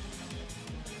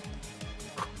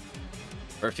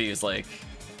 Or if he was like,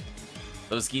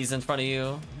 those geese in front of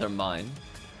you, they're mine.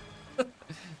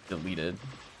 deleted.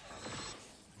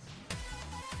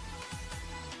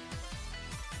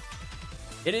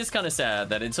 It is kind of sad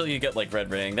that until you get like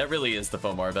Red Ring, that really is the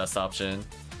Fomar best option.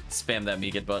 Spam that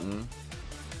Megid button.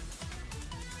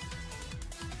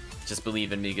 Just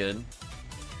believe in Megid.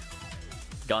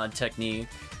 God technique.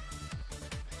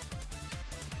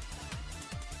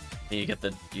 And you get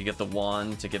the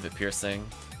wand to give it piercing,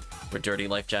 or dirty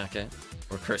life jacket,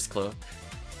 or cursed cloak.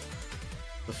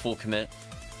 The full commit.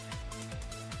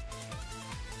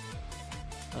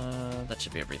 That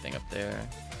should be everything up there.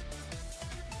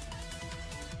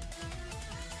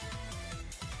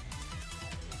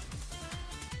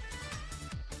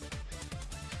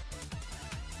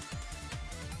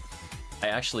 I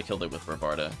actually killed it with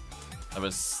Rabarda.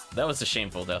 That was a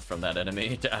shameful death from that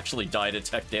enemy to actually die to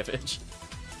tech damage.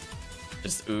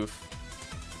 Just oof.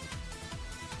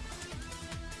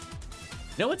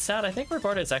 You know what's sad? I think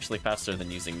Rabarda is actually faster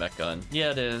than using Mech Gun.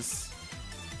 Yeah, it is.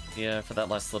 Yeah, for that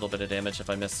last little bit of damage if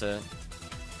I miss it.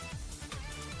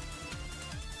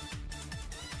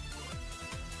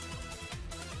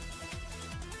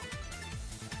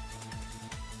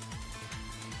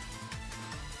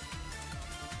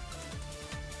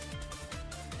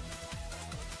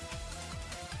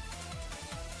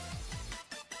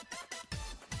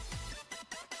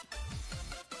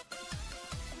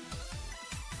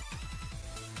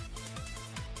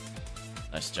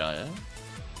 Nice Jaya.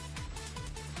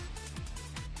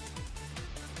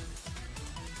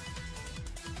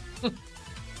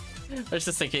 I was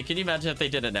just thinking, can you imagine if they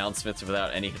did announcements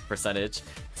without any hit percentage?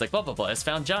 It's like, blah blah blah has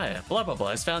found Jaya, blah blah blah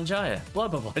has found Jaya, blah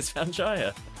blah blah has found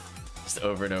Jaya. Just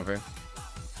over and over.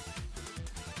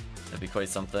 That'd be quite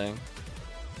something.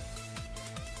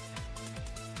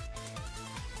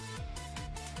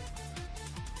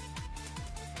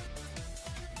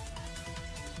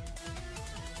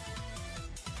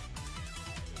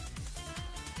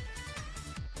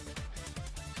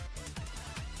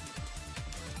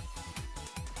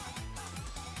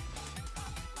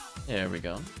 There we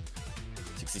go.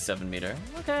 67 meter.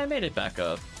 Okay, I made it back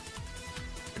up.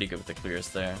 Pretty good with the clears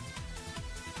there. I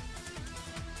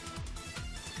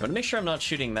want to make sure I'm not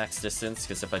shooting max distance,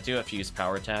 because if I do have to use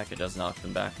power attack, it does knock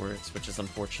them backwards, which is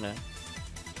unfortunate.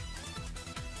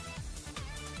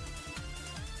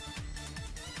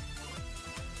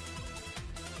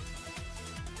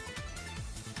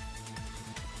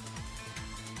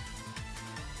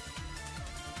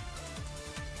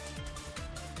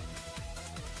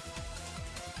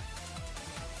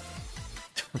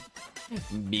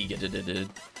 Me get it.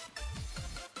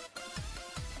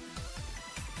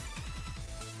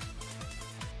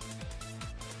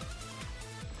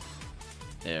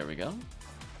 There we go.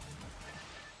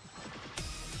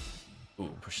 Ooh,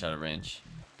 pushed out of range.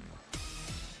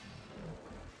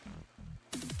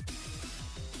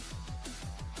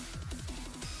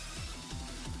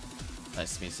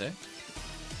 Nice music.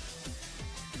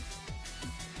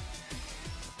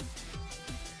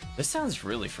 This sounds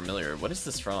really familiar. What is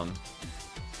this from?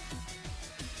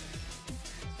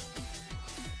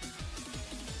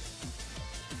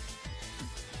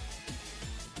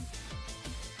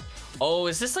 Oh,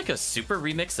 is this like a super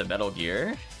remix of Metal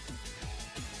Gear?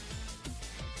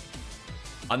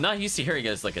 I'm not used to hearing it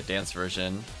as like a dance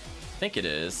version. I think it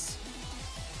is.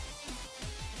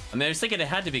 I mean, I was thinking it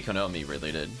had to be Konami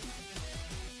related.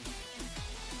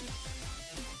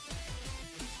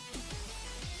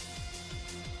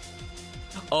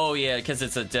 Oh yeah, because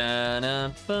it's a da-na,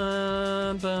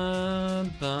 bum,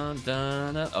 bum, bum,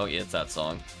 da-na. Oh yeah, it's that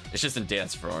song. It's just in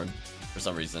dance form for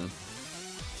some reason.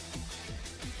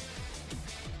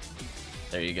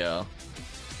 There you go.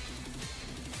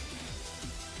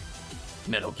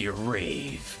 Metal Gear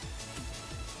Rave.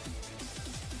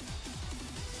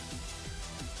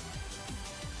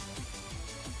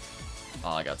 Oh,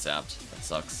 I got zapped. That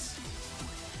sucks.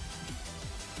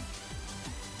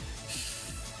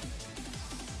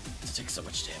 To take so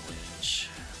much damage.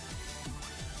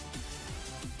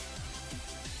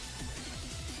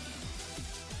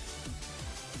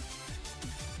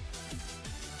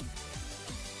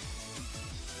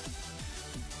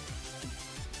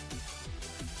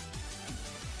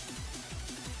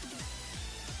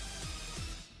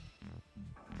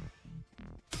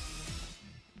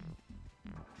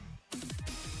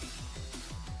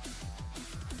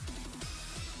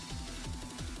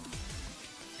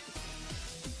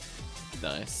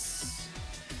 Nice.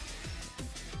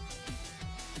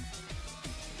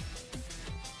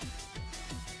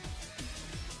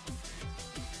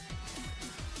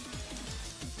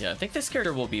 Yeah, I think this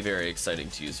character will be very exciting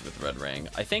to use with Red Ring.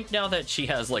 I think now that she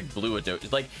has like blue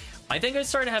like I think I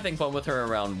started having fun with her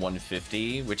around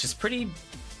 150, which is pretty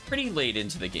pretty late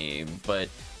into the game, but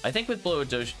I think with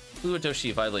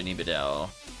Bluedoshi Violet Nibidao,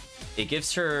 it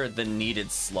gives her the needed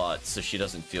slot so she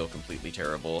doesn't feel completely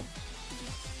terrible.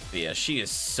 But yeah, she is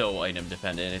so item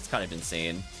dependent, it's kind of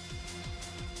insane.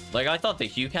 Like, I thought the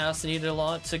HuCast needed a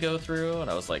lot to go through, and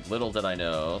I was like, little did I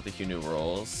know, the Hu New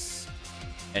Rolls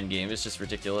endgame is just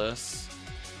ridiculous.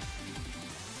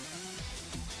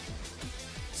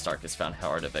 Stark has found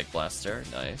Howard of Egg Blaster,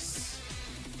 nice.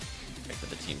 Back to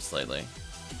the team slightly.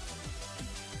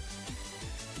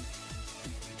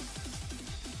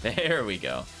 There we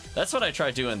go. That's what I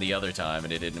tried doing the other time,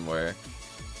 and it didn't work.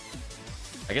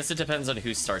 I guess it depends on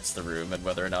who starts the room and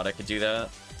whether or not I could do that.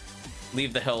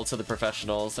 Leave the hell to the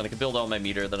professionals, and I can build all my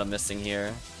meter that I'm missing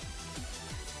here.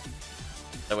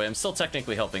 That way I'm still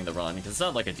technically helping the run, because it's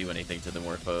not like I do anything to the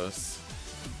Morphos.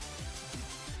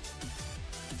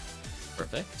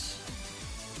 Perfect.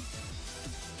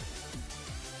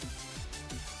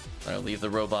 I'll leave the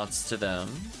robots to them.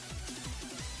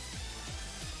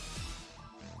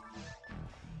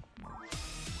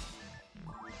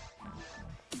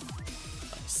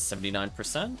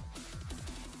 79%.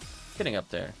 Getting up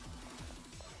there.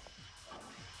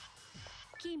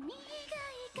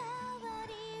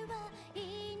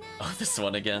 Oh, this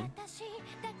one again.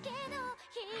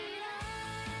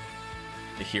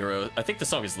 The hero. I think the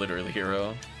song is literally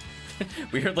Hero.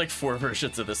 We heard like 4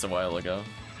 versions of this a while ago.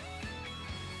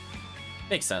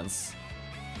 Makes sense.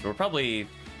 We're probably,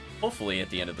 hopefully, at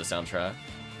the end of the soundtrack.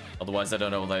 Otherwise, I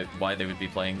don't know why they would be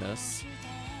playing this.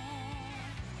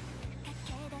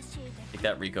 Take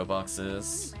that Rico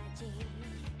boxes.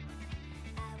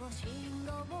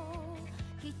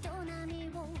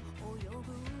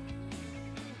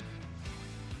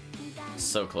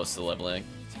 So close to leveling.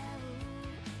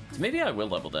 So maybe I will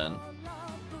level then.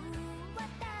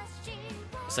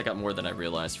 Guess I got more than I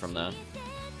realized from that.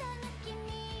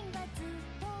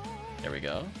 There we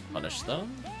go. Punish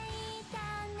them.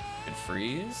 Good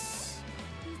freeze.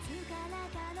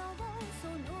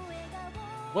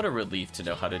 What a relief to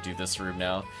know how to do this room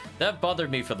now. That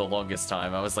bothered me for the longest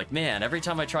time. I was like, man, every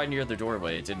time I tried near the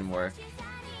doorway, it didn't work.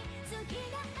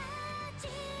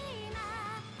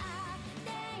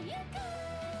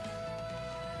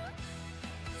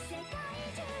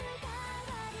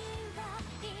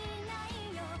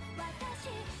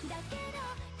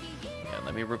 Yeah,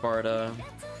 let me Robarda.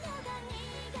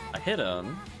 I hit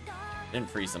him. Didn't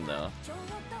freeze him though.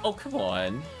 Oh, come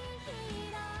on.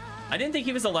 I didn't think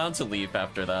he was allowed to leave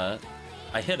after that.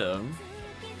 I hit him.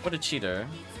 What a cheater.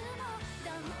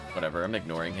 Whatever, I'm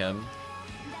ignoring him.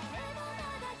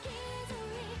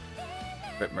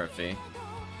 Rip Murphy.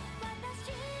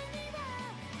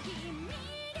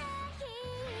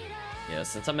 Yeah,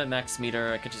 since I'm at max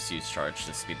meter, I could just use charge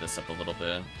to speed this up a little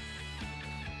bit.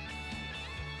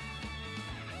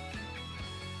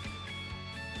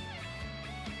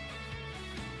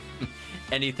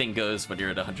 Anything goes when you're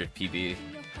at 100 PB.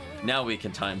 Now we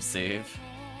can time save.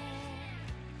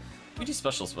 We do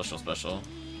special.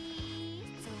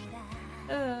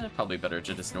 Probably better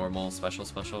to just normal, special.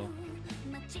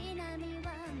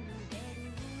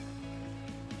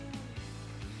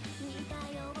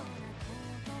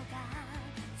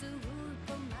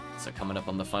 So coming up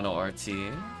on the final RT.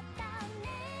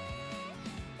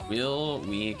 Will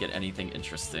we get anything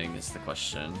interesting is the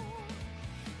question.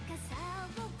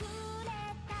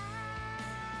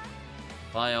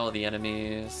 Buy all the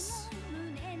enemies.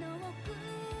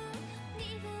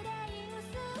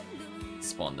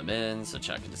 Spawn them in so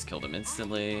chat can just kill them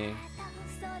instantly.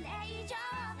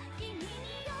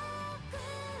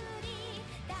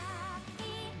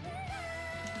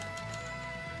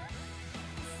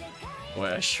 Boy,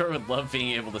 I sure would love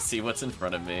being able to see what's in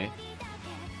front of me.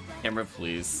 Camera,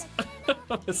 please.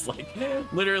 It's like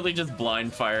literally just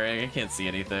blind firing. I can't see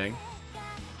anything.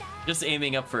 Just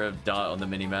aiming up for a dot on the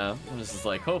minimap. I'm just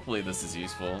like, hopefully this is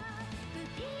useful.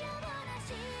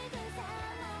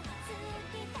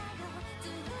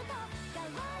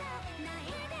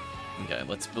 Okay,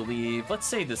 let's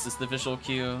say this is the visual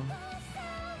cue.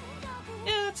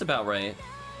 Yeah, that's about right.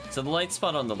 So the light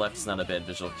spot on the left is not a bad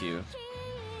visual cue.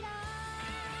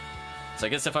 So I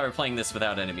guess if I were playing this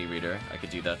without enemy reader, I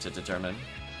could do that to determine.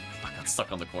 I got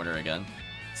stuck on the corner again.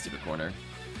 Stupid corner.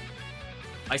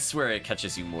 I swear it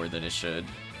catches you more than it should.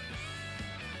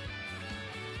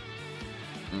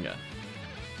 Okay.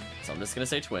 So I'm just gonna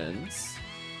say twins.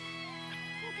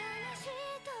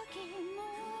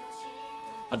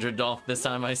 100 off this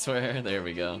time, I swear. There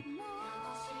we go.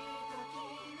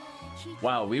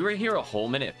 Wow, we were here a whole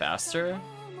minute faster?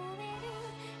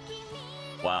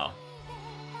 Wow.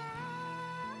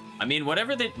 I mean,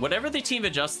 whatever the team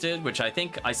adjusted, which I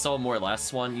think I saw more last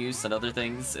Swan use and other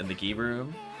things in the key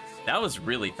room, that was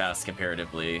really fast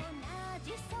comparatively.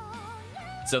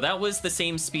 So that was the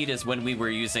same speed as when we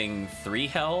were using 3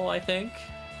 Hell, I think.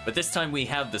 But this time we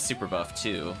have the super buff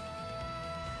too.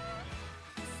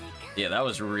 Yeah, that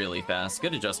was really fast.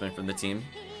 Good adjustment from the team.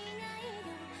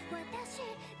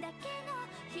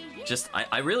 Just,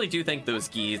 I really do think those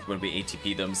Gis, when we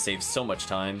ATP them, save so much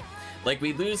time. Like,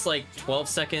 we lose like 12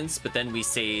 seconds, but then we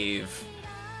save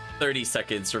 30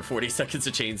 seconds or 40 seconds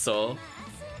of chainsaw.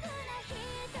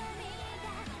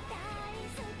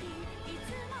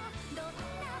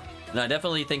 And I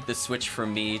definitely think the switch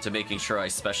from me to making sure I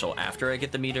special after I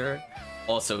get the meter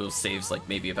also saves like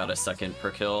maybe about a second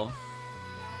per kill,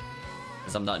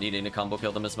 because I'm not needing to combo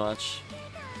kill them as much.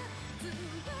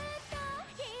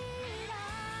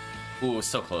 Ooh,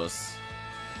 so close.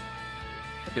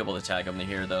 I'll be able to tag him to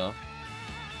here though.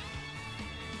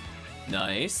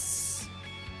 Nice.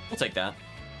 We'll take that.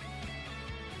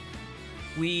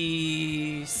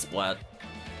 We splat.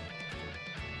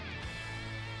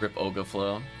 Rip Oga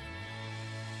Flow.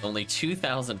 Only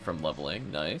 2,000 from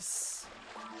leveling. Nice.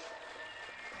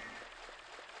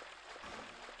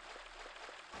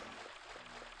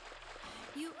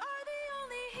 You are the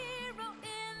only hero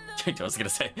in the I was gonna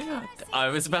say, I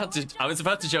was about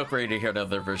to joke ready to hear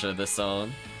another version of this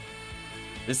song.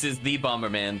 This is the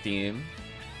Bomberman theme.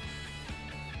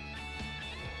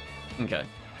 Okay.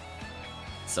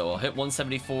 So I'll hit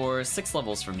 174, 6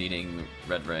 levels from needing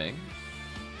Red Ring.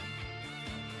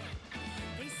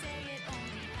 They say it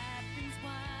only happens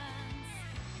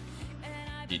once, and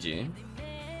I GG.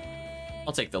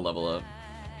 I'll take the level up.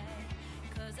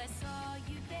 'cause I saw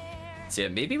you there. So yeah,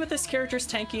 maybe with this character's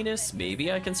tankiness,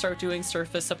 maybe I can start doing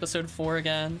Surface Episode 4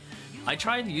 again. I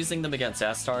tried using them against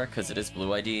Astar because it is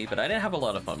Blue ID, but I didn't have a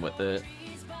lot of fun with it.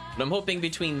 But I'm hoping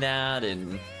between that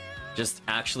and just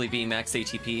actually being max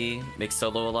ATP makes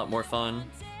solo a lot more fun.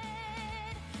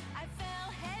 I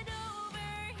fell head over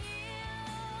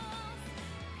heels.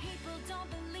 People don't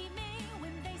believe me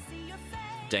when they see your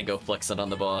face. Dango flexing on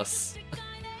the boss. The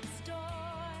guy next door.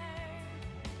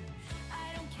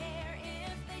 I don't care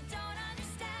if they don't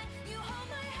understand. You hold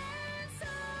my hand, so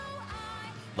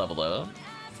I Level up. ask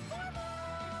for more.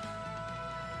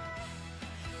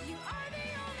 You are the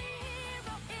only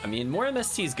hero I mean, more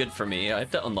MST is good for me. I have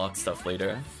to unlock stuff later.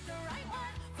 in the right one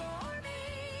for me.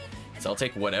 So I'll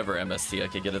take whatever MST I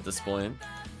could get at this point.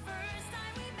 First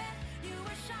time we met, you were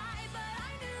shy, but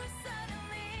I knew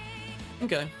suddenly.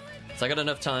 Okay. So I got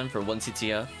enough time for 1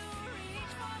 TTF.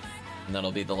 And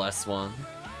that'll be the last one.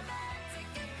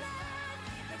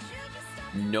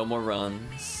 No more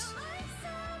runs.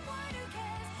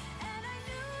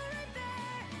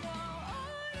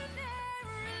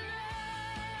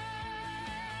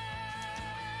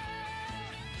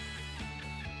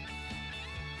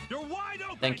 You're wide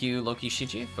open. Thank you, Loki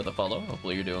Shiji, for the follow.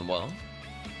 Hopefully you're doing well.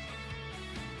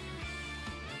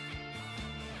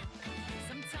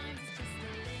 Sometimes it's just the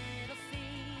little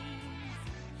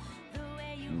things, the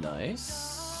way you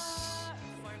Nice.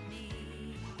 for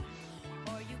me,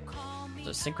 or you call me.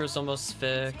 The synchro's almost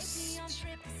fixed.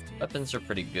 Weapons are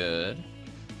pretty good.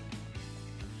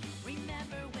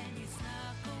 Remember when you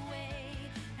snuck away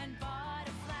and bought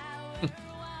a flower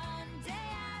one day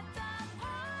at the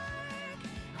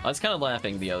park? I was kind of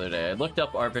laughing the other day. I looked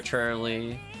up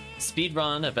arbitrarily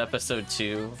speedrun of episode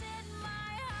 2,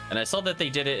 and I saw that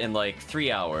they did it in like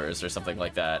 3 hours or something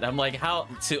like that. And I'm like, how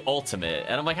to ultimate?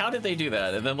 And I'm like, how did they do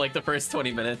that? And then like the first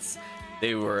 20 minutes,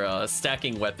 they were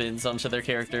stacking weapons onto their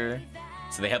character.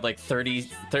 So they had like 30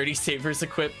 sabers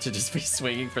equipped to just be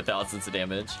swinging for thousands of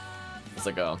damage. I was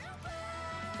like, oh,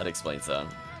 that explains that.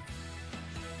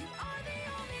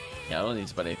 Yeah, I don't need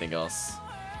to put anything else.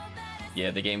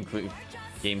 Yeah, the GameCube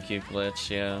glitch,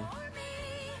 yeah.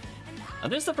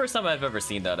 And this is the first time I've ever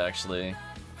seen that, actually.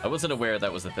 I wasn't aware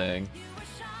that was a thing.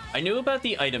 I knew about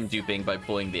the item duping by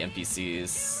pulling the NPCs.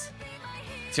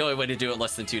 It's the only way to do it in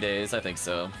less than 2 days, I think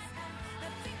so.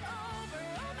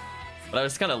 But I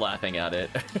was kind of laughing at it.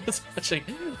 I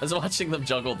was watching them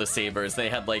juggle the sabers. They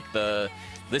had like the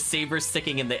sabers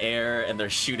sticking in the air and they're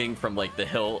shooting from like the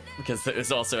hilt because it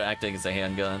was also acting as a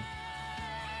handgun.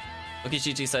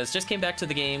 Okishiji says, just came back to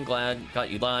the game, glad got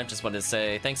you live, just wanted to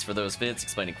say thanks for those vids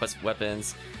explaining quest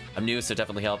weapons. I'm new, so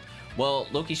definitely help. Well,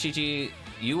 Lokishiji,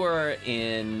 you are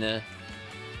in,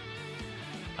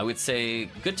 I would say,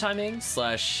 good timing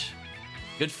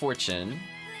 / good fortune.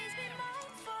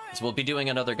 So we'll be doing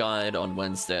another guide on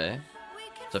Wednesday.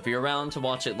 So if you're around to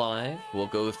watch it live, we'll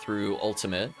go through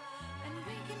Ultimate. And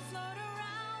we can float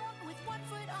around with one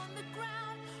foot on the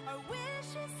ground, our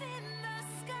wishes in the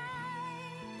sky.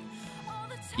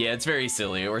 Yeah, it's very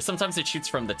silly. Or sometimes it shoots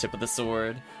from the tip of the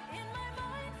sword.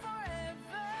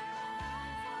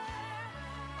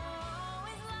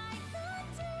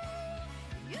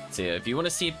 So yeah, if you want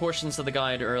to see portions of the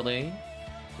guide early,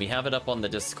 we have it up on the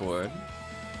Discord.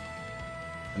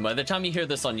 And by the time you hear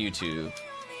this on YouTube,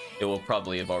 it will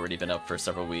probably have already been up for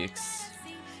several weeks.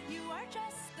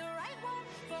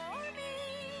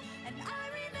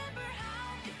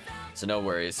 So no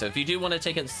worries. So if you do want to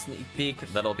take a sneak peek,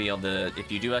 that'll be on the,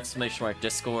 if you do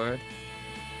 !Discord,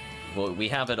 well, we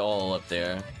have it all up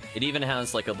there. It even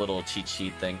has like a little cheat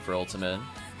sheet thing for Ultimate.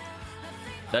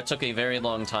 That took a very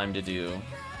long time to do.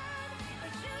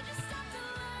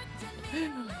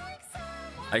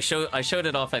 I showed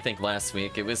it off, I think, last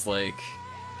week. It was like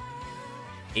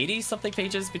 80-something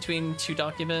pages between two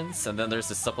documents, and then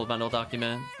there's a supplemental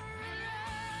document.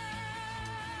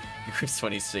 Chris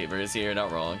 20 Sabers here,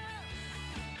 not wrong.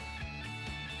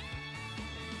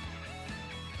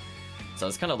 So I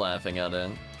was kind of laughing at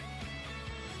it.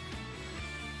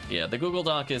 Yeah, the Google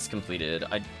Doc is completed.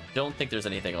 I don't think there's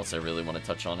anything else I really want to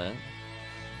touch on it.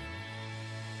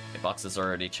 Okay, boxes are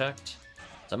already checked.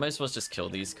 So I might as well just kill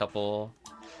these couple.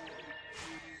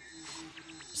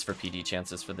 Just for PD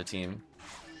chances for the team.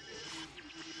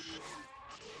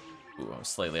 Ooh, I was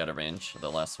slightly out of range of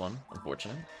the last one,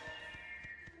 unfortunate.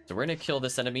 So we're gonna kill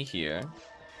this enemy here.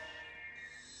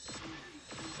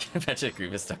 Magic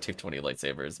Grievous Duct Tape 20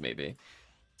 lightsabers, maybe.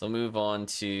 So move on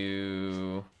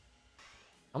to...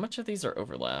 How much of these are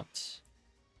overlapped?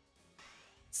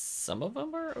 Some of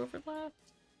them are overlapped?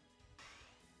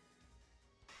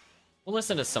 We'll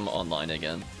listen to some online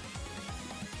again.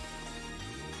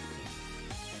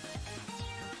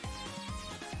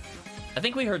 I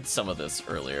think we heard some of this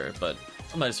earlier, but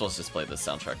I might as well just play this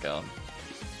soundtrack out.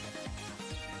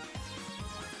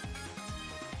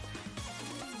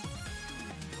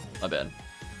 My bad.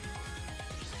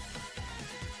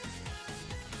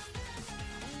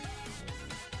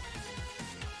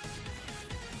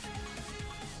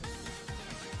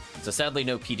 So sadly,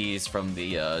 no PDs from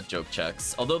the joke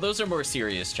checks. Although those are more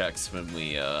serious checks when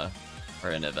we are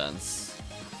in events.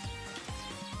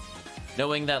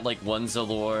 Knowing that like 1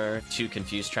 Zalor, 2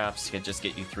 Confuse Traps can just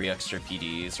get you 3 extra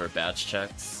PDs or badge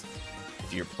checks.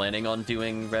 If you're planning on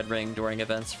doing Red Ring during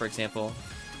events, for example.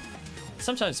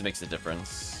 Sometimes it makes a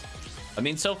difference. I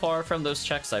mean, so far from those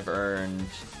checks, I've earned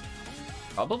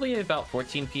probably about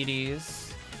 14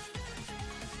 PDs.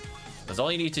 Because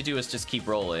all you need to do is just keep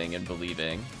rolling and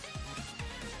believing.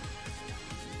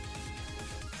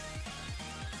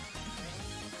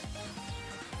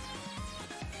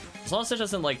 As long as it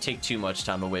doesn't, like, take too much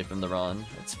time away from the run,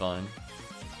 it's fine.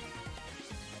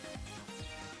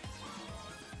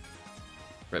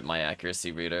 Rip my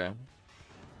accuracy reader.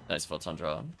 Nice photon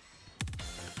draw.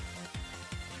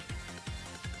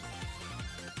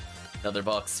 Another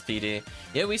box PD.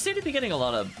 Yeah, we seem to be getting a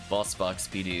lot of boss box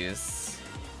PDs.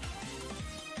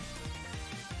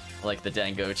 Like the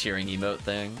Dango cheering emote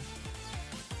thing.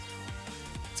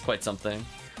 It's quite something.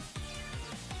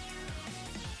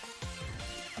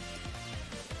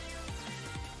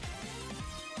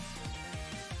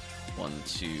 One,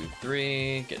 two,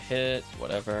 three, get hit,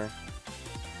 whatever.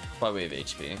 Why we have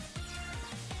HP.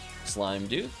 Slime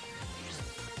dude.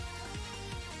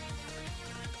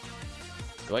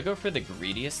 Do I go for the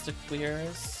greediest of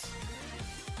clears?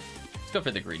 Let's go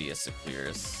for the greediest of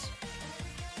clears.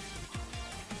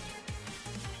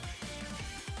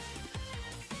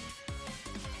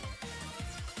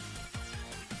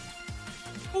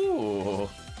 Ooh.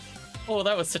 Oh,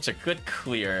 that was such a good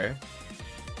clear.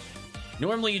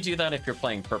 Normally you do that if you're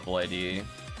playing purple ID.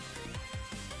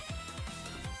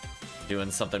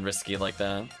 Doing something risky like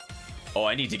that. Oh,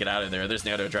 I need to get out of there. There's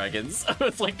nano dragons. I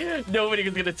was like, nobody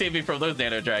is gonna save me from those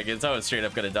nano dragons. I was straight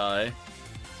up gonna die.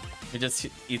 I just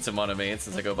eat some monomates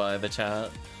as I go by the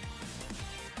chat.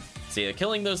 So yeah,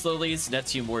 killing those lilies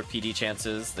nets you more PD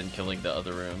chances than killing the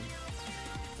other room.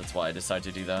 That's why I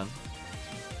decided to do that.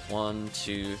 1,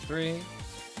 2, 3.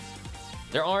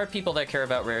 There are people that care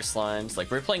about rare slimes. Like,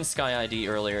 we were playing Sky ID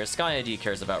earlier. Sky ID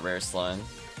cares about rare slime.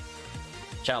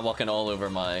 Chat walking all over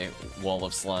my wall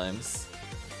of slimes.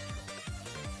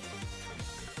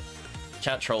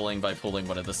 Chat trolling by pulling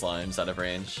one of the slimes out of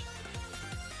range.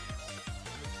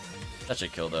 That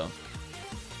should kill, though.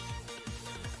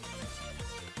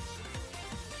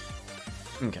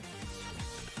 Okay.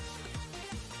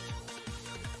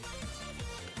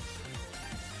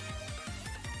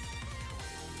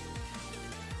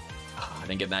 I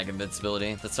didn't get mag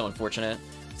invincibility. That's so unfortunate.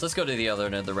 So let's go to the other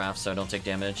end of the raft so I don't take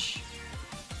damage.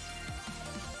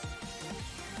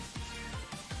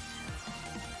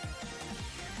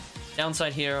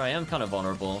 Downside here, I am kind of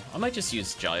vulnerable. I might just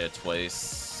use Jaya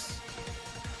twice.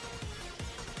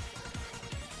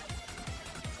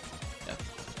 Yeah.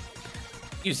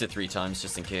 Use it 3 times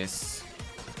just in case.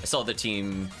 I saw the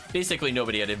team, basically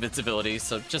nobody had invincibility,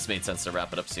 so it just made sense to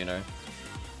wrap it up sooner.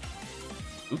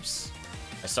 Oops.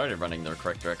 I started running the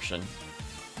correct direction,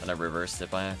 and I reversed it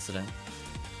by accident.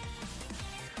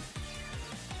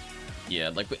 Yeah,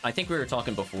 like I think we were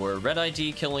talking before, Red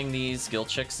ID killing these guild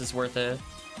chicks is worth it.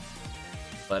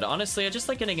 But honestly, I just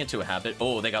like getting into a habit.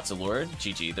 Oh, they got Zalord?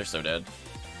 GG, they're so dead.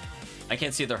 I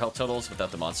can't see their health totals without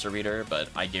the monster reader, but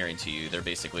I guarantee you they're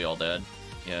basically all dead.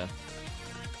 Yeah.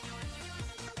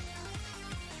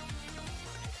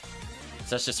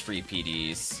 So that's just free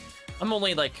PDs. I'm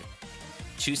only like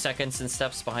 2 seconds and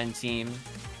steps behind team,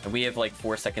 and we have like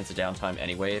 4 seconds of downtime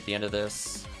anyway at the end of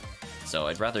this. So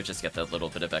I'd rather just get that little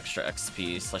bit of extra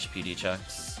XP / PD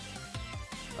checks.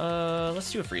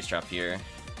 Let's do a freeze trap here.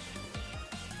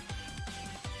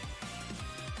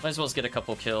 Might as well get a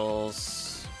couple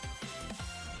kills.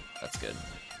 That's good.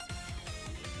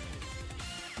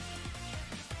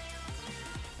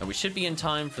 And we should be in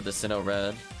time for the Sinnoh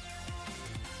Red.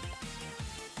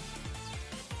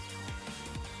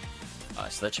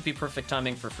 So that should be perfect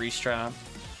timing for freeze trap.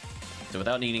 So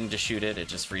without needing to shoot it, it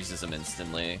just freezes them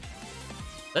instantly.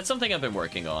 That's something I've been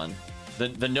working on.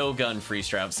 The no-gun freeze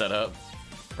trap setup,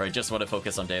 where I just want to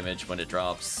focus on damage when it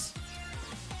drops.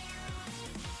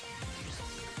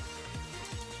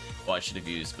 Oh, I should have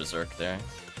used Berserk there.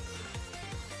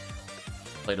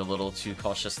 Played a little too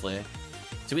cautiously.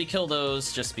 So we kill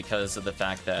those just because of the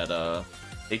fact that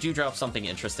they do drop something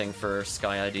interesting for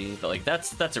Sky ID, but like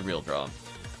that's a real draw.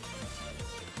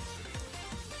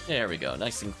 There we go,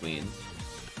 nice and clean.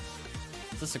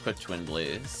 Let's equip Twin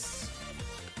Blaze.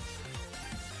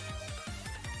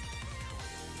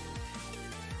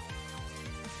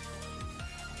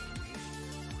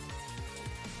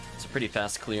 It's pretty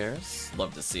fast clears.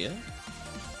 Love to see it.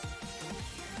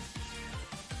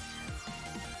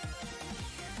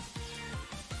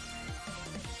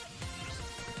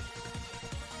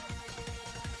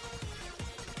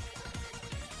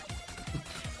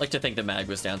 Like to think the mag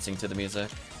was dancing to the music.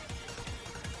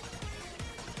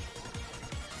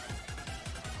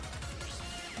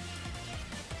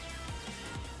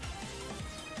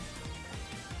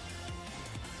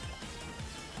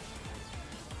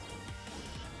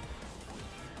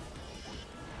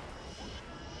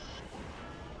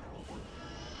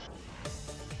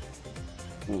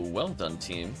 Ooh, well done,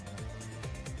 team.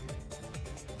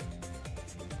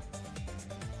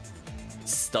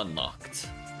 Stun locked.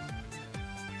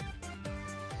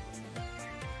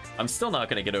 I'm still not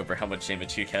gonna get over how much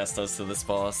damage HuCast does to this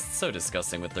boss. It's so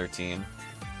disgusting with 13.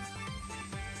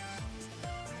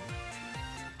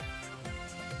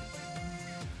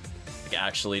 Like,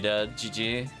 actually dead.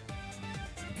 GG.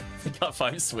 He got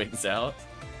 5 swings out.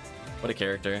 What a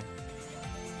character.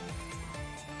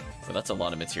 Well, that's a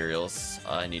lot of materials.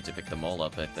 I need to pick them all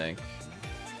up, I think.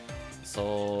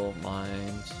 Soul,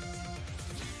 mind.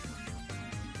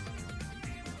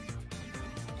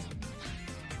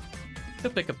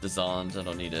 Could pick up the Zond, I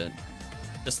don't need it.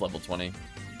 Just level 20.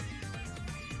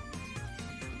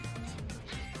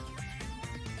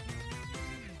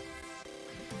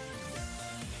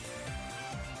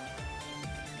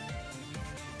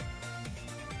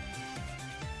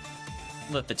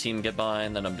 Let the team get by,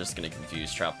 and then I'm just gonna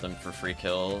confuse trap them for free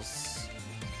kills.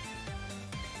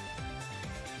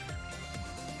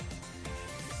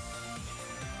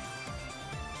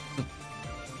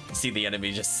 See the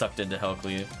enemy just sucked into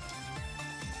HellCleave.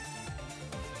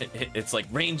 It's like,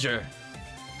 Ranger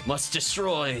must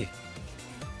destroy.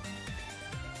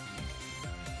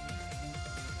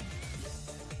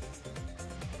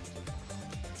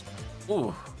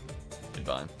 Ooh,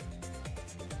 goodbye.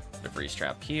 Put a freeze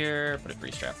trap here, put a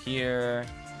freeze trap here.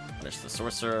 Punish the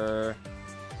sorcerer.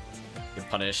 Get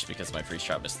punished because my freeze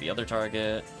trap missed the other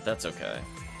target. That's okay.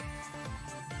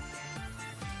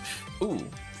 Ooh.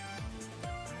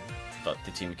 Thought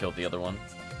the team killed the other one.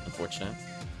 Unfortunate.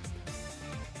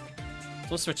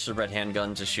 We'll switch to red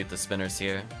handgun to shoot the spinners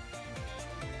here.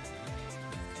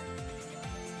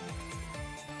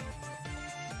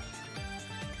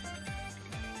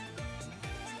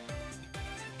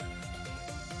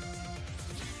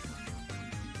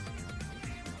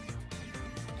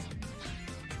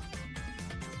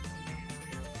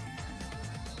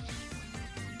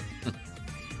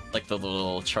 Like the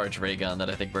little charge ray gun that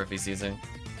I think Murphy's using.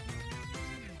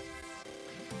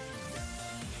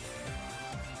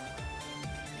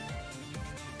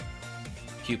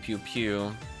 Pew pew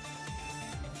pew.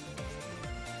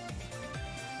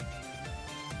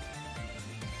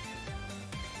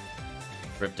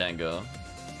 Rip Dango.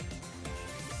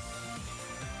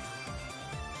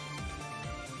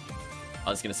 I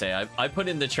was gonna say, I put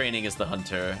in the training as the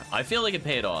hunter. I feel like it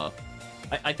paid off.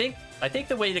 I think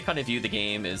the way to kind of view the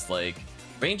game is like,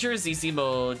 Ranger is easy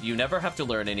mode, you never have to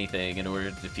learn anything in order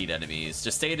to defeat enemies.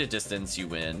 Just stay at a distance, you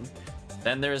win.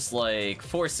 Then there's like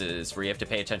Forces, where you have to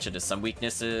pay attention to some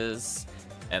weaknesses,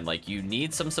 and like you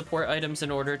need some support items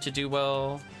in order to do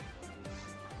well.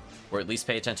 Or at least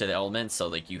pay attention to elements, so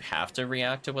like you have to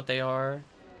react to what they are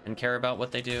and care about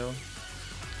what they do.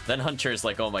 Then Hunter is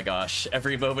like, oh my gosh,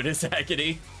 every moment is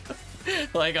agony.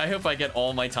 Like, I hope I get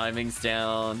all my timings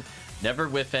down, never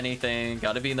whiff anything,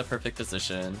 gotta be in the perfect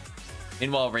position.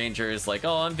 Meanwhile, Ranger is like,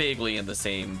 oh, I'm vaguely in the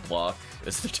same block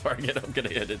as the target, I'm gonna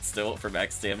hit it still for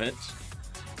max damage.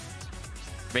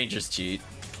 Rangers cheat.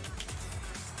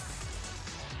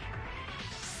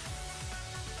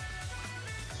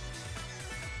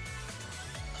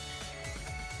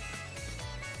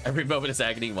 Every moment is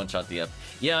agony, one-shot DF.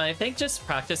 Yeah, I think just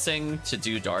practicing to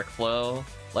do Dark Flow,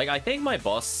 like, I think my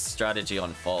boss strategy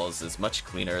on Falls is much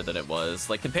cleaner than it was.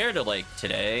 Like, compared to, like,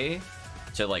 today,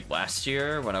 to, like, last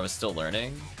year when I was still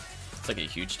learning, it's, like, a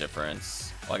huge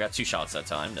difference. Well, I got 2 shots that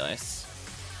time, nice.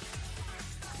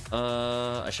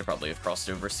 I should probably have crossed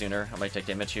over sooner. I might take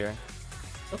damage here.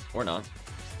 Oh, or not.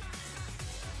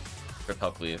 Rip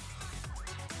HellCleave.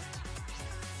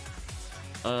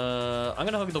 I'm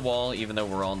gonna hug the wall even though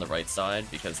we're on the right side,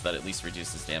 because that at least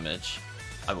reduces damage.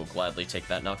 I will gladly take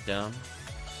that knockdown.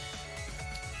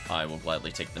 I will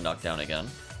gladly take the knockdown again.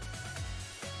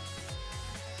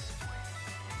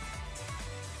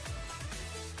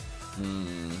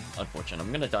 Unfortunate.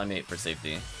 I'm gonna die mate for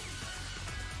safety.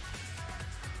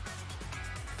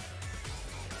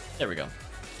 There we go.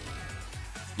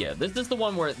 Yeah, this is the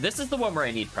one where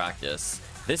I need practice.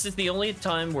 This is the only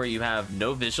time where you have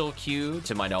no visual cue,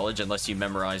 to my knowledge, unless you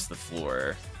memorize the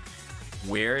floor.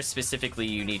 Where specifically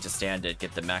you need to stand it,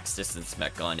 get the max distance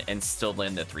mech gun, and still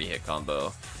land the 3-hit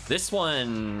combo. This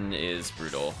one is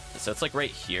brutal. So it's like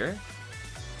right here.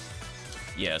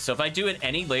 Yeah, so if I do it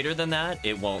any later than that,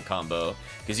 it won't combo.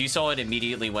 Because you saw it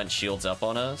immediately went shields up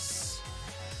on us.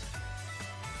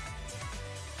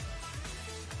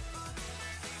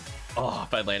 Oh,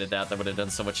 if I landed that, that would have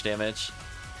done so much damage.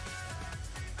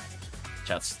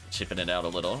 Chat's chipping it out a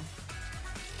little.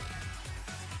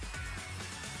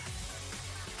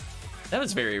 That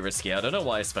was very risky. I don't know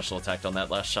why I special attacked on that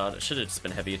last shot. It should have just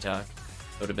been heavy attack.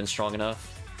 It would have been strong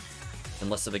enough. And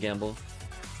less of a gamble.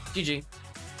 GG.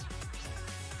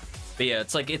 But yeah,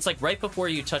 it's like right before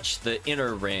you touch the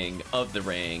inner ring of the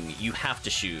ring, you have to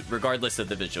shoot, regardless of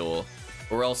the visual.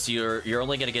 Or else you're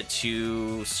only gonna get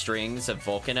 2 strings of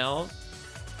Vulcan out,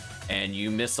 and you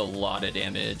miss a lot of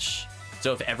damage.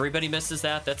 So if everybody misses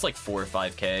that, that's like 4 or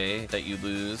 5k that you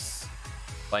lose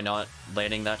by not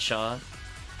landing that shot.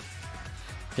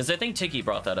 Because I think Tiki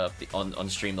brought that up on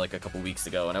stream like a couple weeks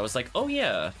ago, and I was like, oh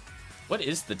yeah, what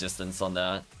is the distance on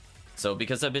that? So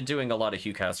because I've been doing a lot of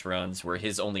HuCast runs where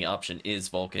his only option is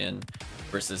Vulcan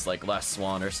versus like Last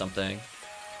Swan or something,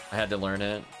 I had to learn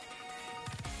it.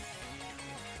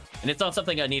 And it's not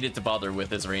something I needed to bother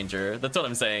with as Ranger. That's what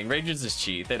I'm saying. Rangers just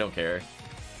cheat. They don't care.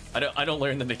 I don't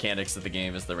learn the mechanics of the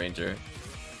game as the Ranger,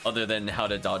 other than how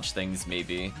to dodge things,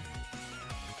 maybe.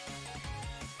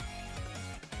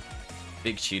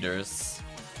 Big cheaters.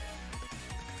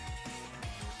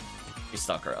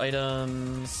 Restock our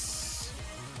items.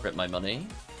 Rip my money.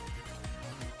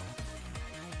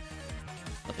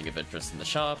 Nothing of interest in the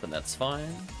shop, and that's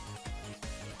fine.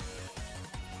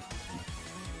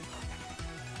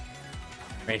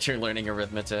 Ranger learning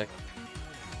arithmetic.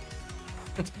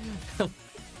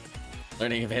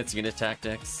 Learning advanced unit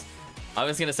tactics. I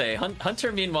was gonna say,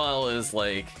 Hunter, meanwhile, is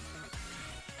like...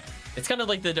 It's kind of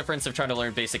like the difference of trying to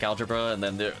learn basic algebra, and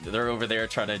then they're over there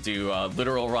trying to do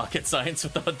literal rocket science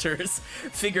with the Hunters,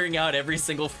 figuring out every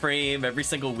single frame, every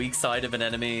single weak side of an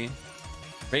enemy.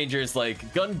 Ranger's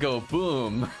like, gun go,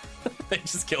 boom. They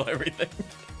just kill everything.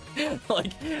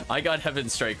 Like, I got Heaven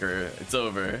Striker, it's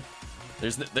over.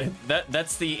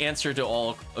 That's the answer to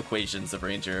all equations of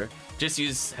Ranger. Just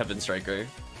use Heaven Striker.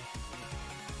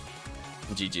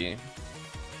 GG.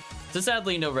 So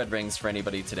sadly, no red rings for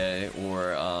anybody today,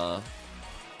 or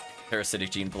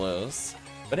parasitic gene blows.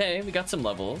 But hey, we got some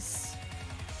levels.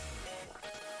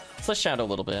 So let's chat a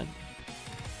little bit.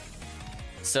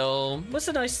 So, it was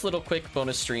a nice little quick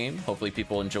bonus stream. Hopefully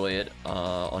people enjoy it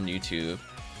on YouTube.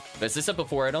 But as I said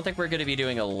before, I don't think we're going to be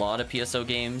doing a lot of PSO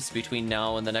games between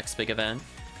now and the next big event.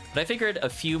 But I figured a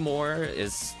few more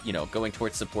is, you know, going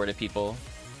towards supportive people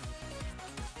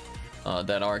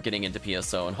that are getting into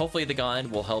PSO. And hopefully the guide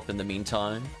will help in the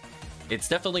meantime. It's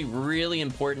definitely really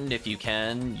important if you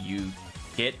can, you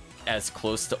get as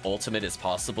close to ultimate as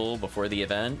possible before the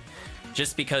event.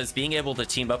 Just because being able to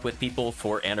team up with people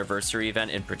for anniversary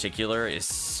event in particular is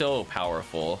so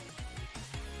powerful.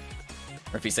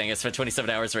 Murphy's saying I spent 27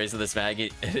 hours raising this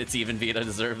mag. It's even Vita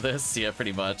deserve this. Yeah,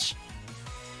 pretty much.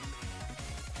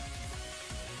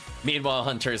 Meanwhile,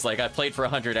 Hunter's like, I played for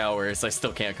 100 hours. I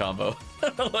still can't combo.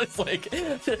 It's like,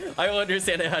 I don't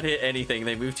understand how to hit anything.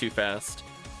 They move too fast.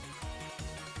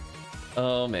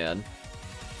 Oh, man.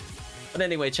 But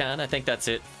anyway, Chan, I think that's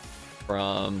it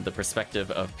from the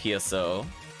perspective of PSO.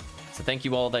 So thank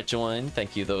you all that joined.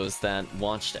 Thank you those that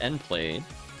watched and played.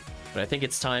 But I think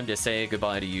it's time to say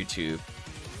goodbye to YouTube.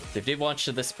 If you did watch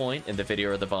to this point in the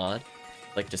video or the VOD, I'd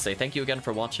like to say thank you again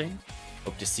for watching.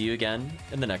 Hope to see you again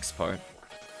in the next part.